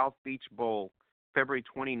is South Beach Bowl, February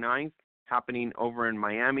 29th, happening over in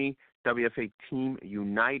Miami. WFA Team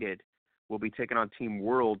United will be taking on Team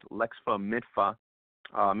World Lexfa Mitfa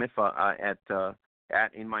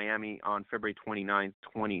in Miami on February 29th,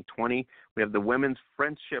 2020. We have the Women's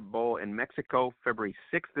Friendship Bowl in Mexico, February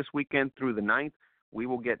 6th this weekend through the 9th. We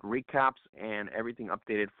will get recaps and everything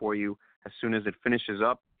updated for you as soon as it finishes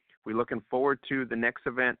up. We're looking forward to the next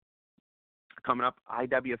event coming up,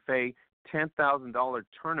 IWFA $10,000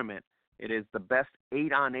 tournament. It is the best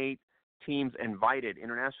 8-on-8 teams invited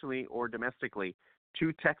internationally or domestically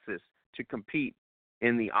to Texas to compete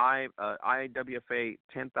in the IWFA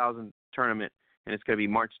 10,000 tournament, and it's going to be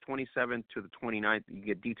March 27th to the 29th. You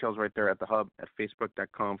get details right there at the hub at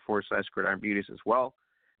facebook.com/Gridiron Beauties as well.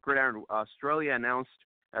 Gridiron Australia announced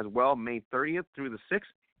as well May 30th through the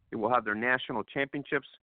 6th. It will have their national championships,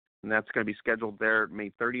 and that's going to be scheduled there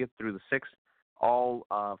May 30th through the 6th. All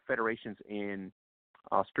federations in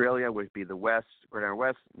Australia, which would be the West, Gridiron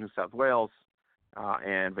West, New South Wales,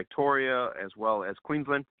 and Victoria, as well as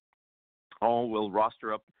Queensland, all will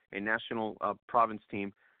roster up a national province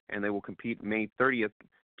team, and they will compete May 30th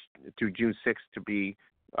to June 6th to be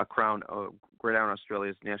crown Gridiron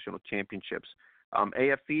Australia's national championships.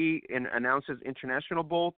 AFE announces International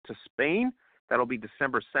Bowl to Spain. That'll be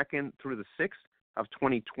December 2nd through the 6th of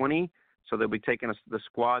 2020. So they'll be taking the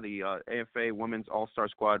squad, the AFA Women's All-Star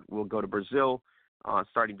Squad will go to Brazil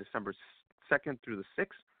starting December 2nd through the 6th.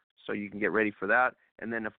 So you can get ready for that.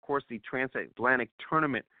 And then, of course, the Transatlantic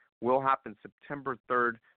Tournament will happen September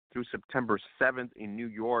 3rd through September 7th in New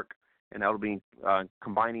York. And that'll be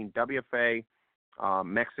combining WFA,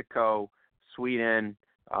 Mexico, Sweden,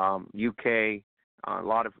 UK, a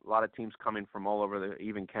lot of teams coming from all over,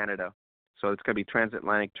 even Canada. So it's going to be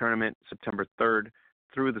Transatlantic Tournament September 3rd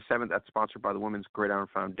through the 7th. That's sponsored by the Women's Gridiron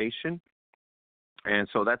Foundation. And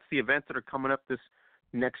so that's the events that are coming up this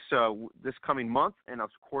coming month. And, of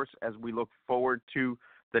course, as we look forward to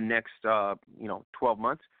the next, 12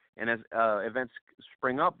 months. And as events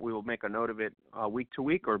spring up, we will make a note of it week to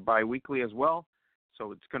week or bi-weekly as well.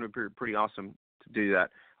 So it's going to be pretty awesome to do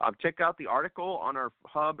that. Check out the article on our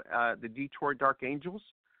hub, the Detroit Dark Angels.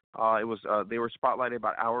 They were spotlighted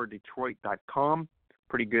by OurDetroit.com.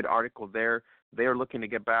 Pretty good article there. They are looking to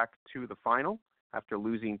get back to the final after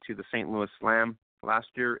losing to the St. Louis Slam last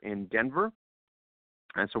year in Denver.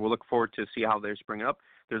 And so we'll look forward to see how they spring up.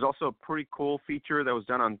 There's also a pretty cool feature that was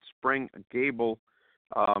done on Spring Gamble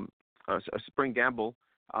of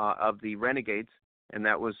the Renegades, and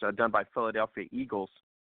that was done by Philadelphia Eagles.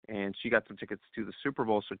 And she got some tickets to the Super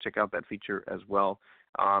Bowl, so check out that feature as well.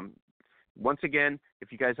 Once again,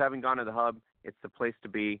 if you guys haven't gone to the hub, it's the place to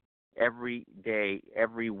be. Every day,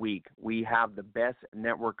 every week, we have the best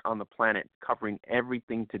network on the planet covering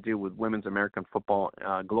everything to do with women's American football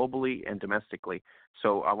globally and domestically.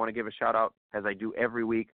 So I want to give a shout out, as I do every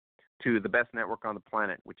week, to the best network on the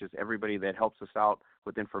planet, which is everybody that helps us out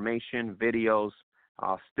with information, videos,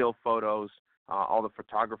 still photos, all the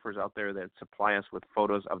photographers out there that supply us with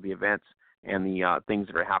photos of the events and the things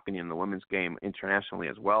that are happening in the women's game internationally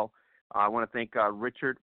as well. I want to thank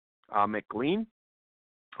Richard McLean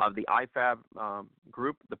of the IFAB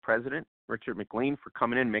group, the president, Richard McLean, for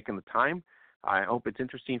coming in, making the time. I hope it's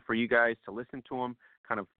interesting for you guys to listen to him,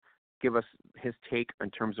 kind of give us his take in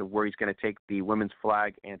terms of where he's going to take the women's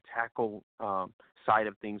flag and tackle side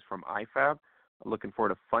of things from IFAB. I'm looking forward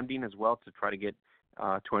to funding as well to try to get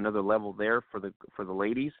to another level there for the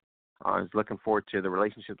ladies. I was looking forward to the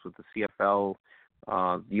relationships with the CFL,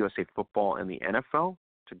 USA Football, and the NFL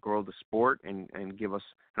to grow the sport and give us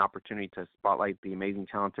an opportunity to spotlight the amazing,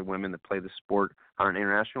 talented women that play the sport on an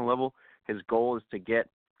international level. His goal is to get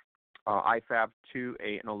IFAB to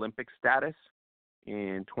an Olympic status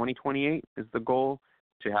in 2028 is the goal,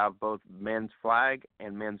 to have both men's flag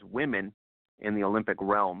and men's women in the Olympic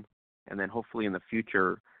realm, and then hopefully in the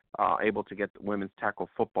future able to get the women's tackle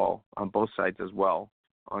football on both sides as well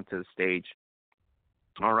onto the stage.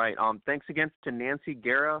 All right. Thanks again to Nancy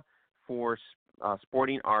Guerra for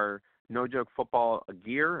sporting our No Joke Football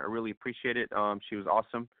gear. I really appreciate it. She was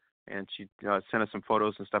awesome, and she sent us some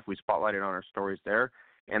photos and stuff we spotlighted on our stories there.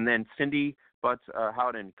 And then Cindy Butts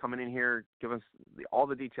Howden coming in here, giving us all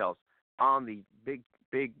the details on the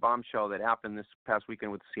big bombshell that happened this past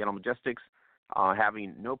weekend with the Seattle Majestics,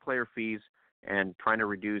 having no player fees and trying to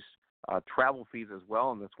reduce travel fees as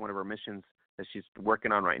well. And that's one of her missions that she's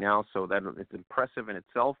working on right now. So that it's impressive in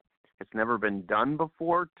itself. It's never been done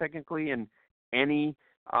before, technically, in any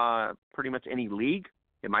pretty much any league.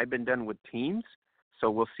 It might have been done with teams.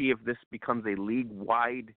 So we'll see if this becomes a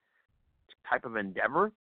league-wide type of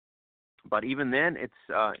endeavor. But even then, it's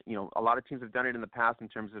a lot of teams have done it in the past in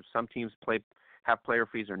terms of some teams have player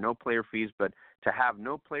fees or no player fees. But to have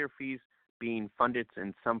no player fees being funded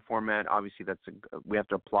in some format, obviously we have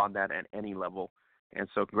to applaud that at any level. And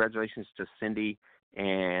so congratulations to Cindy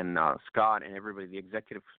and Scott and everybody, the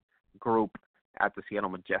executive group at the Seattle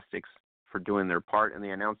Majestics, for doing their part. And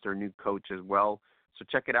they announced their new coach as well. So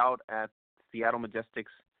check it out at Seattle Majestics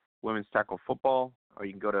Women's Tackle Football, or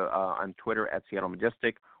you can go to on Twitter at Seattle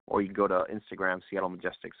Majestic, or you can go to Instagram, Seattle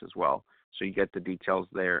Majestics as well. So you get the details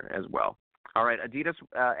there as well. All right, Adidas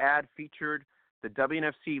ad featured the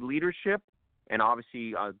WNFC leadership and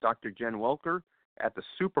obviously Dr. Jen Welker at the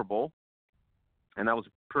Super Bowl. And that was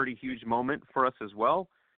a pretty huge moment for us as well,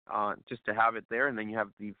 just to have it there. And then you have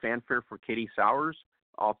the fanfare for Katie Sowers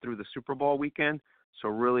all through the Super Bowl weekend. So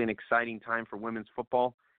really an exciting time for women's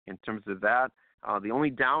football in terms of that. The only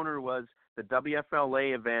downer was the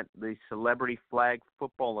WFLA event, the Celebrity Flag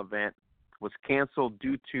Football event, was canceled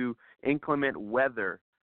due to inclement weather.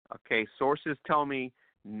 Okay, sources tell me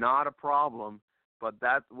not a problem, but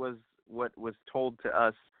that was what was told to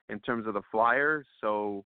us in terms of the flyer.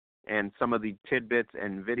 So, and some of the tidbits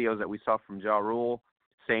and videos that we saw from Ja Rule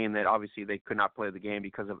saying that obviously they could not play the game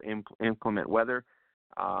because of inclement weather.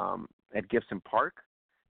 at Gibson Park.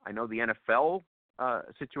 I know the NFL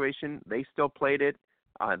situation, they still played it.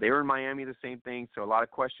 They were in Miami, the same thing. So a lot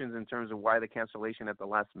of questions in terms of why the cancellation at the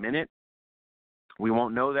last minute. We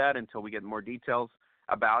won't know that until we get more details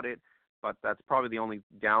about it. But that's probably the only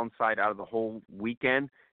downside out of the whole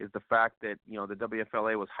weekend is the fact that, you know, the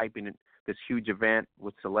WFLA was hyping this huge event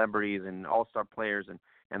with celebrities and all-star players, and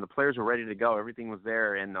the players were ready to go. Everything was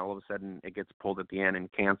there, and all of a sudden it gets pulled at the end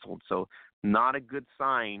and canceled. So not a good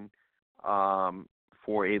sign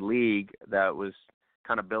for a league that was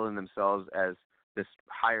kind of billing themselves as this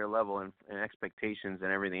higher level and expectations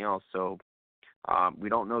and everything else. So we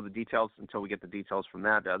don't know the details until we get the details from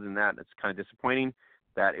that. Other than that, it's kind of disappointing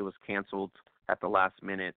that it was canceled at the last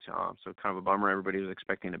minute. So kind of a bummer. Everybody was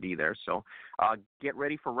expecting to be there. So get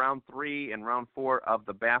ready for round 3 and round 4 of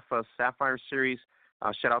the BAFA Sapphire Series.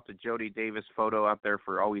 Shout out to Jody Davis Photo out there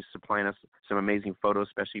for always supplying us some amazing photos,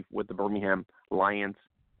 especially with the Birmingham Lions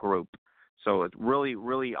group. So it's really,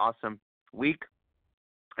 really awesome week,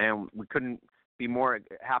 and we couldn't be more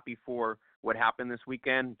happy for what happened this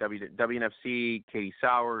weekend. WNFC, Katie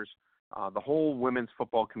Sowers, the whole women's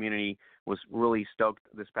football community was really stoked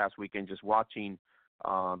this past weekend just watching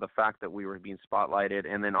the fact that we were being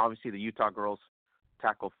spotlighted. And then obviously the Utah Girls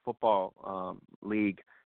Tackle Football League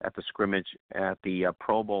at the scrimmage at the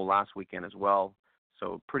Pro Bowl last weekend as well.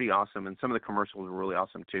 So pretty awesome. And some of the commercials were really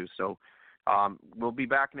awesome too. So we'll be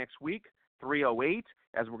back next week, 3:08,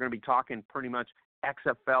 as we're going to be talking pretty much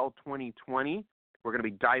XFL 2020. We're going to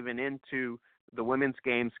be diving into the women's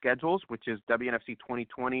game schedules, which is WNFC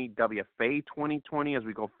 2020, WFA 2020 as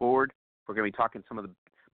we go forward. We're going to be talking some of the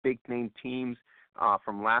big name teams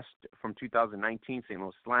from 2019, St.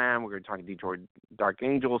 Louis Slam. We're going to be talking Detroit Dark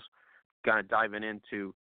Angels, kind of diving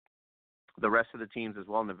into the rest of the teams as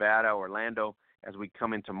well, Nevada, Orlando, as we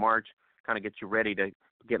come into March, kind of get you ready to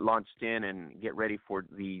get launched in and get ready for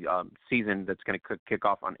the season that's going to kick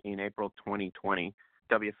off in April 2020.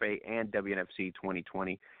 WFA and WNFC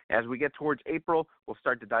 2020. As we get towards April, we'll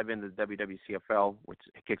start to dive into the WWCFL, which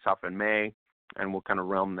kicks off in May, and we'll kind of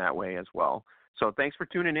realm that way as well. So thanks for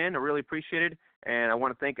tuning in. I really appreciate it, and I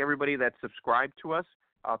want to thank everybody that subscribed to us.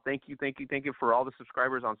 Thank you for all the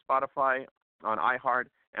subscribers on Spotify, on iHeart,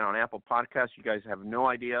 and on Apple Podcasts. You guys have no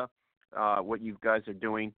idea what you guys are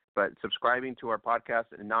doing, but subscribing to our podcast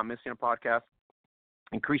and not missing a podcast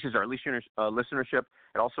increases our listenership.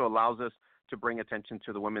 It also allows us to bring attention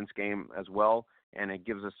to the women's game as well, and it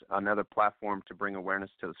gives us another platform to bring awareness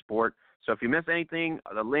to the sport. So if you miss anything,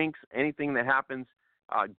 the links, anything that happens,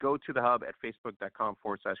 go to the hub at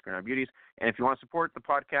facebook.com/Gridiron Beauties. And if you want to support the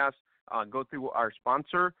podcast, go through our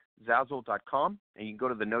sponsor, Zazzle.com, and you can go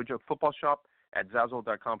to the No Joke Football Shop at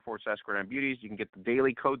Zazzle.com/Gridiron Beauties. You can get the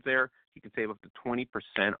daily codes there. You can save up to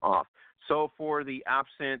 20% off. So for the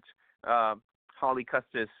absent Holly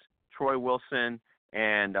Custis, Troy Wilson,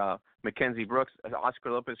 and Mackenzie Brooks,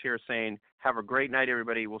 Oscar Lopez here saying, have a great night,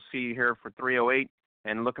 everybody. We'll see you here for 3:08,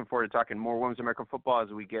 and looking forward to talking more women's American football as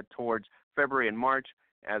we get towards February and March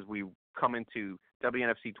as we come into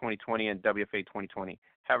WNFC 2020 and WFA 2020.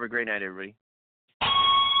 Have a great night, everybody.